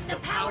 The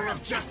power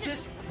of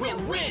justice will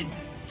win!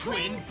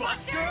 Twin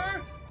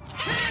Buster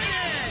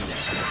Cannon!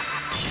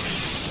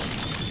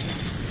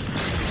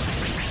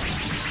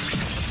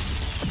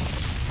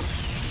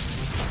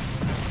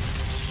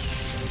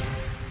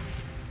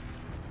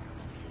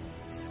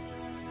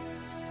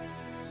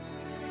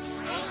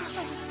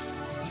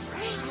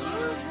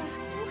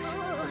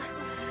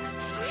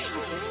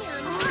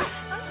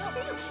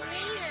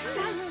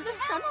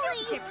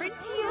 Different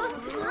to you?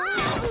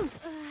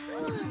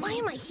 Why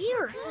am I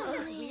here?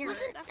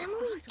 Wasn't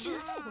Emily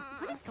just...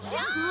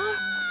 John!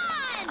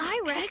 Hi,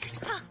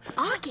 Rex.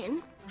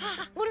 Aachen?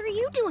 What are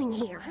you doing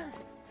here?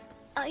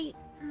 I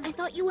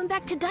thought you went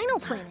back to Dino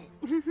Planet.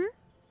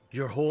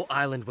 Your whole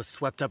island was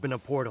swept up in a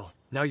portal.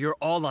 Now you're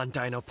all on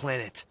Dino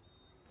Planet.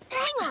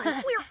 Hang on,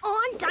 we're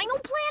on Dino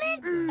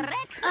Planet?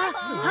 Rex,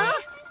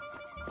 huh?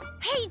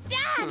 Hey,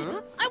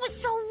 Dad! I was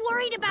so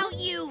worried about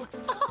you!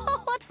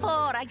 Oh, what for?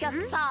 I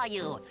just saw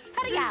you.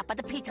 Hurry up,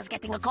 the pizza's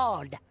getting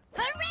cold.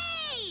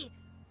 Hooray!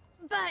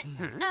 But,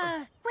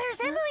 where's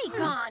Emily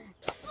gone?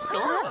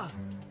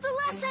 The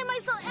last time I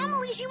saw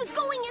Emily, she was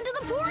going into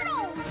the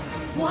portal!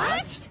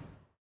 What?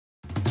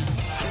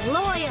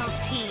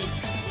 Loyalty!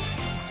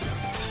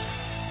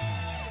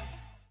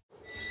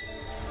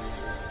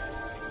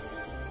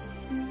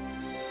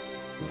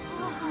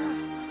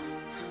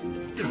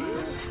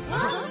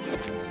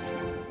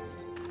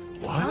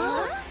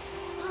 What?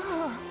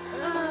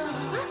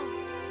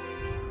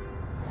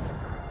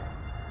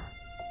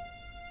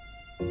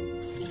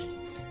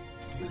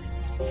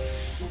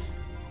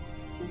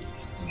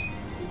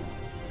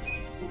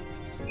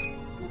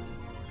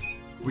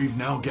 We've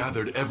now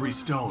gathered every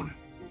stone.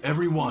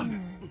 Every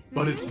one.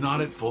 But it's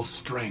not at full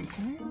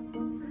strength.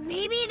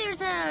 Maybe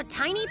there's a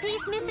tiny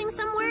piece missing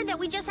somewhere that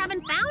we just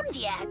haven't found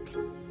yet.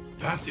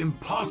 That's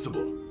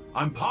impossible.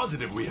 I'm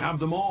positive we have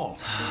them all.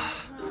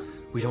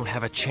 We don't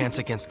have a chance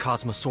against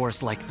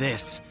Cosmosaurus like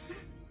this.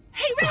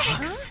 Hey,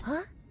 Rex!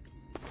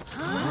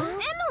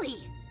 Emily!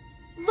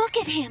 Look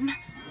at him.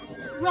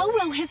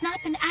 Roro has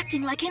not been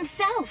acting like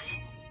himself.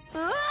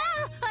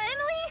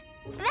 Emily?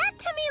 That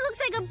to me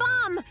looks like a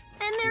bomb,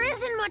 and there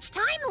isn't much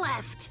time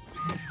left.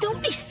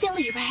 Don't be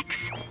silly,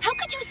 Rex. How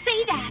could you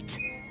say that?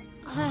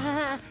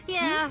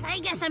 Yeah, I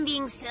guess I'm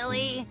being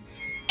silly.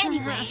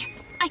 Anyway,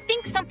 I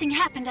think something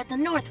happened at the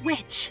North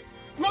Witch.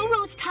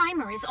 Roro's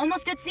timer is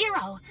almost at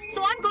 0,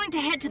 so I'm going to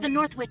head to the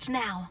North Witch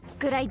now.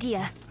 Good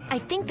idea. I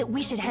think that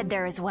we should head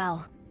there as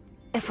well.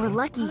 If we're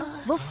lucky,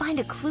 we'll find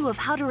a clue of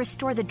how to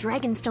restore the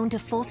Dragonstone to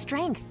full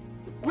strength.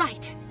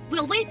 Right.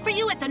 We'll wait for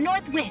you at the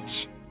North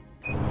Witch.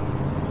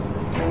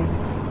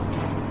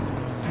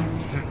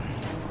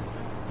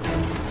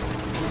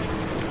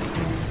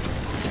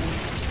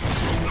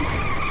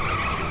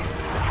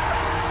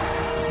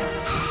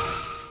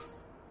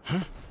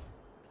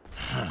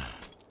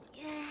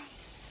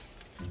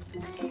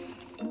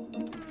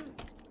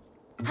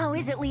 How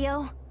is it,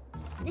 Leo?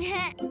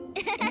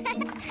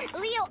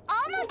 Leo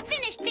almost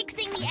finished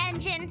fixing the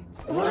engine.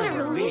 What a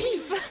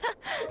relief!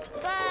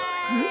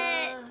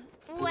 But...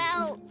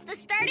 well, the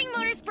starting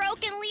motor's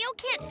broken. Leo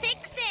can't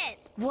fix it.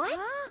 What?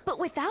 But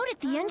without it,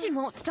 the engine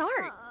won't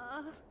start.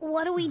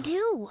 What do we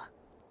do?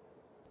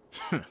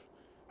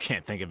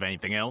 Can't think of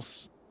anything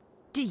else.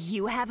 Do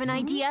you have an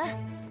idea?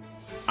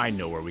 I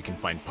know where we can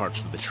find parts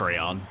for the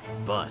Treon,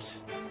 but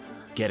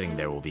getting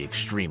there will be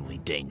extremely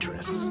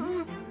dangerous.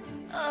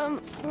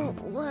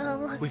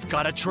 Well... We've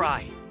got to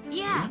try.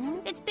 Yeah,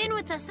 it's been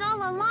with us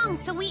all along,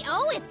 so we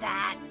owe it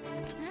that.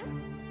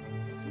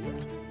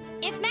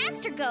 If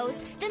Master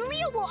goes, then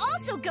Leo will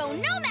also go,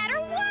 no matter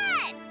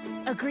what!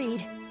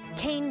 Agreed.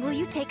 Kane, will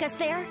you take us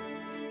there?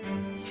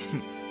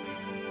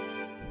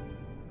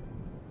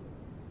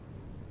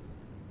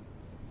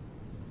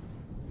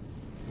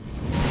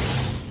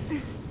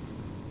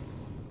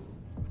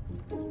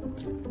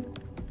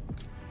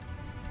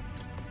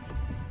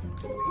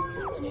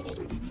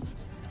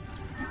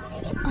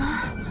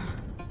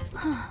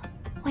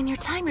 When your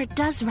timer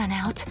does run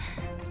out,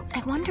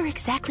 I wonder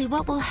exactly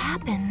what will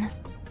happen.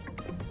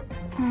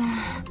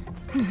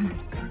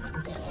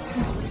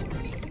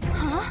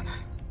 Huh?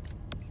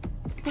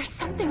 There's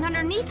something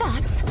underneath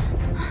us.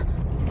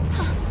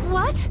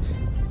 What?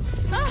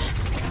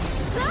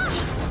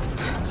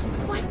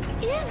 What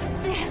is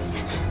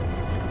this?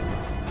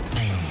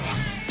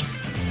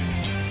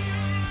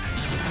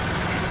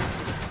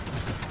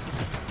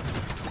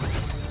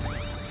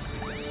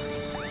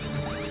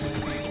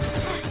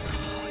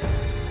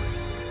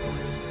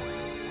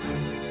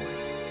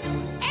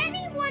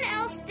 Anyone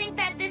else think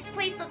that this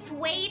place looks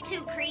way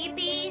too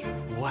creepy?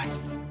 What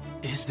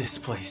is this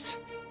place?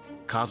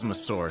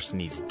 Cosmosaurus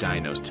needs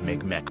dinos to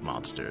make mech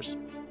monsters.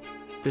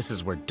 This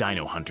is where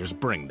dino hunters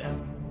bring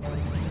them.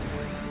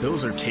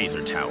 Those are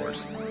taser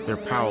towers. They're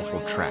powerful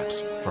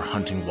traps for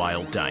hunting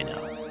wild dino.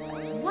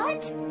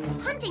 What?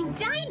 Hunting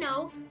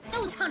dino?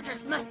 Those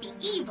hunters must be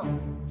evil.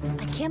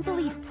 I can't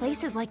believe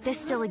places like this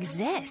still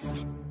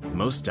exist.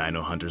 Most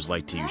dino hunters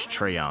like to use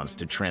Trayons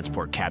to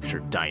transport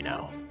captured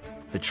dino.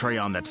 The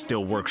Trayon that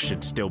still works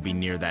should still be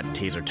near that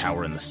taser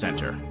tower in the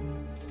center.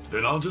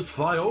 Then I'll just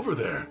fly over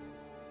there.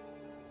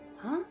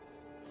 Huh?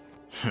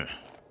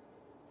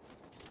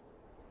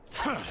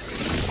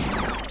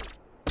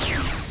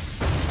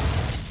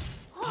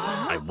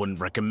 I wouldn't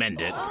recommend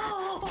it.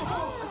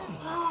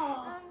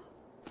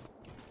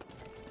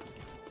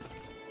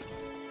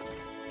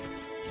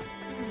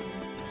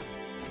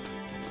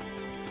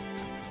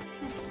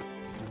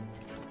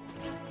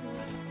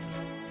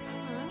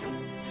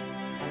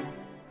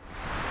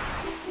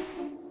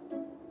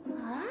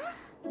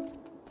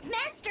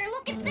 Master,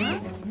 look at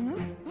this!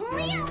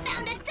 Leo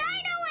found a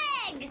dino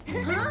egg!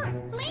 Huh?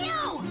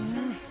 Leo!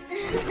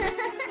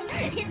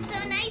 It's so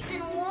nice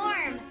and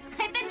warm.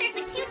 I bet there's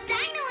a cute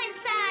dino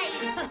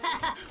inside.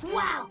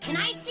 Wow, can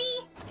I see?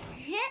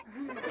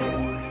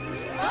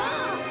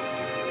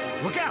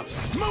 Oh! Look out!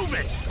 Move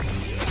it!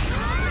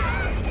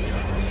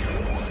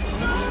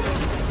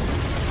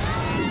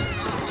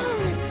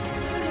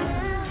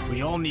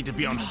 We all need to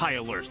be on high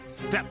alert.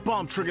 That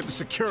bomb triggered the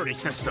security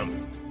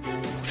system.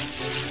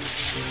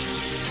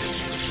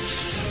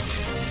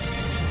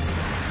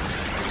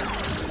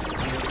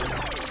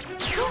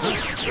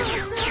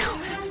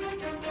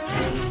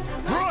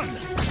 Run!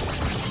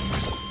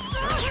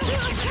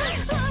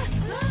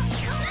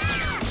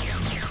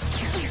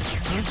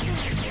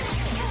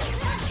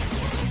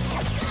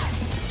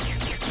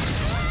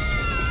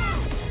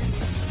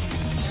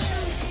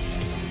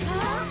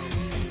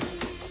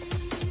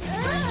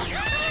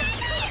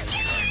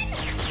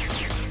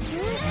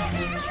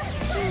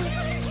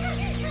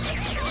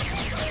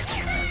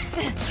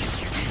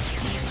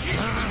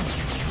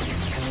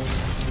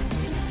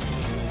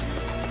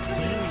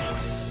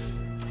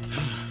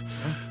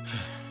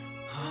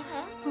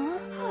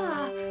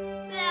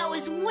 That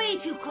was way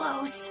too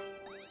close.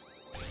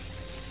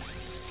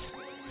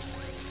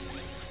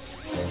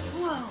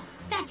 Whoa,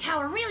 that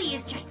tower really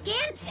is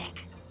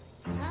gigantic.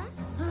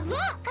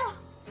 Look!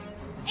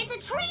 It's a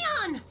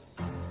Trayon!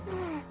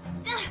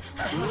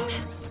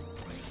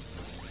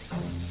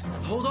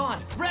 Hold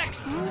on,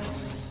 Rex!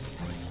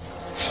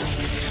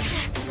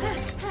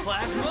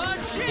 Plasma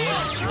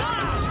shield!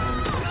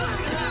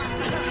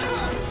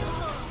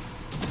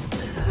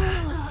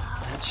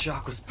 That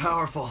shock was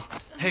powerful.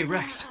 Hey,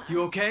 Rex,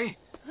 you okay?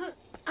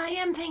 I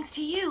am, thanks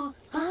to you.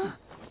 Huh?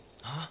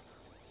 Huh?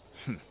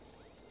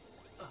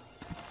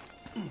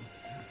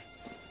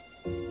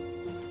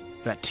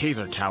 That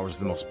taser tower is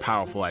the most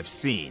powerful I've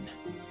seen.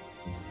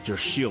 Your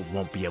shield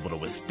won't be able to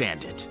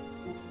withstand it.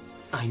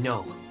 I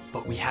know,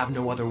 but we have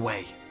no other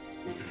way.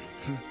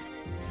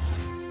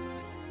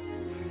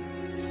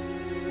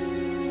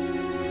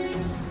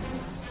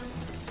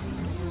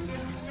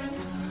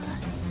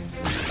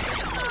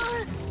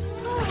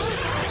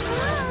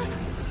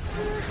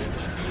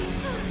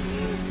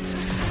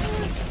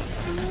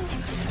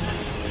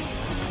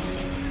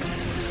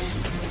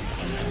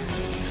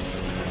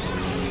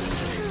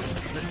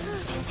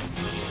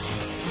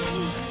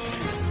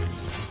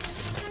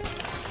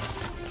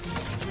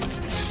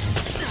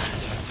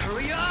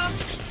 Hurry up!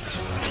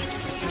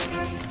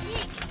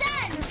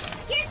 Done!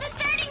 Here's the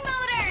starting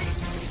motor!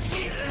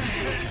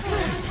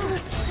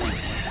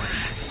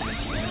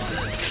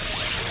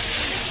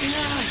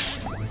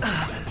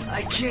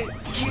 I can't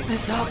keep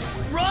this up.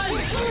 Run!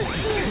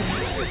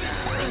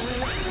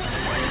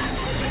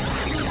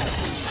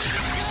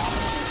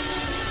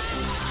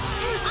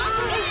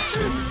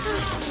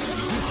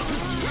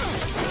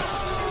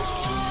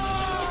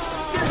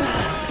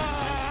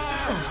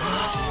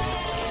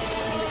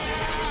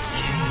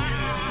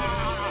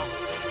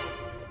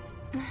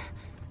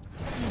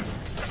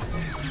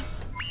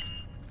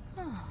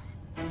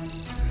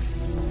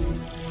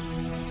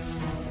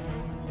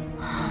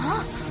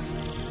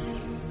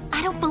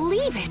 I don't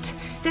believe it.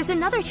 There's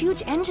another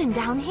huge engine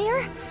down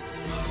here.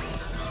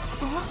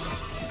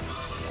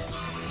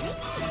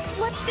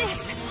 What's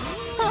this?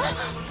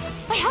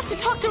 I have to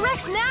talk to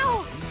Rex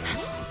now.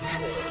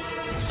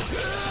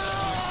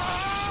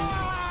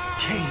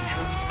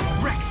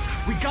 Kane! Rex,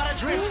 we gotta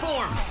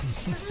transform!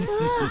 Why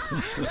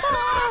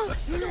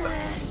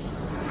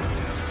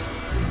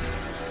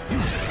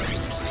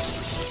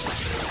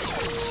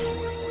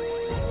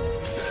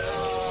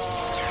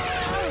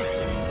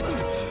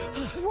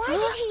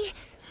did he...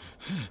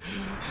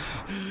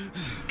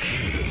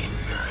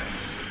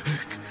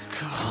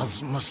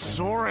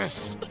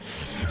 Cosmosaurus!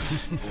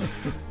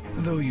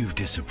 Though you've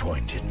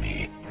disappointed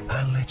me,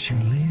 I'll let you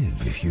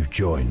live if you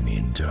join me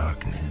in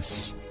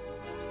darkness.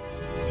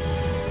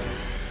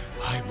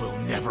 I will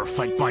never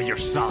fight by your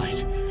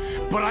side,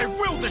 but I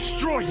will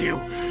destroy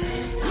you!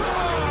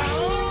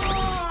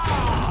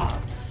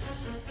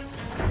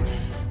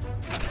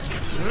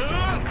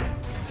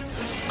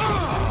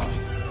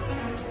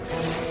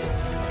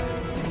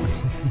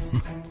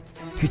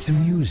 It's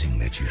amusing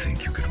that you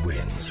think you could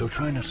win, so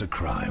try not to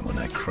cry when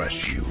I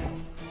crush you.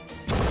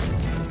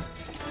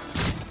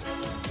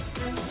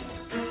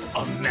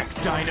 A mech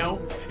dino?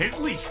 At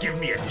least give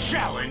me a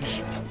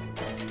challenge!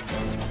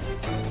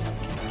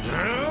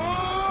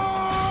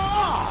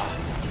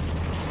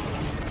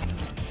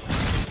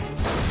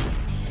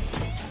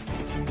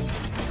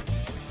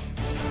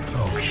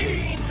 Oh,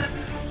 Kane.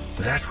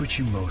 That which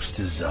you most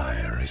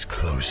desire is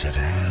close at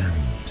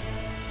hand.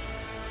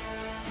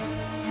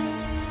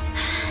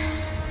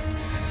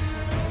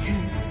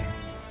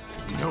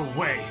 No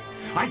way!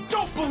 I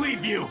don't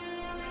believe you!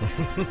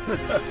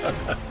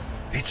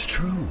 It's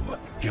true.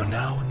 You're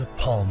now in the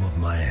palm of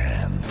my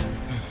hand.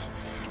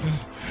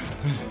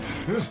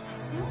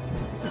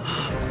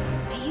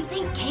 Do you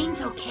think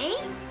Kane's okay?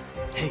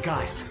 Hey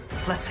guys,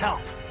 let's help.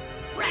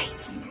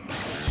 Right.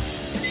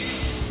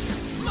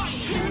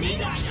 Tuning,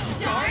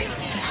 start,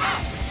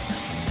 up!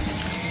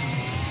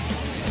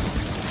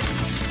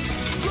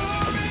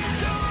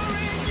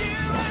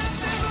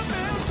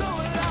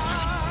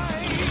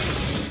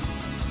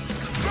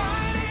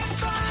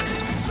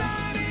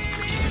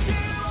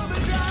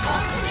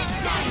 Ultimate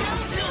Dino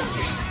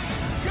Fusion!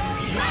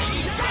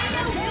 Mighty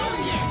Dino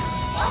Union!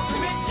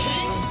 Ultimate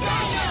King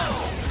Dino!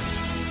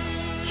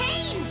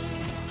 Kane!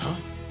 Huh?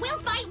 We'll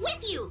fight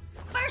with you!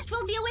 First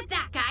we'll deal with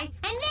that guy,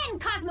 and then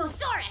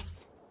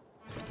Cosmosaurus!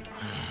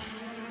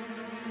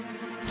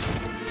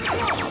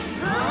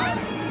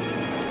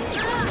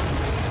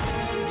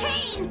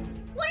 Kane!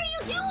 What are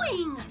you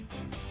doing?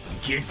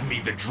 Give me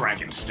the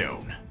Dragon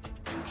Stone.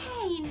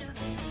 Kane!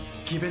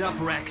 Give it up,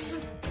 Rex.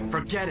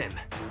 Forget him.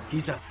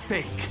 He's a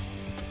fake.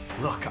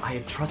 Look, I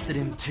had trusted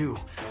him too,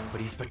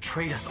 but he's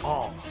betrayed us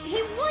all.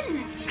 He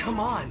wouldn't! Come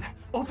on,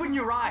 open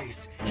your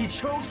eyes. He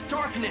chose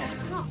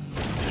darkness.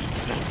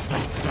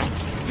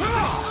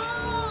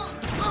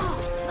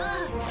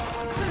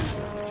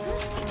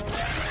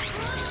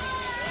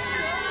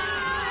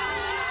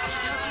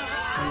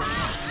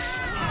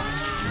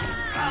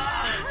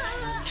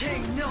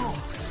 King, no!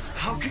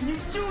 How can you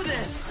do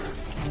this?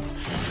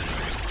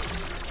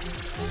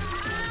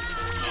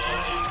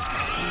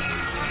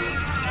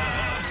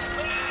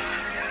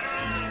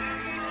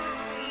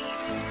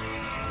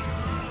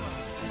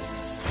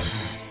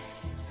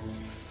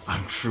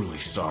 I'm truly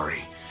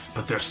sorry,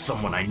 but there's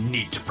someone I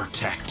need to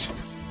protect.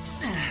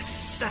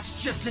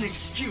 That's just an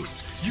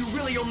excuse. You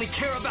really only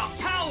care about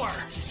power.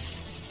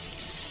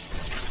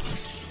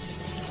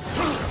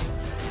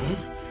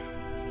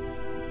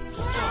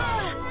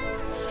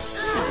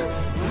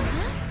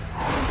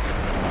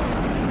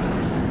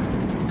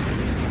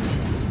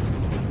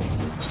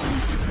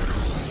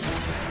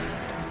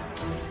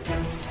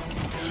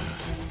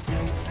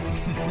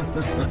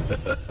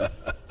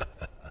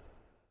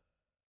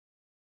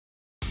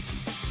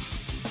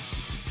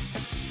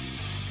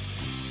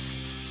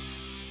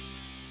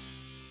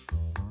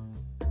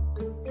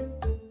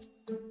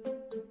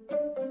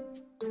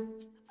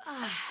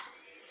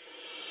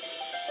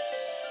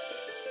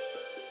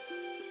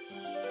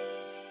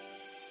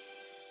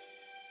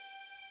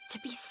 To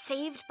be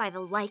saved by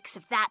the likes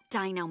of that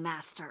Dino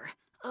Master.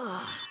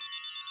 Ugh.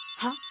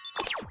 Huh?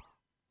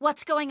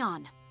 What's going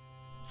on?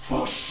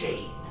 For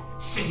shame,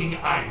 sitting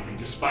idly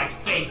despite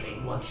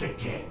failing once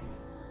again.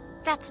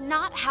 That's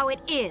not how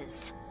it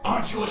is.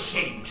 Aren't you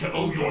ashamed to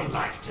owe your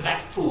life to that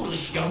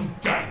foolish young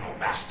Dino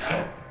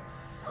Master?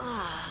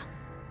 Ugh.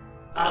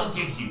 I'll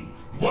give you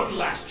one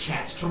last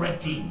chance to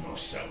redeem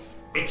yourself.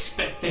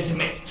 Expect the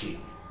Demet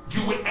King.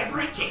 Do whatever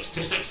it takes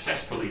to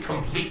successfully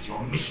complete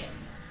your mission.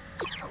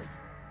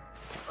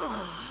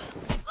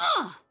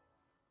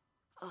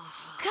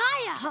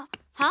 Kaya!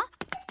 Huh?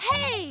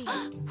 Hey!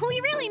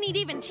 We really need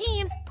even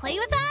teams. Play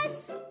with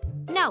us?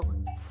 No.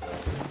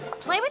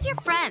 Play with your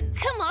friends.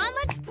 Come on,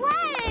 let's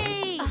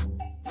play!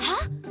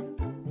 Huh?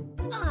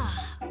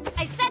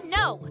 I said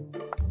no.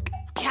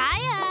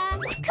 Kaya!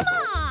 Come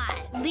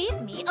on!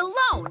 Leave me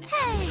alone.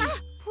 Hey!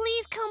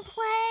 Please come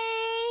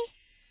play.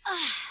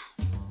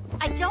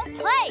 I don't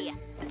play.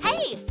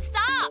 Hey,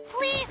 stop.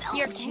 Please.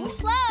 You're too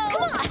slow.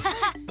 Come on.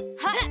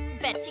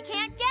 Bet you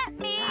can't get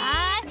me.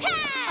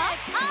 Attack!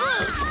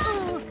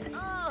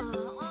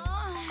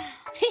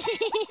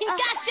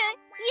 Gotcha!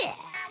 Yeah!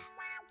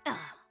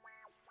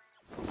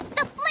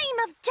 The flame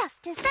of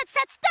justice that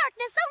sets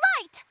darkness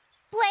alight!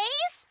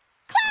 Blaze,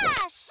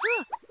 clash!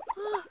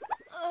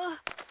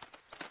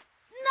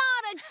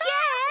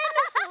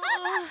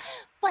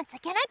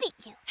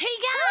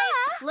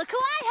 Look who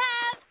I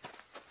have!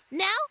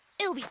 Now,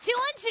 it'll be 2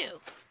 on 2.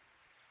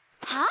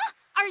 Huh?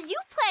 Are you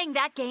playing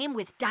that game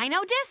with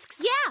dino discs?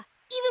 Yeah,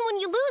 even when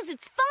you lose,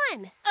 it's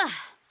fun. Ugh,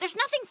 there's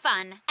nothing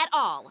fun at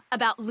all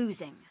about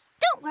losing.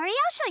 Don't worry,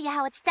 I'll show you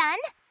how it's done.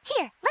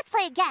 Here, let's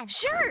play again.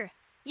 Sure.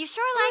 You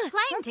sure like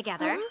playing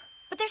together,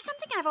 but there's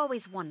something I've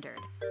always wondered.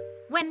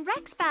 When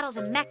Rex battles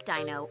a mech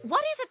dino,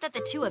 what is it that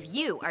the two of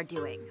you are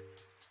doing?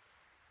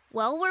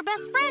 Well, we're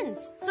best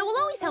friends, so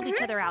we'll always help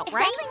each other out,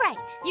 right? Exactly right.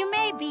 You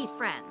may be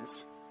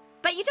friends,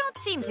 but you don't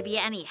seem to be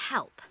any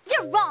help.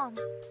 You're wrong.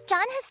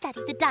 John has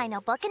studied the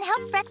dino book and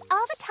helps Rex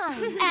all the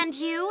time. And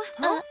you?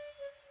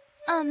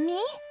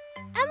 Me?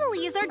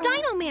 Emily is our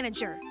dino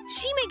manager.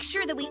 She makes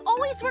sure that we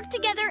always work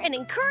together and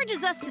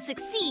encourages us to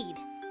succeed.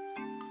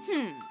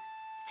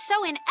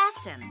 So in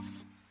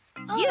essence,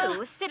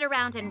 you sit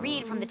around and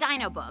read from the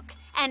dino book,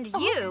 and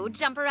you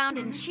jump around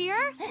and cheer?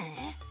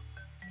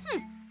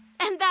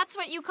 And that's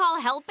what you call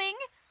helping?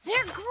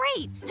 They're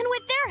great, and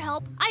with their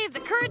help, I have the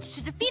courage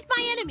to defeat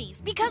my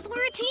enemies because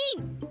we're a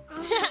team.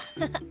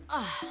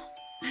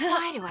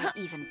 Why do I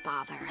even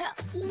bother?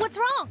 What's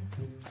wrong?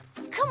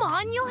 Come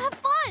on, you'll have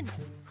fun.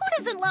 Who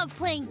doesn't love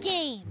playing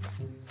games?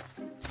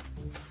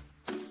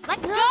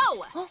 Let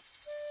go!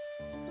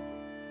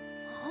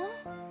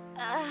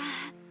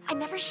 I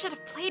never should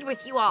have played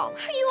with you all.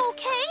 Are you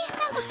okay?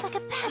 That looks like a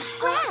bad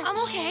scratch. I'm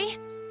okay.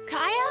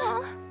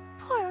 Kaya?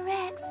 Poor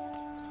Rex.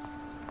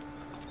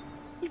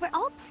 We were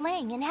all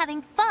playing and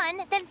having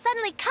fun, then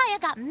suddenly Kaya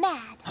got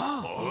mad.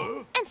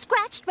 And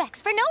scratched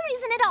Rex for no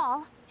reason at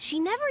all. She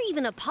never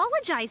even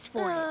apologized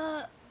for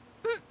it.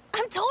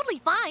 I'm totally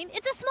fine.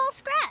 It's a small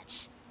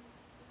scratch.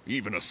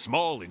 Even a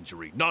small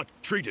injury, not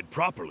treated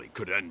properly,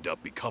 could end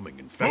up becoming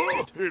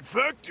infected.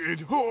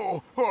 Infected?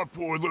 Oh, our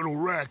poor little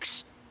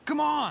Rex.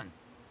 Come on.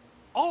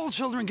 All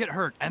children get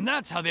hurt, and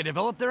that's how they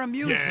develop their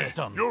immune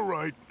system. You're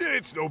right.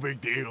 It's no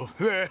big deal.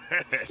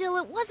 Still,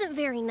 it wasn't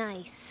very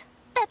nice.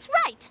 That's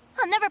right.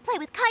 I'll never play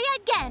with Kaya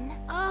again.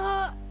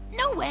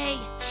 No way.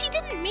 She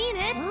didn't mean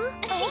it.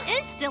 And she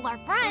is still our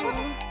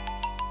friend.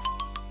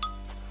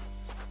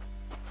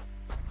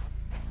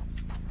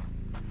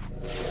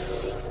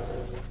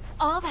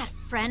 All that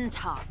friend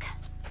talk.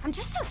 I'm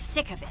just so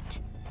sick of it.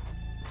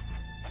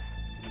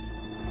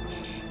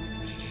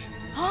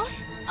 Huh?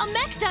 A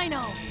mech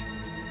dino!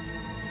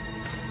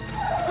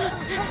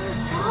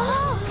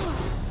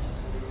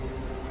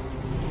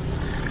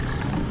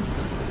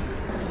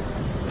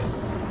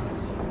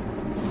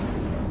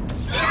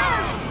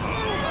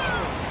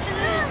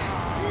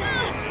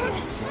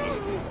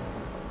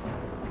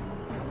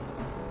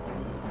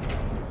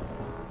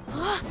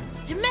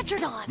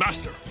 Dimetrodon!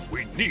 Master,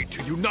 we need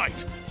to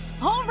unite.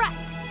 All right.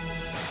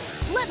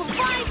 Level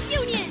 5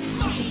 Union!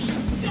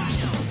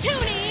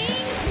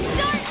 Tuning,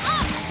 start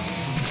up!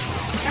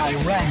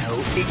 Tyranno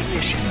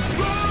Ignition.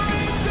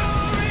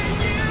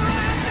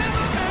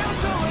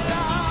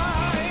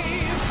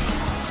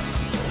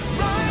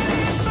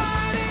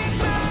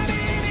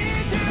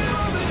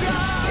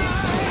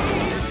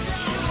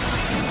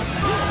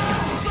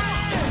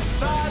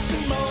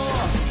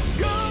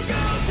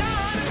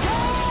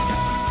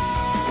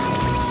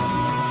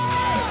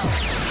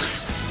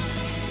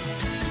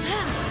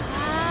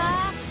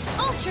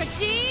 Ultra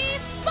D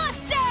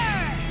Buster!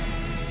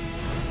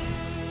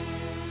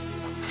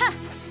 Huh.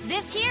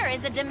 This here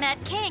is a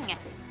Demet King.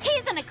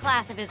 He's in a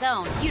class of his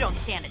own. You don't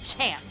stand a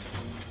chance.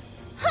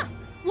 Huh.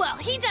 Well,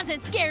 he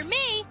doesn't scare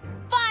me.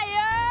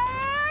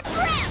 Fire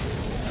breath!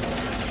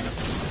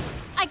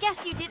 I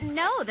guess you didn't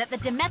know that the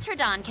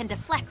Dimetrodon can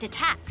deflect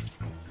attacks.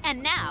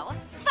 And now,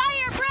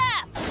 fire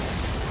breath!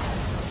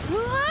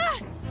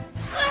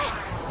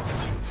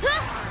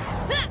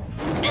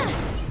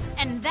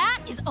 And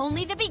that is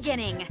only the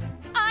beginning.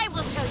 I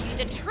will show you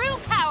the true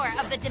power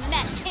of the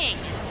Demet King.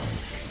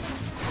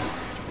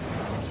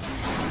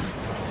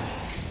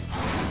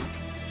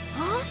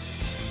 Huh?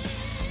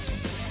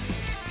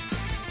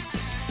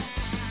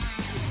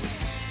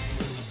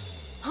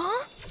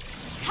 Huh?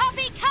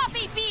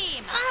 Copy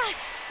beam!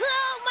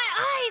 My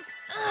eyes!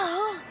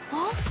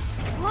 Huh?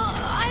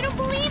 I don't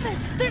believe it!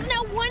 There's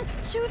now 1,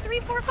 2, 3,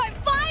 4,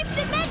 5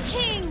 Demet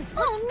Kings!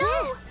 Oh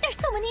no! There's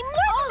so many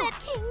more Demet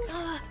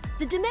Kings!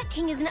 The Demet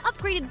King is an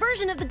upgraded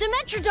version of the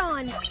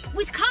Dimetrodon!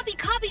 With Copy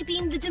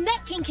Beam, the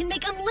Demet King can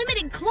make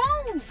unlimited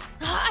clones!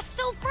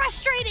 So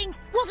frustrating!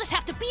 We'll just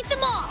have to beat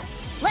them all!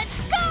 Let's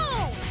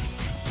go!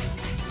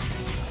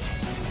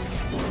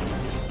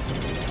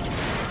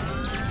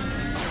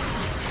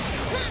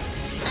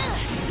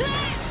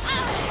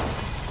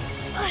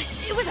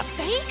 It was a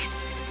fake?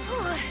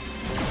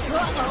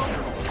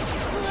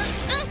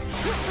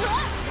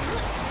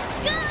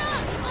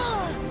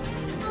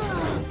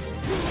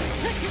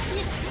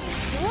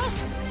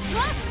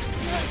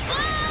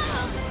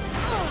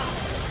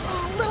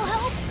 Little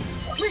help?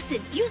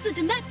 Listen, use the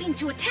Demet Beam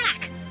to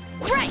attack.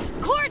 Right,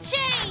 core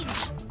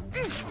change!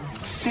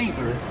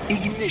 Saber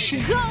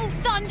Ignition. Go,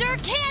 Thunder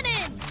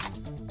Cannon!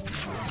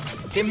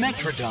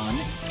 Dimetrodon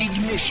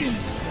Ignition.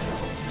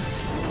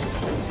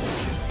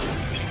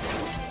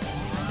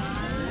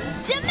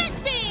 Demet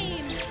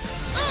Beam!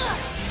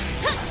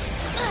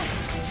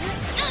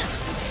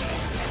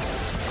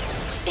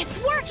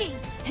 working!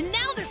 And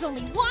now there's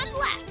only one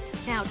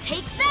left! Now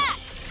take that!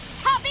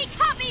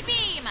 Copy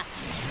beam!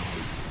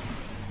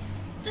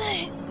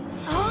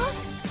 Huh?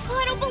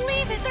 I don't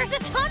believe it! There's a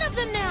ton of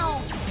them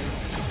now!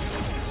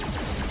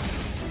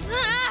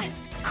 Ah!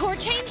 Core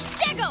change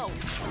Stego!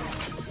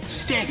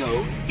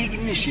 Stego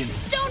ignition.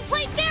 Stone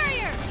plate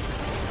barrier!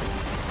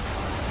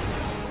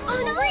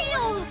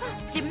 Unreal!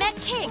 Demet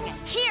King,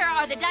 here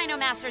are the Dino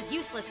Master's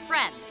useless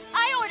friends.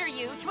 I order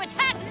you to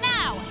attack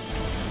now!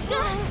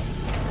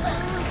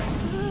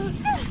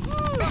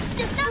 That's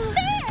just not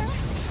fair!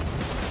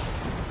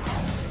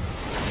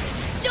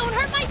 Don't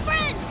hurt my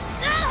friends!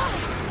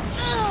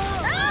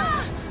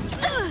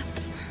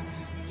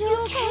 You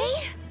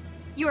okay?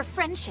 Your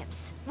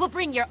friendships will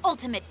bring your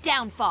ultimate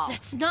downfall.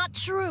 That's not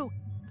true.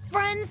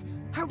 Friends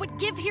are what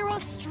give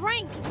heroes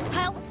strength.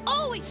 I'll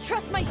always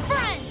trust my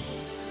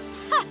friends.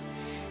 Ha!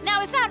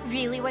 Now, is that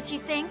really what you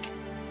think?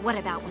 What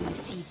about when you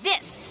see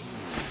this?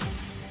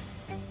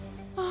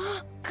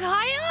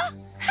 Kaya?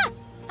 Ha!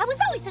 I was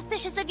always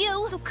suspicious of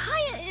you. So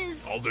Kaya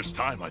is... All this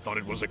time, I thought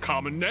it was a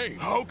common name.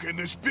 How can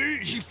this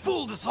be? She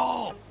fooled us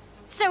all!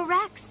 So,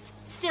 Rex,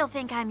 still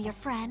think I'm your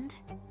friend?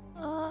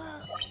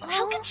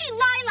 How can she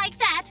lie like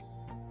that?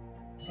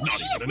 Not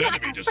She even is an not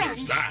enemy our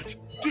deserves friend. that.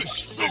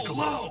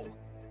 Despicable.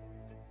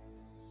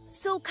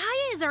 So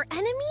Kaya is our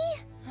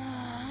enemy?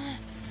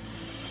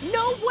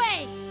 No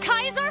way!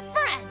 Kaya's our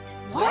friend!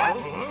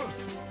 What?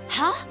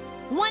 Huh?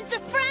 Once a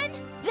friend,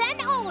 then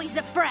always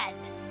a friend!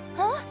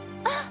 Huh?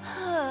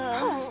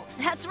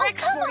 That's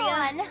Rex come for ya.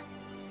 on!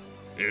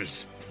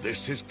 Is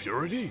this his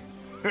purity?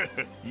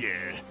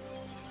 Yeah.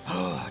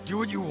 Do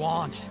what you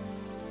want.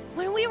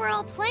 When we were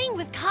all playing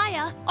with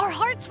Kaya, our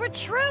hearts were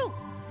true!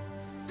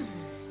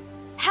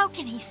 How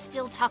can he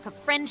still talk of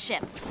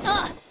friendship?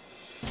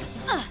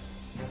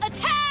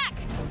 Attack!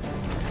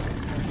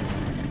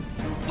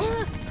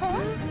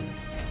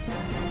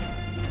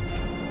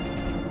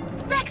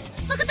 Rex,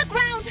 look at the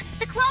ground!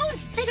 The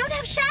clones, they don't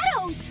have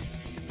shadows!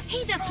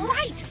 Hey, that's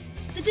right!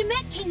 The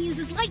Demet King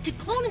uses light to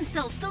clone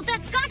himself, so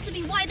that's got to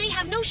be why they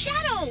have no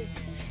shadow!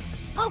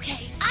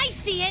 Okay, I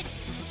see it!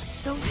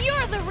 So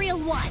you're the real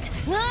one!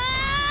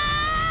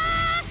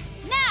 Ah!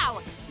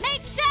 Now,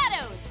 make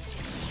shadows!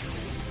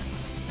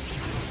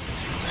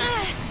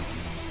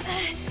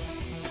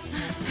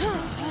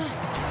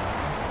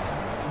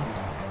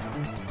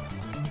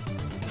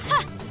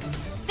 Ha!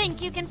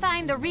 Think you can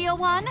find the real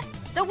one?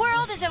 The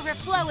world is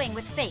overflowing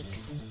with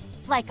fakes.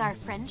 Like our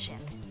friendship.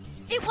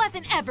 It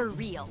wasn't ever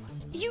real.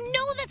 You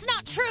know that's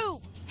not true!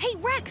 Hey,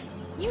 Rex,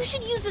 you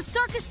should use the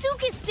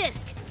Sarcosuchus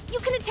disc! You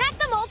can attack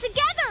them all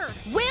together!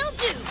 Will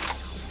do!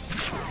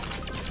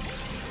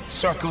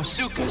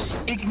 Sarcosuchus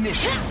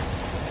ignition.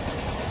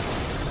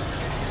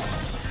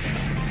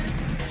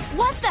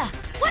 What the?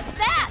 What's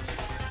that?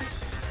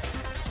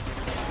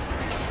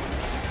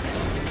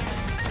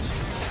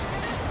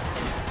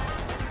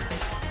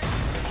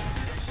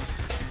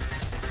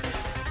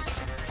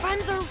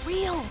 Friends are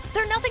real.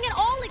 They're nothing at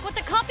all like what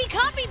the copy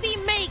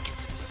beam makes.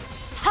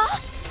 Huh?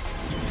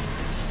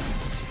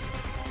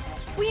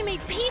 We made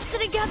pizza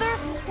together,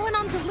 went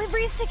on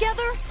deliveries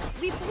together.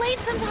 We played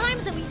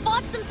sometimes and we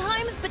fought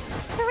sometimes, but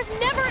there was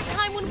never a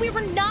time when we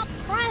were not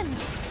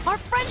friends. Our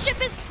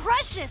friendship is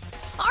precious.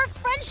 Our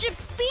friendship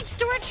speaks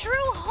to our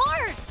true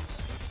hearts.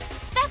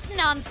 That's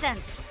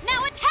nonsense.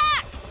 Now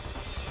attack!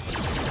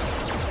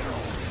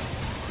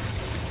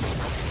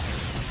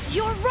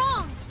 You're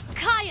wrong.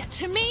 Kaya,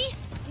 to me,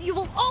 you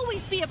will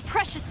always be a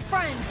precious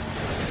friend.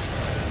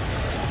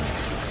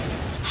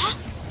 Huh?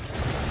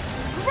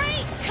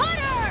 Great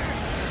Cutter!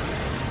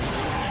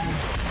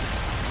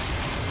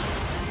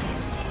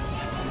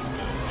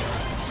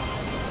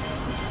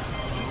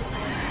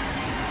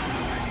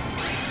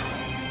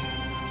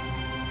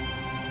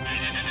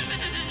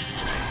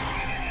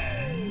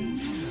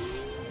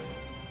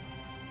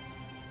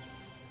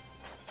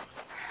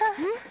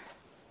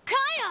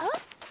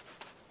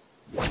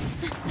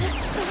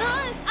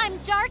 I'm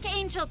Dark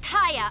Angel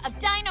Kaya of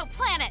Dino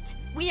Planet.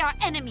 We are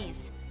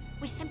enemies.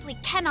 We simply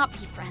cannot be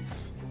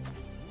friends.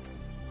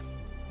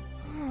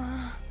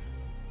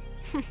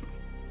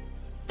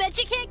 Bet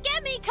you can't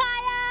get me,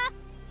 Kaya!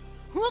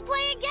 We'll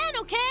play again,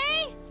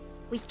 okay?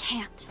 We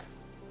can't.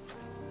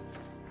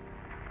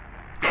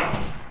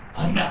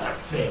 Another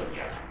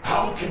failure.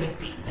 How can it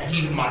be that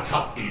even my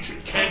top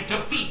agent can't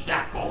defeat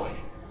that boy?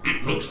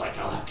 It looks like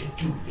I'll have to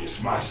do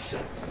this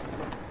myself.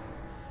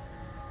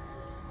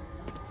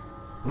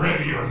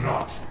 Ready or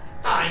not,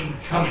 I'm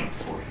coming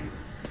for you.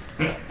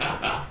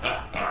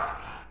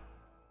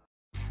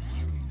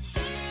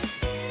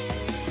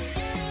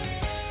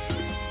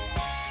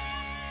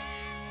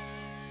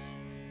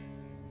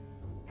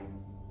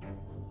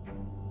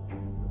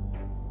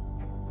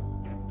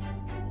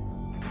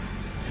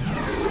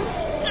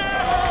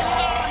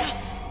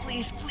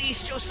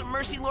 Please show some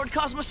mercy, Lord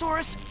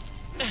Cosmosaurus.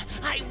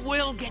 I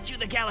will get you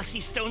the Galaxy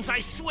Stones, I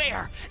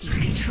swear. You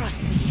can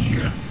trust me.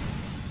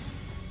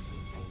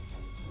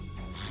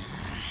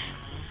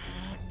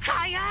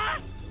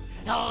 Kaya!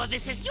 Oh,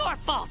 this is your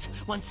fault.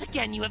 Once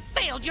again, you have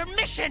failed your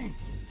mission.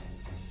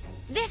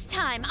 This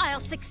time, I'll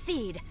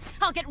succeed.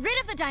 I'll get rid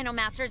of the Dino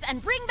Masters and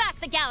bring back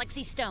the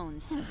Galaxy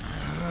Stones.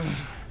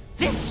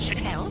 This should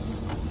help.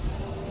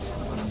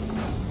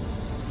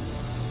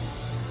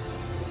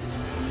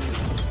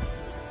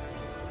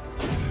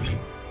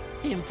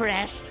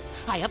 Impressed?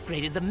 I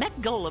upgraded the Mech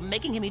Golem,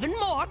 making him even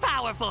more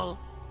powerful.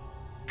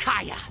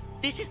 Kaya,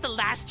 this is the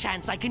last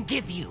chance I can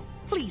give you.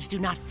 Please do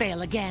not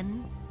fail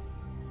again.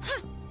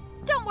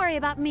 Don't worry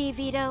about me,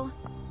 Vito.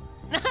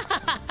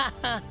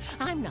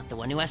 I'm not the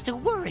one who has to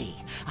worry.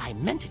 I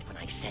meant it when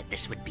I said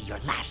this would be your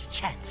last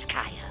chance,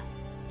 Kaya.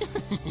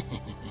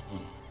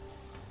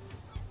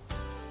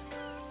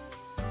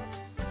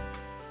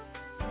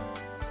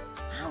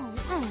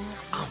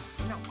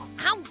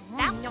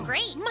 That was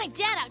great. My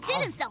dad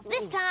outdid himself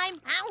this time.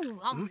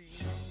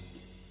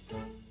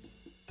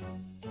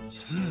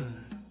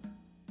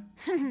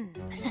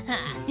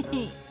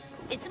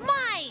 It's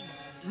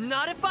mine.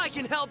 Not if I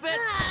can help it.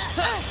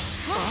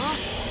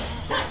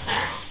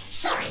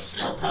 Sorry,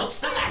 Slowpokes.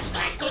 The last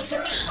slice goes to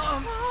me.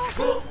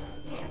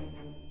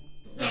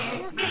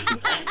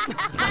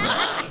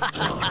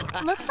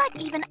 Looks like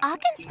even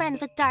Akken's friends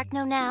with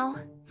Darkno now.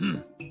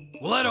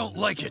 Well, I don't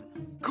like it.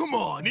 Come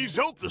on, he's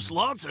helped us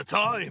lots of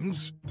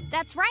times.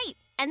 That's right.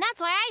 And that's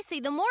why I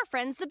say the more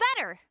friends, the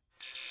better.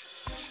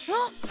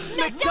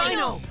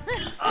 McDino!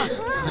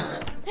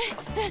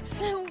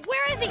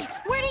 Where is he?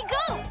 Where'd he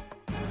go?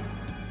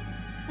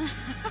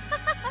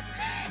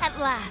 At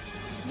last,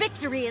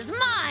 victory is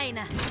mine!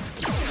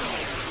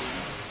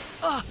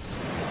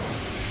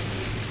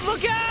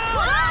 Look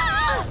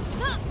out!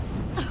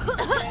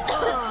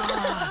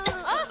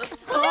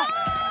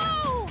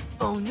 No!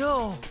 Oh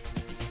no!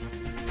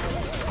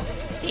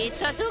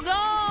 Pizza to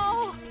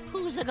go!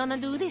 Who's gonna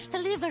do this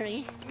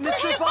delivery?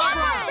 Mr.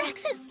 Barbara!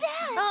 Rex is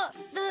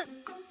dead.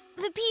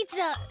 The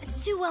pizza.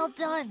 It's too well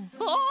done.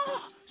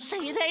 Oh, say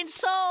it ain't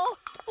so.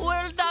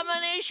 World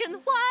domination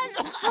won.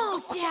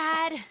 Oh,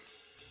 Dad.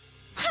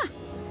 Huh.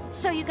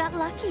 So you got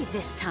lucky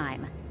this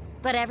time.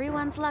 But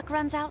everyone's luck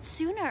runs out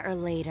sooner or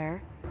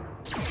later.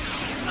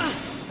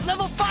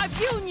 Level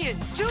 5 Union!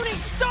 Tuning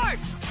start!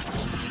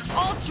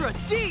 Ultra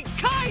D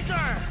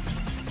Kaiser!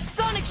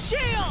 Sonic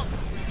Shield!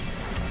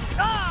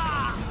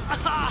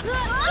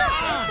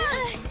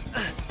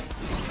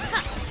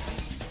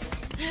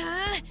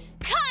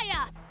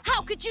 Kaya!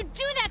 How could you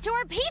do that to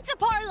our pizza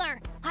parlor?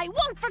 I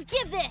won't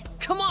forgive this!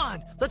 Come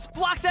on! Let's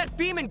block that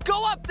beam and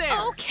go up there!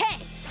 Okay!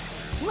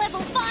 Level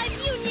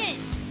 5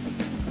 Union!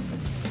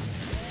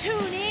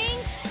 Tuning,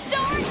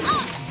 start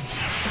up!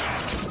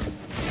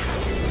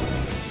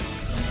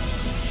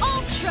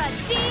 Ultra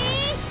D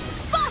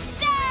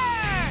Buster!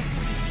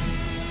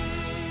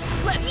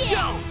 Let's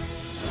go!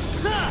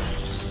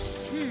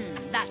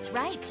 That's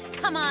right.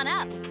 Come on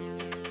up.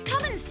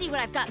 Come and see what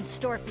I've got in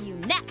store for you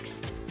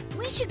next.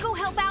 We should go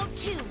help out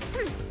too.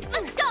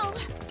 Let's go!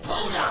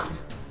 Hold on.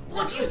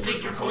 What do you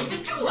think you're going to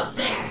do up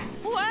there?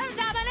 World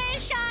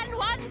domination,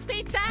 one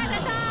pizza at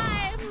a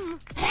time.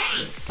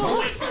 Hey,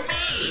 wait for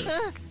me!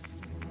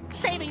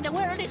 Saving the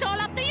world is all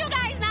up to you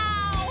guys now.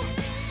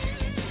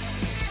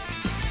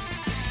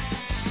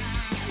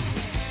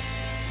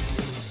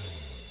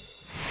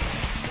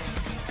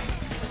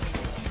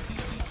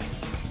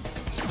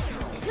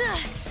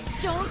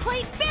 Stone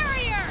plate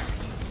barrier!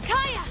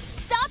 Kaya,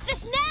 stop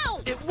this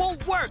now! It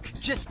won't work!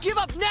 Just give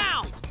up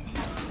now!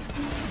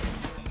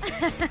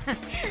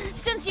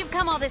 Since you've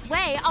come all this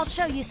way, I'll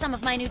show you some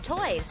of my new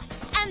toys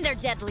and their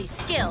deadly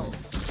skills.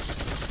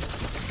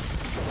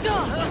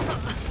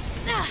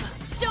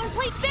 Stone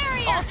plate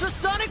barrier!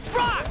 Ultrasonic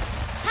rock!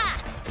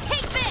 Ha!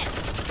 Take this!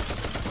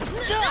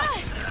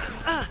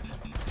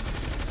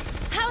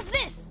 How's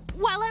this?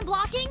 While I'm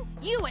blocking,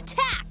 you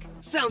attack!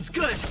 Sounds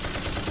good!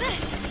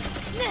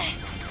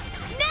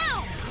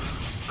 Now!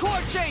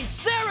 Core chain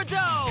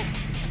Cerado!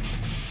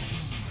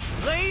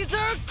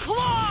 Laser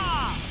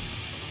claw!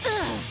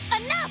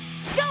 Enough!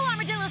 Go,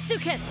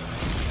 Armadillo-suchus!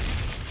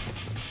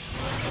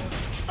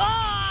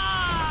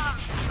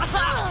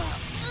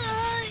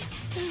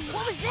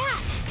 What was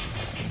that?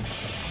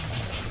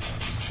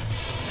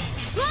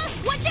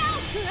 Watch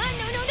out!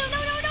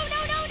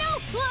 No!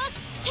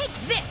 Take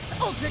this,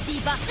 Ultra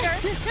D-Buster!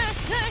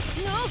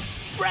 No!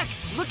 Rex,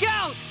 look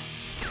out!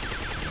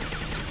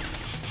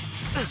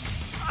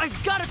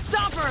 I've got to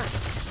stop her!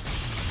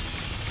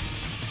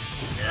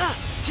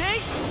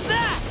 Take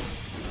that!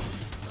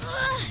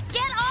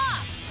 Get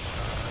off!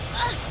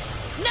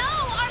 No,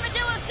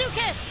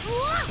 Armadillo-suchus!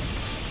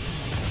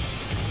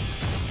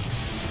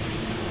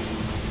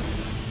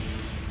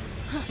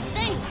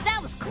 Thanks, that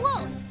was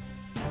close!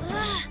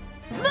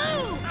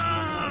 Move!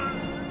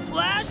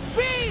 Flash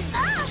beam!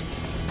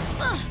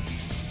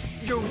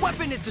 Your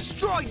weapon is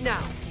destroyed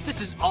now! This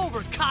is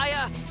over,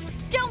 Kaya!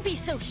 Don't be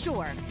so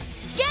sure!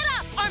 Get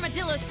up,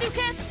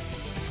 Armadillo-suchus!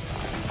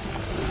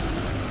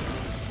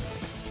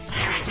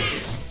 There it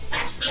is!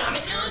 That's the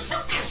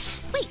Armadillo-suchus!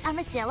 Wait,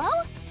 Armadillo?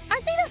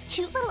 Aren't they those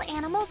cute little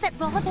animals that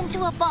roll up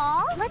into a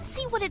ball? Let's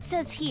see what it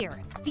says here.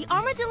 The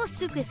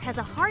Armadillo-suchus has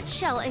a hard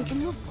shell and can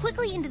move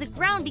quickly into the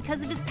ground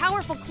because of his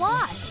powerful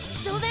claws.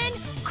 So then,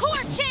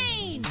 core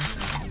chain!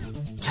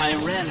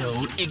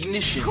 Tyranno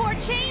ignition. Core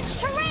change,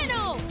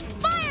 Tyranno!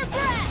 Fire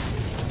breath!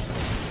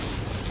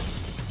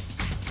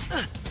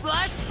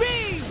 Flash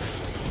beam!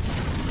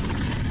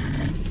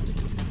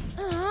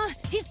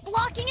 He's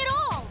blocking it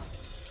all!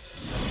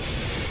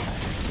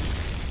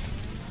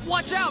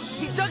 Watch out!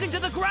 He dug into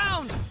the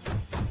ground!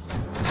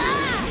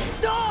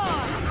 No!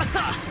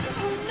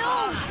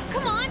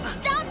 Come on,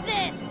 stop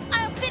this!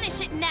 I'll finish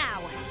it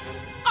now!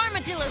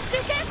 Armadillo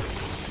Sucus!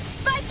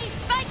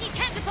 Spiky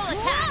tentacle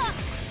attack!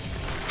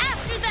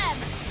 After them!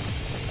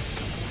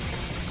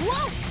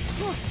 Whoa!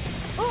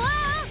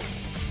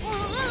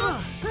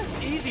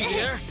 Easy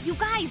there! You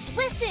guys,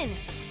 listen!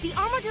 The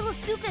Armadillo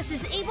Sucus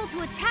is able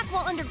to attack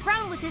while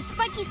underground with his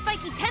spiky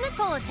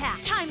tentacle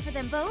attack. Time for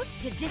them both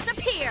to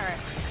disappear.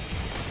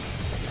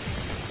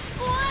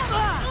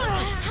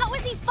 How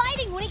is he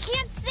fighting when he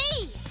can't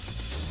see?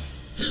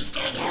 He's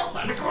getting help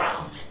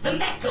underground. The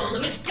mech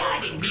golem is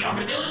guiding the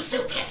Armadillo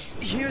Sucus.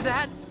 Hear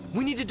that?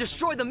 We need to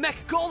destroy the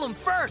mech golem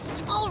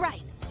first! All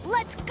right,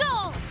 let's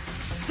go!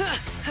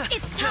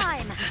 It's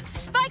time!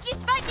 Spiky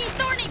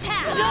thorny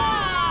path!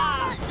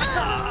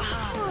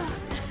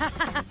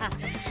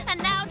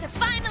 And now to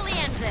finally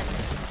end this,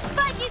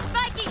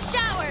 spiky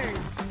showers!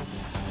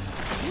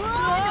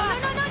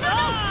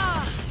 No!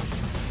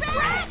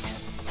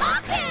 Rex!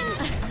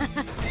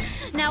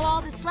 Hawken! Now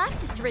all that's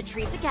left is to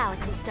retrieve the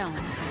Galaxy Stones.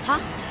 Huh?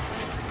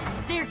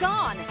 They're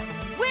gone!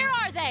 Where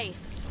are they?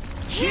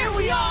 Here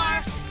we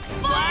are!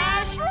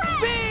 Flash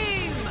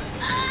beam!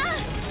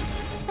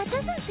 That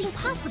doesn't seem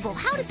possible.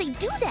 How did they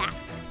do that?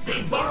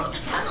 They borrowed the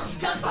tunnels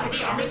dug by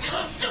the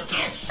Armadillo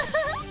Sucus.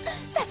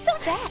 That's so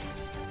bad.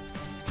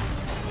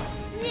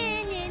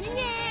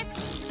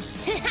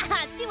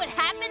 See what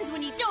happens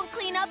when you don't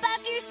clean up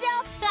after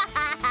yourself?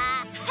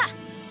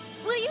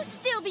 Will you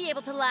still be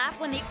able to laugh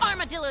when the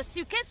Armadillo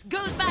Sucus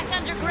goes back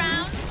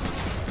underground?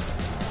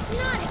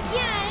 Not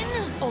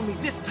again! Only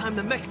this time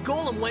the mech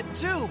golem went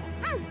too!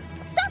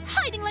 Stop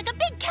hiding like a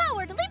big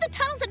coward! Leave the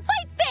tunnels and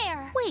fight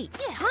fair! Wait,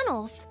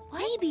 tunnels?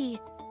 Maybe.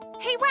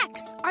 Hey,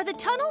 Rex, are the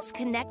tunnels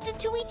connected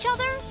to each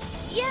other?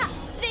 Yeah,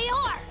 they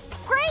are!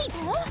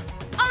 Great!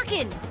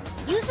 Aachen,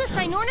 use the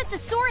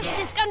Cynornithosaurus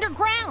disc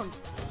underground!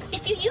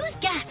 If you use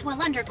gas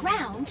while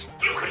underground...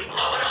 You can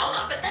blow it all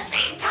up at the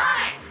same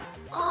time!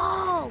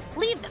 Oh,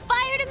 leave the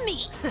fire to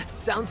me!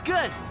 Sounds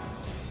good!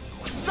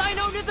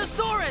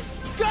 Cynornithosaurus,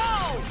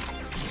 go!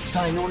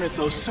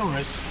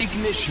 Cynornithosaurus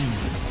ignition.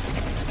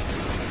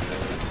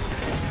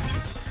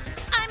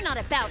 I'm not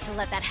about to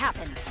let that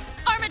happen.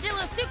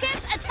 Armadillo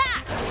Sucus,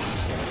 attack!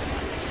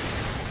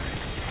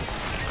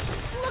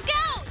 Look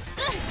out!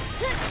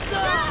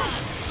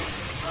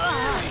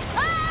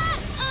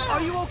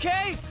 Are you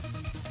okay?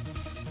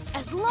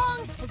 As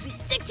long as we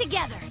stick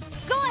together.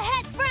 Go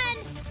ahead,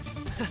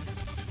 friend!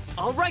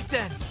 All right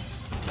then.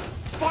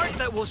 Fart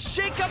that will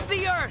shake up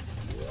the earth!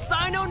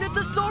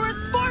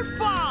 Cynornithosaurus fart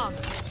bomb!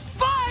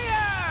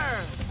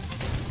 Fire!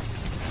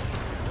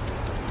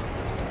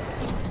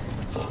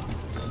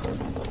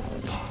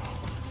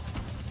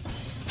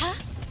 Huh?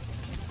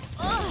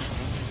 Ugh!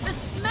 The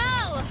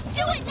smell!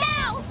 Do it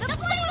now! The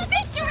flame of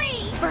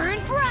victory! Burn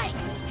bright!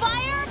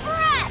 Fire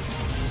breath!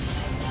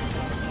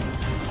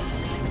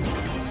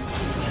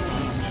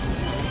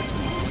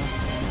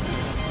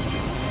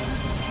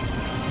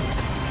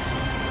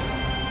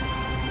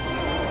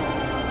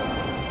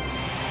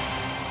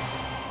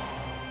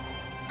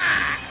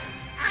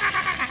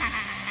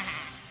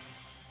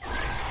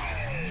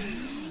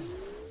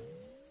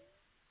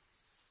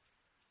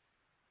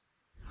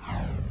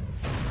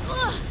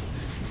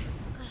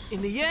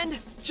 In the end,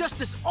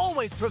 justice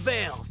always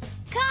prevails.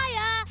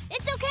 Kaya,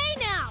 it's okay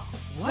now.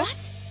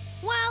 What?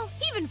 Well,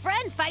 even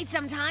friends fight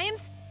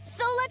sometimes.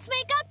 So let's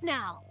make up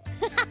now.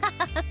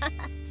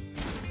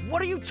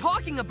 What are you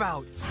talking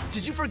about?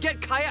 Did you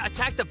forget Kaya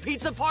attacked the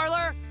pizza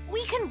parlor?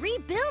 We can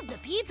rebuild the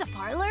pizza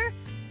parlor.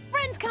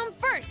 Friends come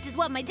first is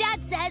what my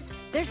dad says.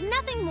 There's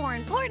nothing more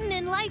important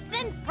in life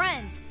than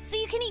friends. So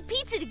you can eat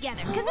pizza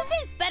together, because it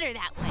tastes better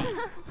that way.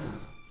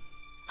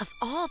 Of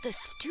all the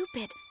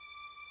stupid...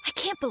 I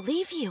can't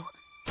believe you.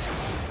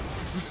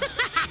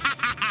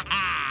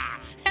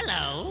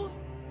 Hello.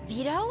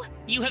 Vito?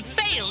 You have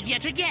failed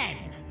yet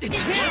again. It's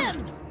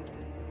him!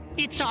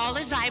 It's all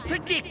as I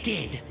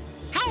predicted.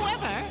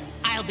 However,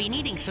 I'll be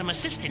needing some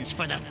assistance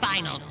for the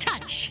final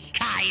touch,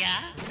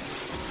 Kaya.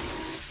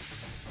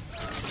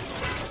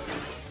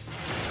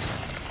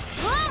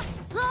 Huh?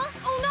 Huh?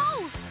 Oh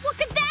no! What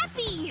could that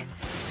be?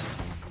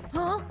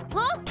 Huh?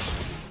 Huh?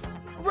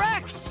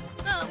 Rex!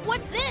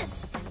 What's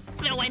this?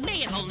 Though I may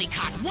have only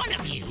caught one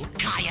of you,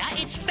 Kaya,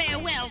 it's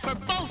farewell for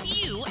both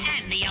you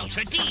and the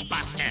Ultra D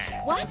Buster.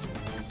 What?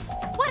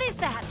 What is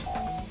that?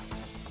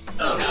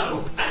 Oh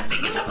no! That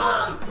thing is a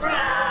bomb!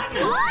 Run!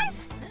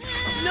 What?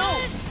 No!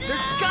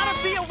 There's gotta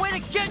be a way to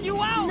get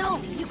you out!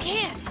 No, you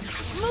can't.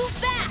 Move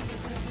back!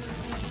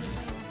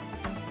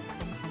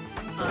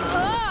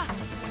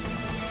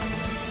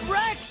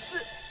 Rex!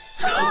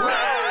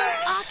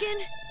 Rex!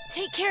 Aachen,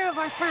 take care of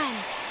our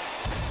friends.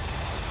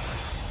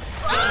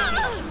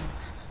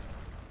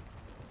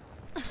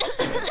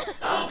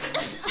 How can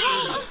this be?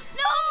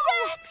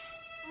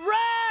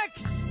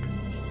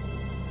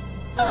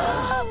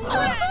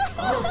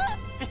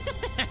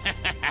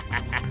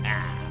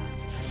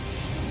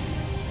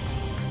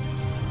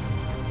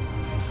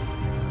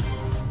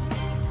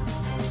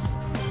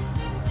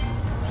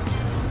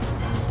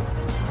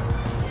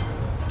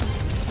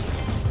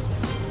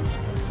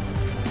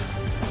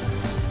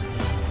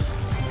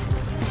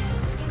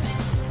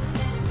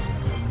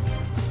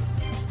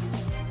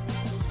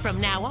 From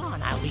now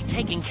on, I'll be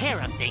taking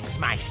care of things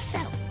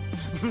myself.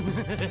 A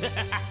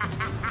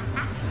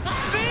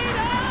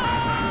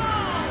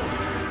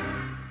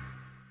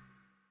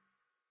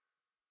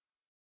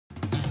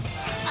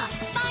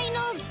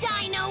final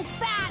dino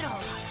battle!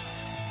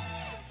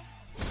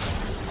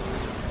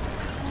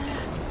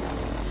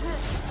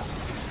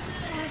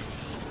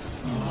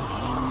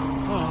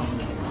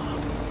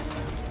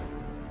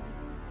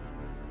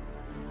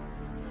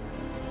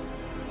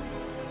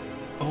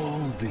 All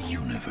the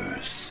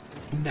universe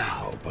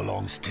now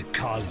belongs to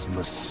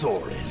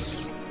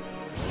Cosmosaurus.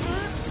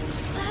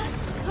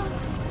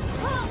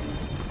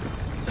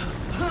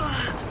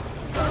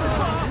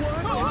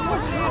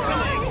 What's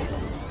happening?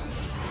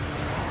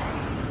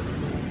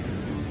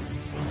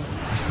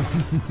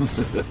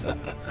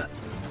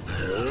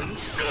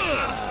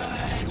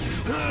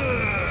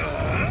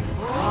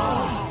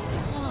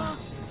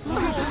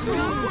 There's a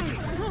skunk!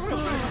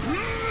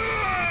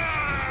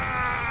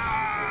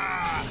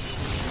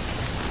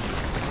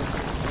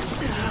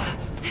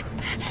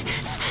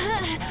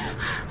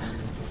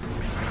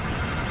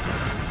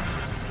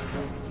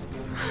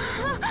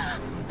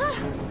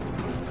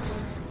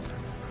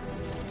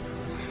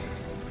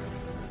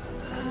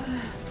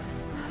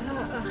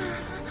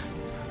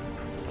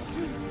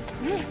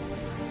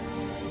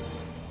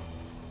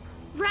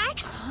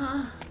 Rex?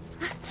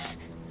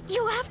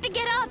 You have to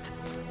get up!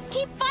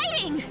 Keep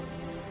fighting!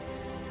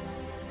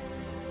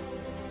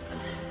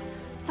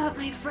 But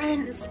my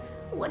friends,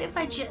 what if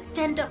I just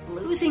end up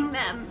losing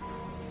them?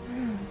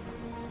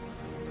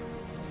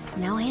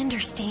 Now I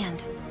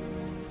understand.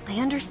 I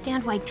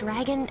understand why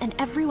Dragon and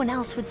everyone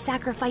else would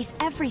sacrifice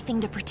everything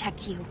to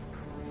protect you.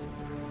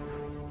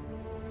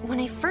 When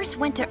I first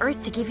went to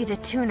Earth to give you the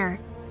tuner,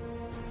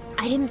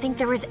 I didn't think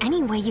there was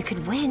any way you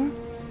could win.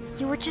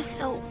 You were just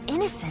so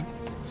innocent,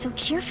 so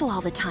cheerful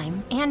all the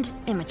time, and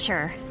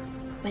immature.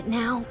 But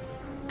now,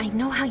 I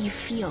know how you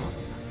feel.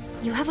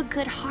 You have a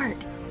good heart,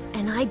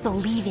 and I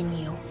believe in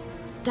you.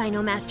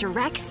 Dino Master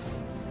Rex,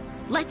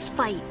 let's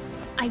fight.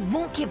 I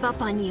won't give up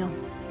on you.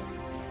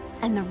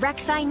 And the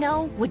Rex I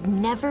know would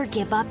never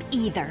give up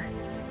either.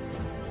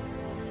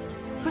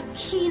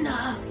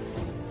 Rakina.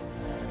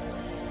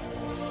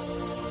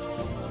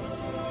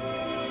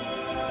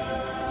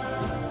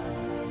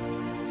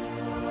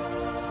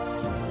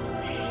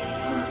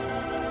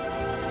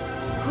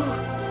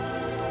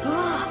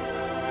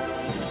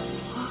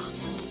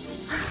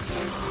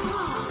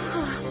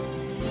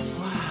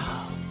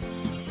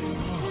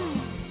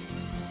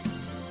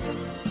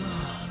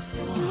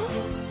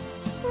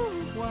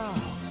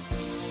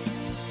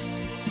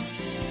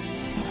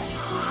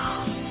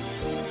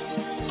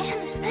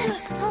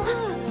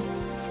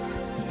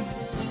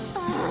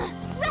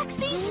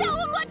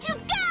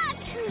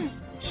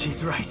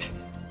 She's right.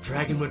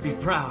 Dragon would be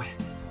proud.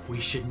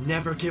 We should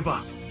never give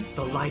up.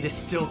 The light is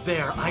still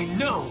there, I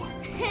know!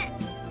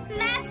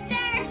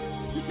 Master!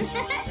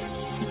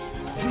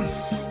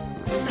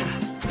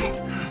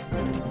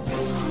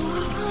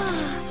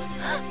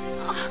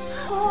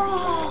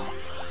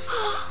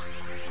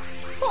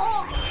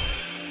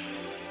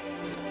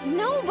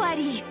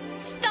 Nobody!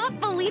 Stop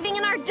believing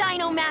in our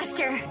Dino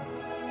Master!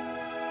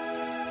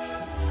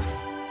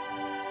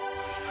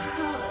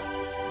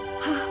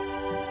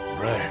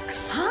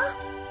 Rex. Huh?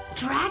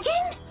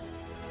 Dragon?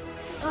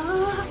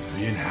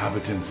 The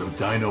inhabitants of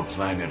Dino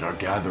Planet are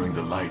gathering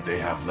the light they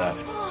have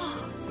left.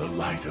 The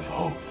light of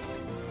hope.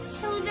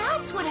 So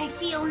that's what I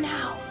feel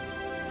now.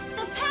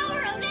 The power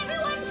of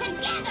everyone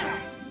together!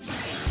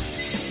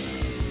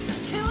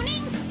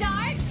 Tuning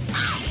start!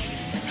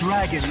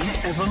 Dragon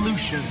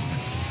Evolution.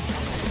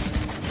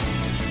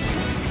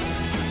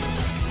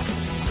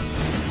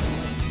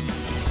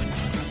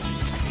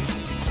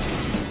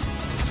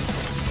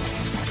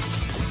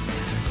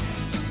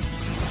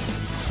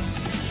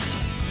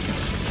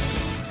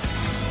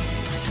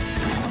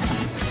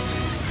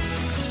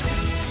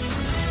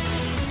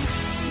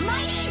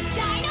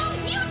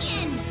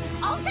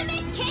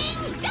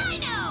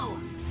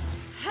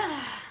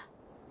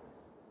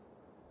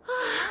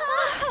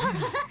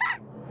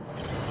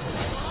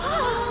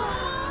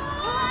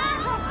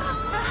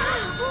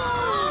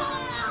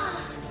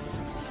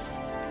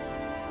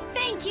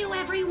 Thank you,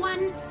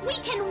 everyone! We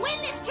can win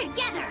this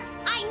together!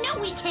 I know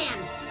we can!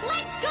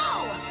 Let's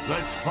go!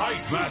 Let's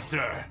fight,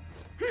 Master!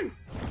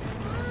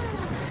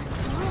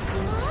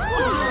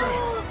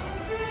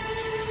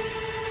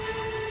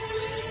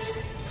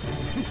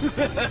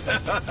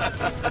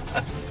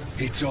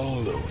 It's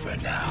all over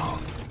now.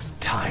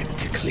 Time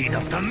to clean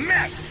up the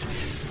mess!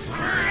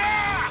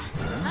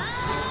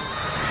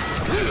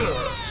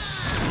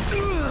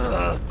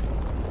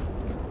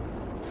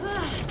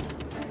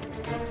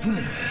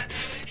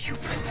 You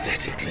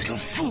pathetic little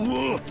fool!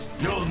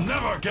 You'll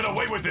never get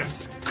away with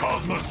this,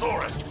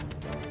 Cosmosaurus!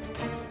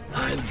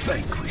 I'll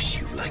vanquish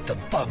you like the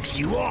bugs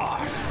you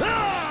are!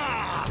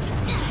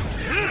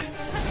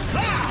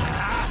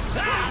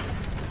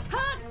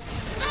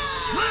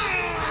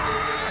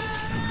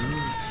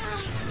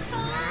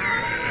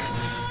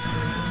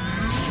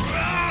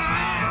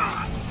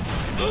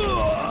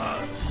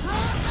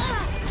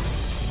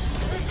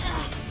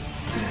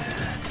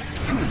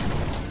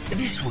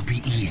 This will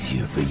be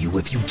easier for you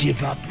if you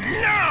give up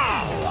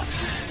now!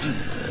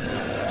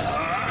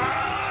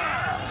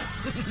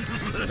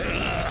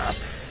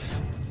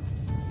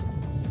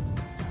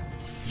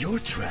 You're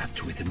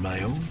trapped within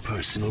my own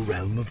personal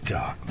realm of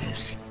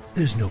darkness.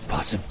 There's no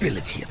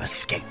possibility of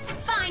escape.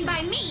 Fine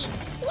by me.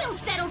 We'll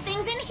settle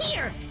things in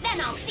here. Then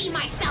I'll see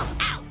myself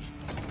out.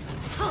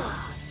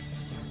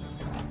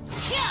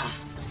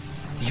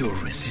 Your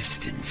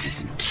resistance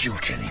isn't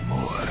cute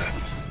anymore.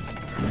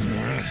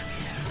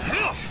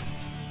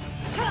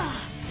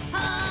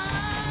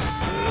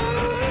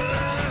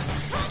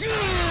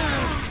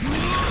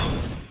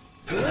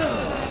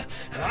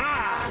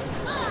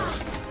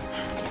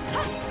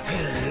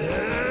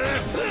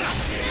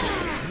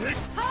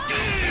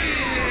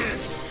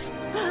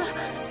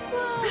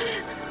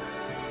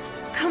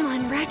 Come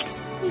on,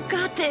 Rex. You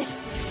got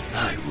this.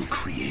 I will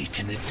create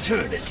an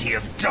eternity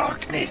of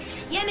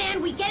darkness. Yeah,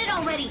 man, we get it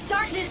already.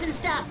 Darkness and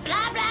stuff.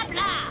 Blah, blah,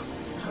 blah.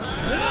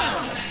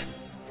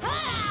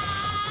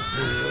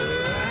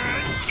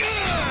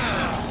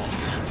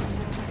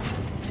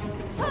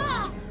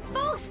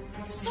 Both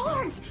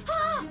swords.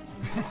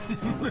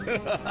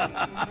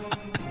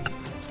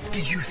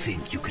 Did you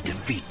think you could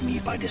defeat me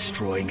by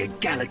destroying a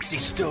galaxy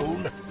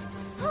stone?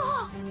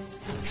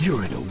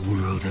 You're in a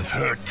world of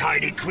hurt,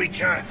 tiny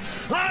creature.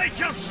 I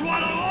shall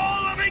swallow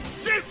all of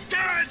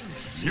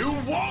existence! You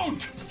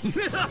won't!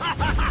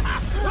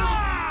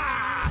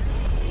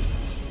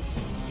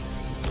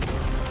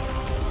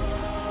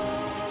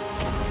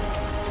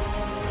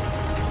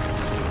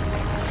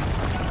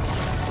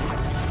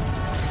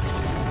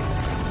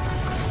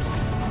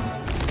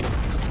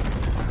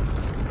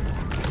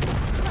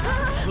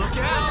 Look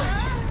out!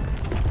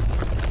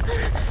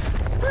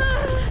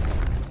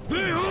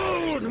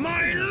 Behold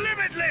my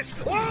limitless,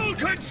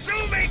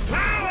 all-consuming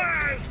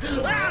powers!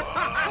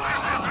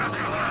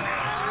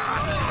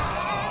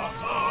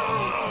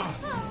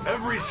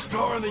 Every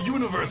star in the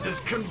universe is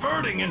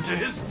converting into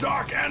his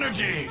dark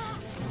energy!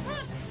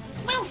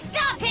 We'll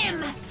stop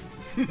him!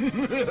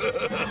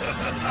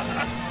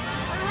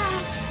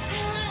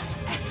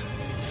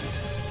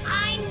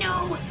 I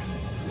know.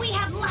 We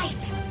have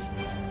light.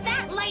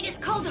 That light is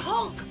called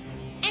hope.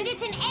 And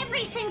it's in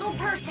every single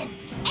person.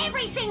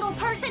 Every single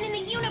person in the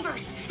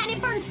universe. And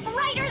it burns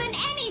brighter than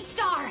any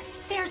star.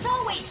 There's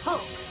always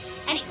hope.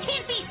 And it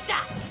can't be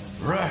stopped.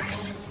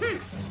 Rex!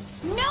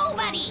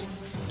 Nobody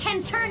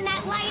can turn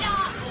that light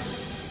off.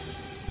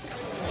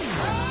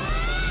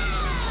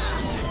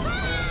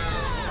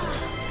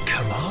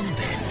 Come on,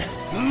 then.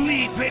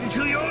 Leap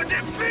into your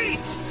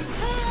defeat!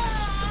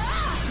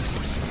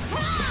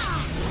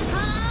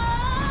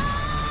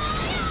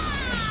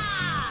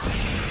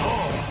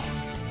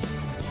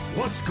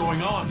 What's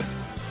going on?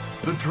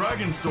 The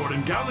Dragon Sword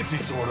and Galaxy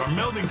Sword are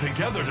melding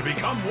together to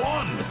become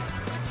one!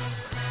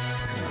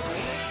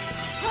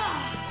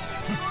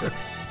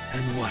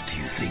 And what do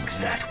you think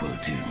that will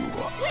do?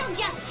 We'll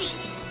just see.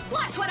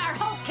 Watch what our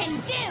hope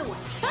can do.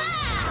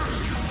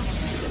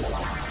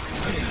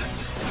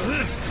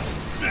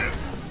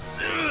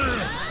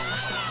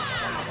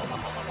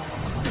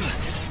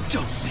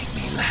 Don't make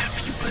me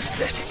laugh, you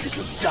pathetic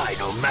little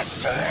Dino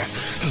Master!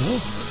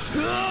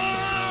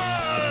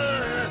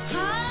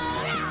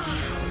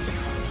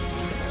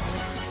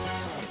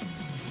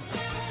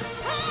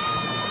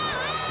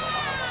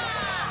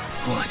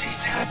 What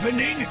is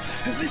happening?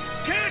 This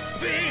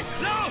can't be!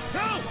 No!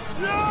 No!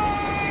 No!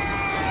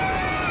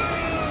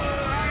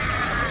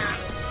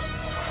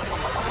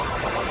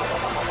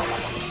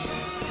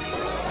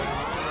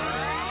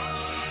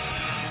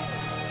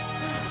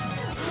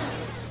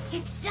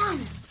 It's done.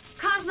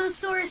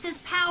 Cosmosaurus's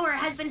power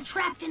has been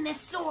trapped in this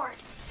sword.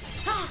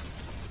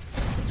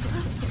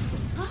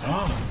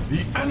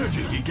 The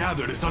energy he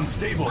gathered is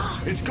unstable.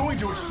 It's going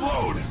to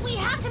explode. We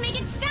have to make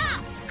it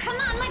stop. Come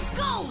on, let's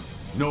go.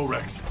 No,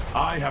 Rex.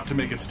 I have to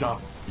make it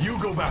stop. You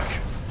go back.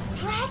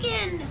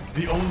 Dragon!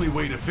 The only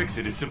way to fix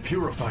it is to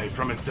purify it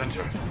from its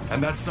center.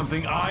 And that's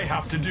something I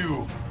have to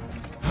do.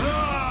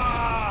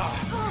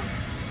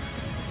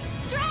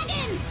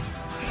 Dragon!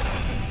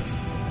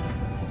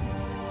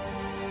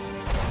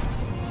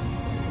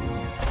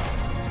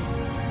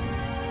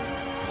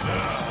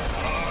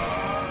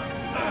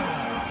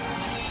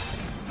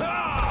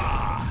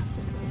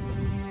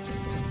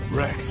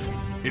 Rex,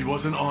 it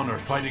was an honor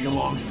fighting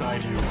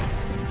alongside you.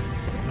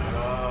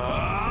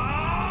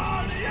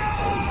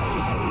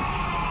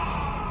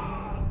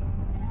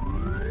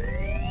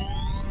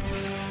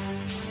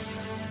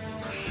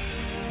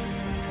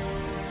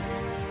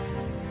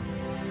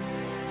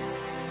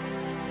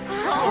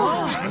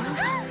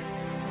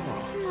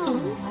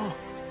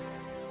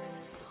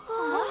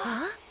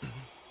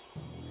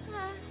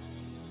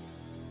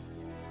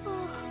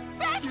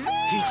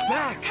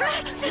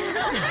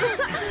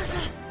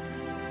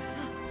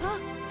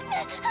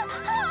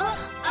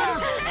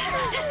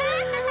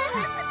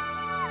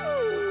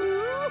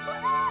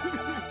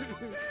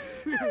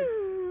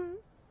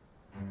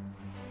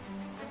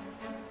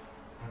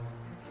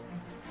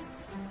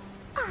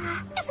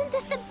 Isn't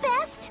this the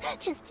best?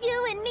 Just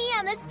you and me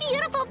on this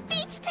beautiful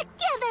beach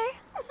together.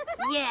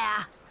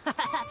 Yeah.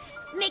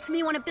 Makes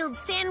me want to build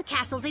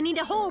sandcastles and eat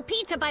a whole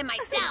pizza by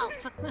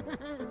myself.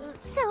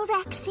 So,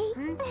 Rexy,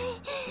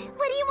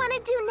 what do you want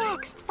to do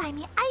next? Buy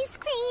me ice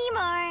cream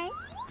or...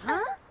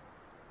 Huh?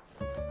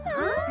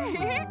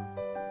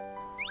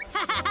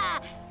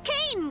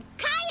 Kane,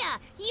 Kaya,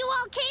 you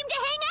all came to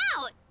hang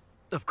out.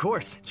 Of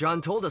course.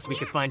 John told us we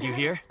could find you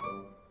here.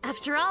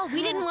 After all,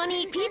 we didn't want to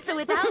eat pizza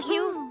without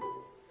you.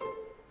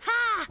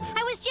 Ha!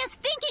 I was just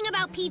thinking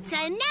about pizza,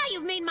 and now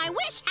you've made my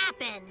wish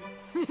happen.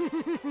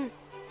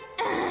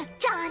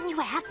 John, you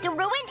have to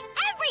ruin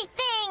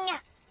everything!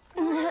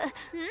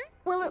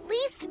 Well, at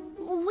least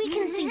we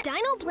can see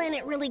Dino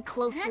Planet really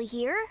closely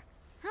here.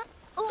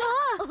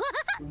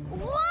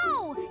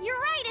 Whoa! You're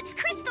right, it's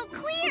crystal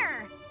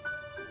clear!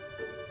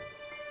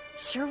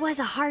 Sure was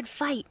a hard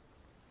fight.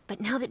 But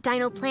now that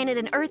Dino Planet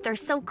and Earth are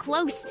so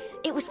close,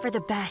 it was for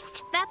the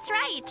best. That's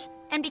right.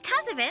 And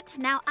because of it,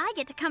 now I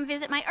get to come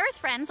visit my Earth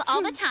friends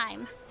all the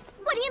time.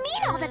 What do you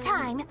mean all the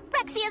time?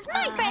 Rexy is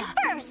my friend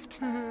first!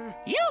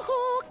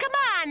 Yoo-hoo! Come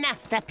on!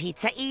 The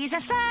pizza is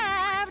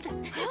served!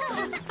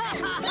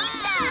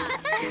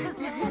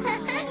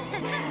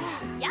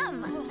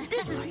 Yum!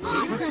 This is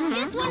awesome!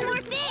 Just one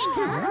more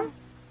thing!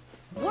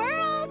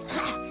 World...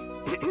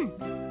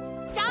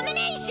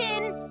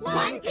 domination!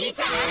 One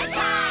pizza at a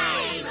time!